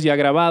episodios ya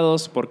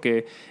grabados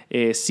porque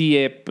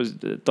pues,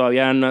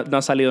 todavía no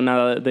ha salido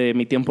nada de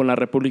mi tiempo en la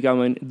República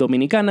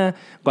Dominicana,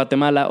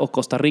 Guatemala o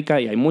Costa Rica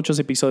y hay muchos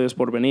episodios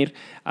por venir.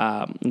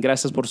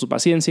 Gracias por su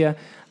paciencia.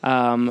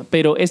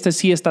 Pero este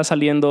sí está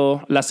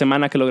saliendo la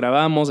semana que lo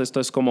grabamos. Esto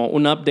es como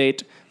un update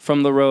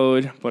from the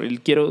road.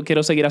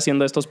 Quiero seguir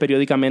haciendo estos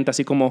periódicamente,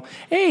 así como,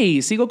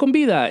 hey, sigo con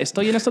vida,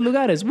 estoy en estos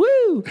lugares.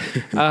 ¡Woo!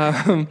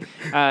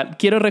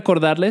 Quiero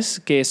recordarles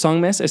que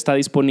Songmas está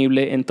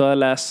disponible en todas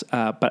las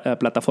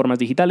plataformas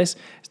digitales.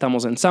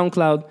 Estamos en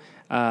SoundCloud,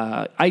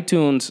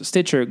 iTunes,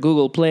 Stitcher,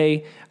 Google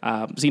Play.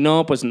 Si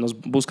no, pues nos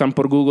buscan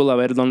por Google a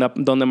ver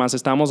dónde más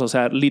estamos. O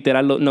sea,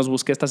 literal, nos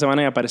busqué esta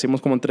semana y aparecimos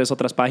como en 3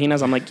 otras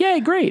páginas. I'm like, yeah,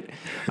 great.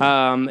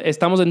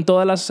 Estamos en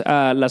todas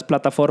las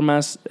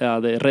plataformas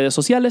de redes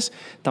sociales.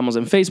 Estamos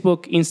en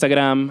Facebook,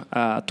 Instagram,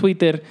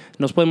 Twitter.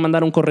 Nos pueden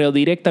mandar un correo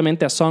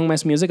directamente a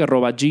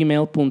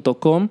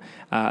songmassmusic@gmail.com.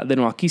 De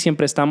nuevo, aquí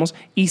siempre estamos.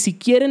 Y si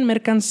quieren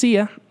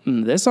mercancía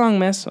de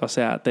Songmas, o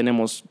sea,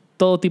 tenemos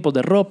todo tipo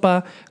de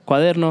ropa,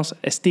 cuadernos,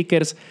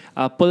 stickers.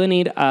 Pueden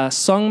ir a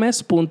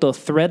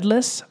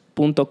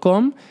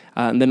songmas.threadless.com.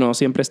 De nuevo,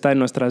 siempre está en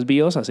nuestras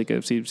bios, así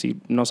que si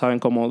no saben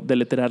cómo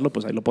deletrearlo,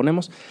 pues ahí lo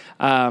ponemos.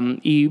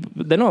 Y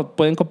de nuevo,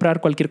 pueden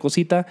comprar cualquier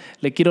cosita.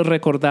 Le quiero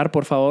recordar,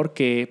 por favor,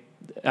 que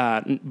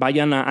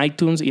vayan a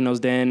iTunes y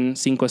nos den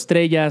 5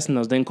 estrellas,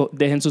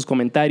 dejen sus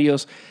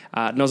comentarios.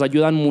 Nos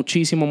ayudan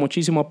muchísimo,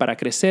 muchísimo para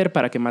crecer,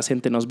 para que más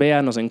gente nos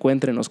vea, nos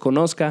encuentre, nos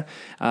conozca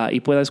y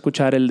pueda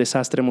escuchar el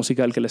desastre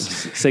musical que les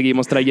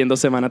seguimos trayendo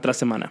semana tras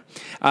semana.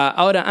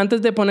 Ahora,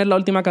 antes de poner la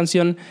última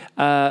canción,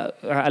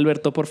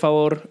 Alberto, por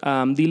favor,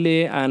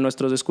 dile a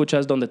nuestros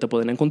escuchas dónde te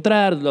pueden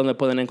encontrar, dónde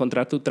pueden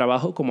encontrar tu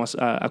trabajo, como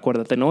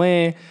Acuérdate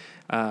Noé,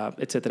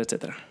 etcétera,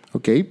 etcétera.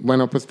 Ok,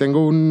 bueno, pues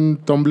tengo un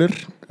Tumblr,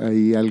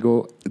 ahí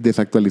algo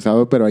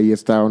desactualizado, pero ahí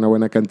está una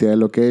buena cantidad de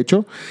lo que he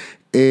hecho.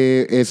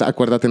 Es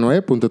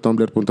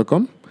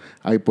acuérdatenoe.tumblr.com.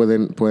 Ahí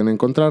pueden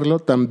encontrarlo.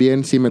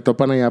 También, si me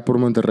topan allá por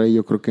Monterrey,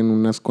 yo creo que en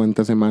unas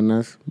cuantas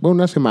semanas,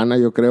 una semana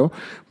yo creo,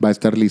 va a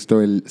estar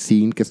listo el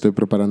zine que estoy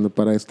preparando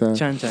para esta.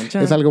 Chan, chan,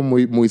 chan. Es algo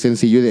muy, muy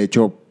sencillo y de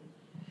hecho,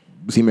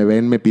 si me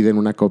ven, me piden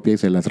una copia y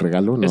se las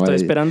regalo. Estoy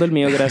esperando el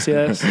mío,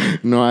 gracias.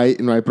 No hay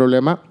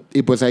problema.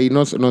 Y pues ahí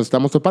nos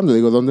estamos topando.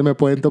 Digo, ¿dónde me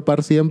pueden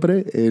topar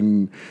siempre?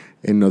 En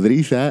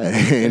Nodriza,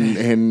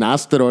 en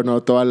Astro,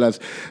 ¿no? Todos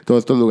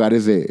estos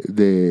lugares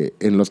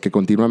en los que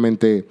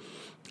continuamente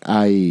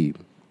hay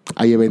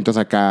eventos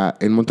acá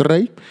en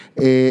Monterrey.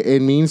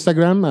 En mi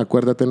Instagram,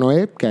 Acuérdate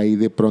Noé, que ahí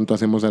de pronto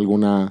hacemos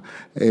alguna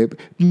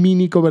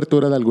mini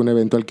cobertura de algún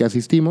evento al que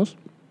asistimos.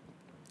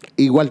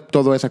 Igual,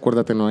 todo es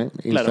Acuérdate Noé,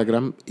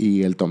 Instagram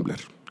y el Tumblr.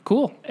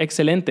 Cool,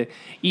 excelente.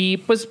 Y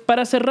pues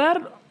para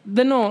cerrar,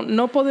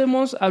 no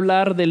podemos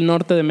hablar del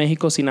norte de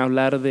México sin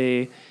hablar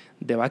de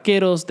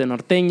vaqueros, de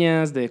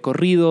norteñas, de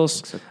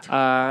corridos.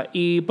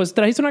 Y pues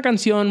trajiste una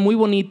canción muy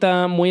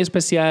bonita, muy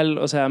especial.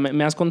 O sea,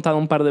 me has contado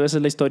un par de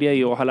veces la historia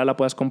y ojalá la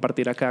puedas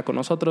compartir acá con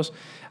nosotros.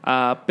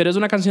 Pero es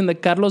una canción de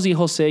Carlos y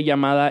José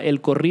llamada El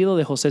Corrido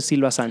de José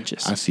Silva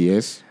Sánchez. Así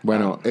es.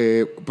 Bueno,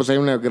 pues hay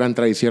una gran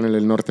tradición en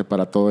el norte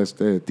para todo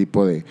este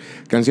tipo de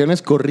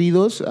canciones.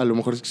 Corridos, a lo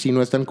mejor si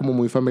no están como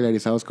muy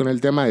familiarizados con el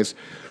tema, es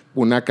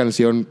una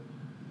canción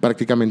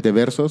prácticamente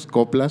versos,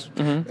 coplas,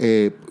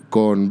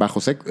 con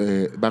bajo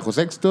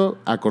sexto,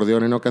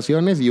 acordeón en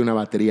ocasiones y una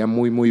batería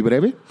muy, muy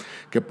breve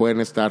que pueden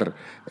estar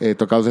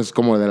tocados es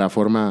como de la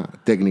forma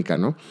técnica,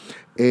 ¿no?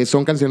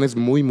 Son canciones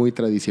muy, muy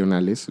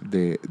tradicionales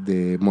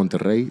de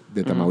Monterrey,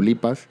 de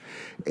Tamaulipas.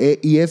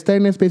 Y esta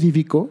en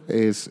específico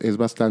es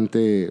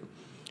bastante...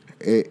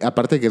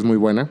 aparte de que es muy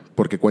buena,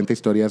 porque cuenta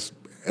historias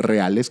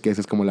reales, que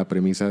esa es como la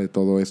premisa de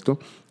todo esto.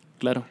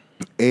 Claro.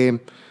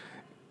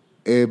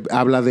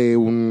 Habla de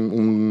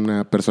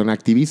una persona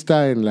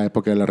activista en la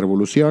época de la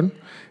Revolución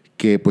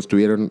que pues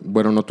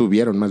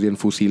más bien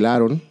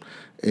fusilaron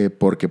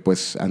porque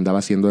pues andaba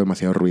haciendo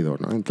demasiado ruido,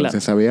 ¿no?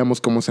 Entonces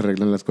sabíamos cómo se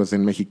arreglan las cosas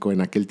en México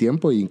en aquel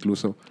tiempo e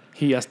incluso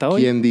y hasta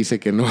hoy. ¿Quién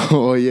dice que no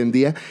hoy en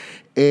día?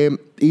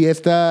 Y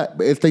esta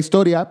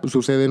historia pues,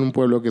 sucede en un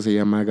pueblo que se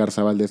llama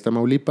Garza Valdez,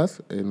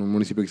 Tamaulipas, en un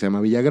municipio que se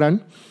llama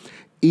Villagrán.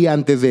 Y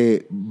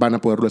van a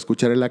poderlo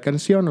escuchar en la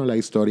canción o la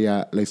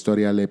historia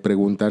le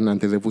preguntan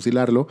antes de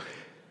fusilarlo.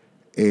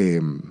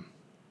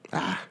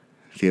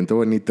 Siento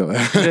bonito.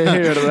 Sí,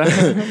 ¿verdad?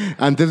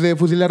 Antes de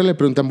fusilarlo le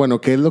preguntan,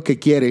 bueno, ¿qué es lo que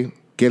quiere?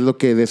 ¿Qué es lo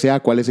que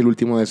desea? ¿Cuál es el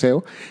último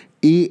deseo?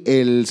 Y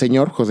el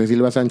señor José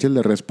Silva Sánchez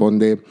le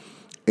responde,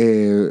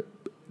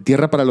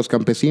 tierra para los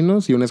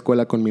campesinos y una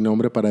escuela con mi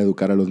nombre para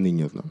educar a los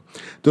niños, ¿no?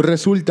 Entonces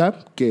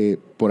resulta que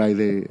por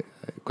ahí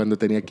cuando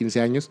tenía 15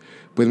 años,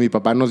 pues mi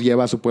papá nos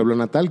lleva a su pueblo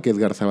natal, que es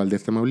Garza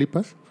Valdez,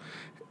 Tamaulipas,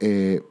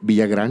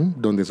 Villagrán,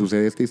 donde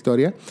sucede esta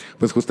historia.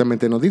 Pues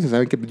justamente nos dice,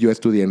 ¿saben que yo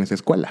estudié en esa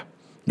escuela?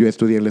 Yo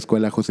estudié en la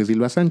escuela José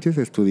Silva Sánchez,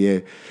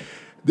 estudié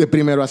de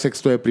primero a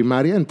sexto de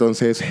primaria,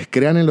 entonces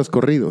crean en los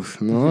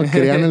corridos, ¿no?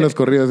 Crean en los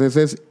corridos.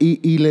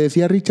 Y le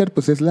decía a Richard,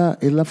 pues es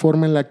la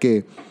forma en la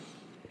que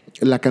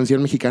la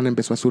canción mexicana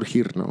empezó a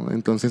surgir, ¿no?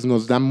 Entonces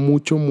nos da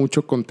mucho,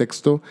 mucho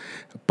contexto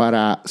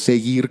para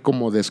seguir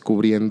como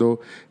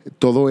descubriendo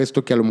todo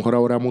esto que a lo mejor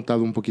ahora ha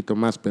mutado un poquito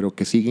más, pero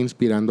que sigue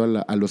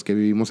inspirando a los que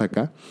vivimos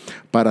acá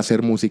para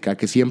hacer música,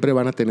 que siempre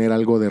van a tener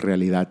algo de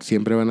realidad,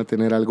 siempre van a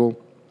tener algo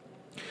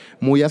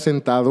muy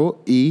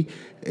asentado y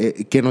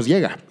que nos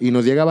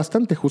llega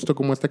bastante, justo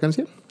como esta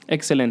canción.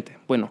 Excelente.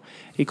 Bueno,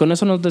 y con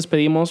eso nos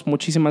despedimos.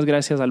 Muchísimas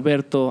gracias,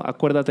 Alberto.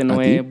 Acuérdate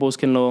Noé,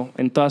 búsquenlo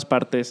en todas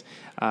partes.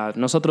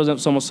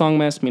 Nosotros somos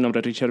Songmas, mi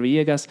nombre es Richard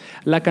Villegas.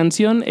 La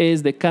canción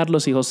es de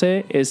Carlos y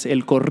José, es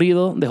El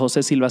Corrido de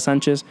José Silva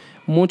Sánchez.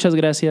 Muchas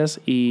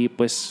gracias y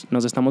pues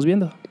nos estamos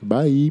viendo.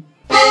 Bye.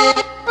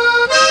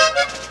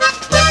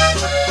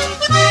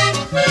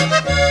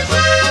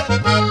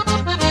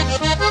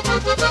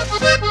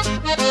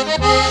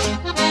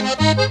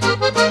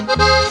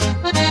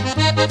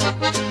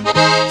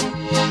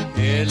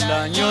 El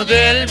año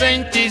del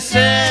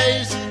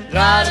 26,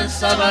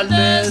 Garza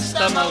Valdez,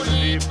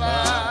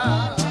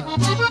 Tamaulipas.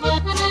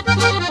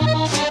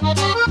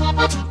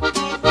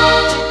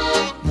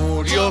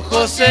 Murió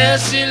José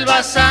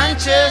Silva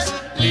Sánchez,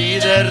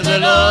 líder de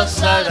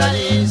los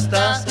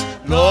agraristas.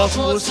 Lo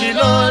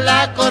fusiló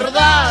la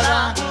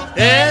cordada,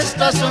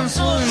 estas son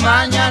sus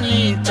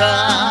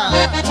mañanitas.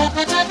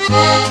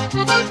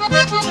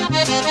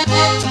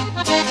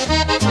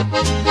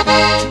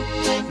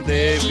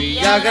 De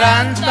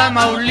Villagrán,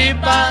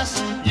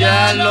 Tamaulipas,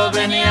 ya lo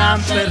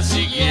venían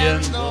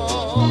persiguiendo.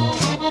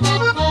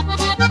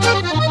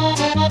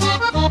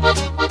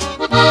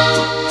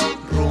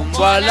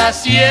 Rumbo a la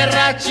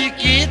Sierra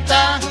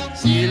Chiquita,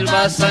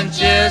 Silva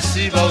Sánchez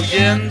iba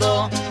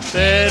huyendo,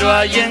 pero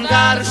ahí en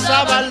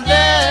Garza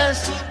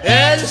Valdés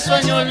el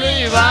sueño lo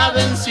iba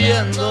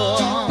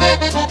venciendo.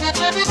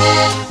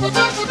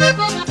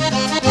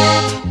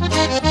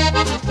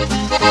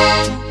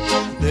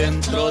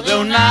 Dentro de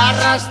una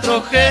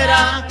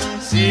rastrojera,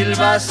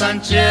 Silva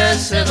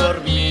Sánchez se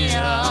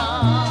dormía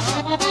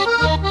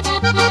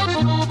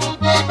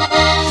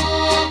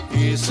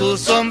y su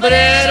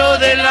sombrero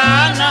de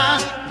lana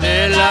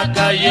de la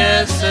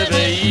calle se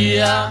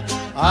veía.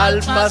 Al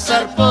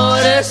pasar por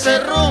ese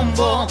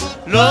rumbo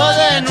lo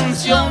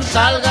denunció un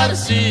tal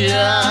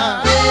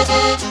García.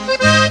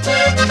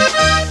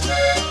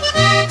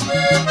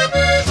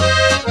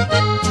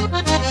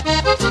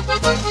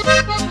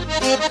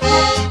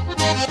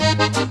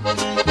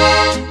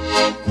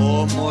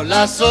 Como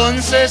las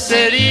 11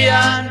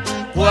 serían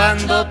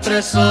cuando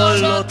preso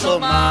lo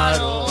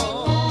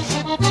tomaron,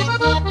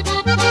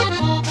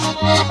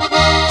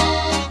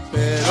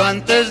 pero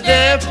antes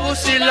de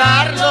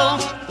fusilarlo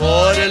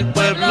por el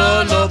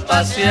pueblo lo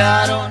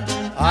pasearon.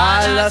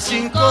 A las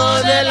 5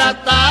 de la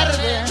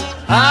tarde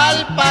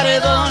al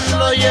paredón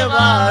lo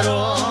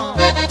llevaron.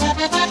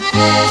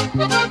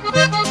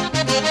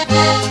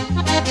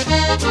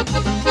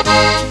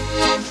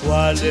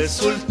 ¿Cuál es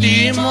su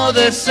último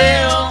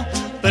deseo?,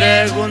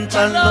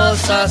 preguntan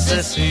los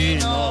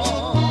asesinos.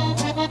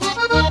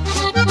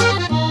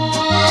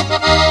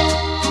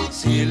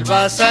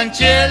 Silva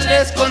Sánchez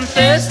les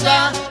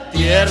contesta: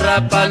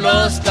 tierra para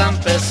los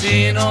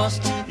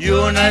campesinos y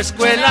una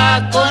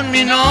escuela con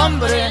mi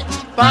nombre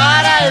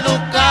para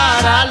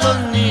educar a los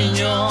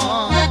niños.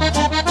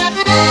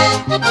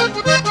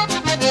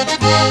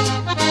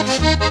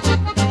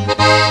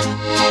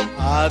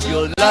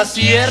 Adiós la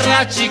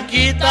Sierra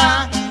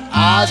Chiquita,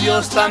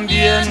 adiós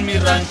también mi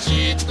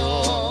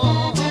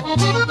ranchito.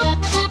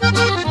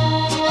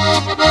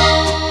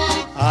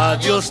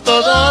 Adiós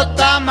todo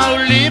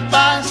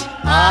Tamaulipas,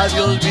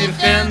 adiós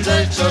Virgen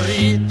del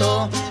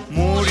Chorrito.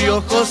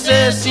 Murió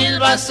José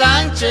Silva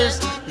Sánchez,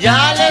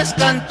 ya les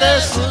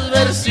canté sus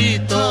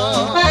versitos.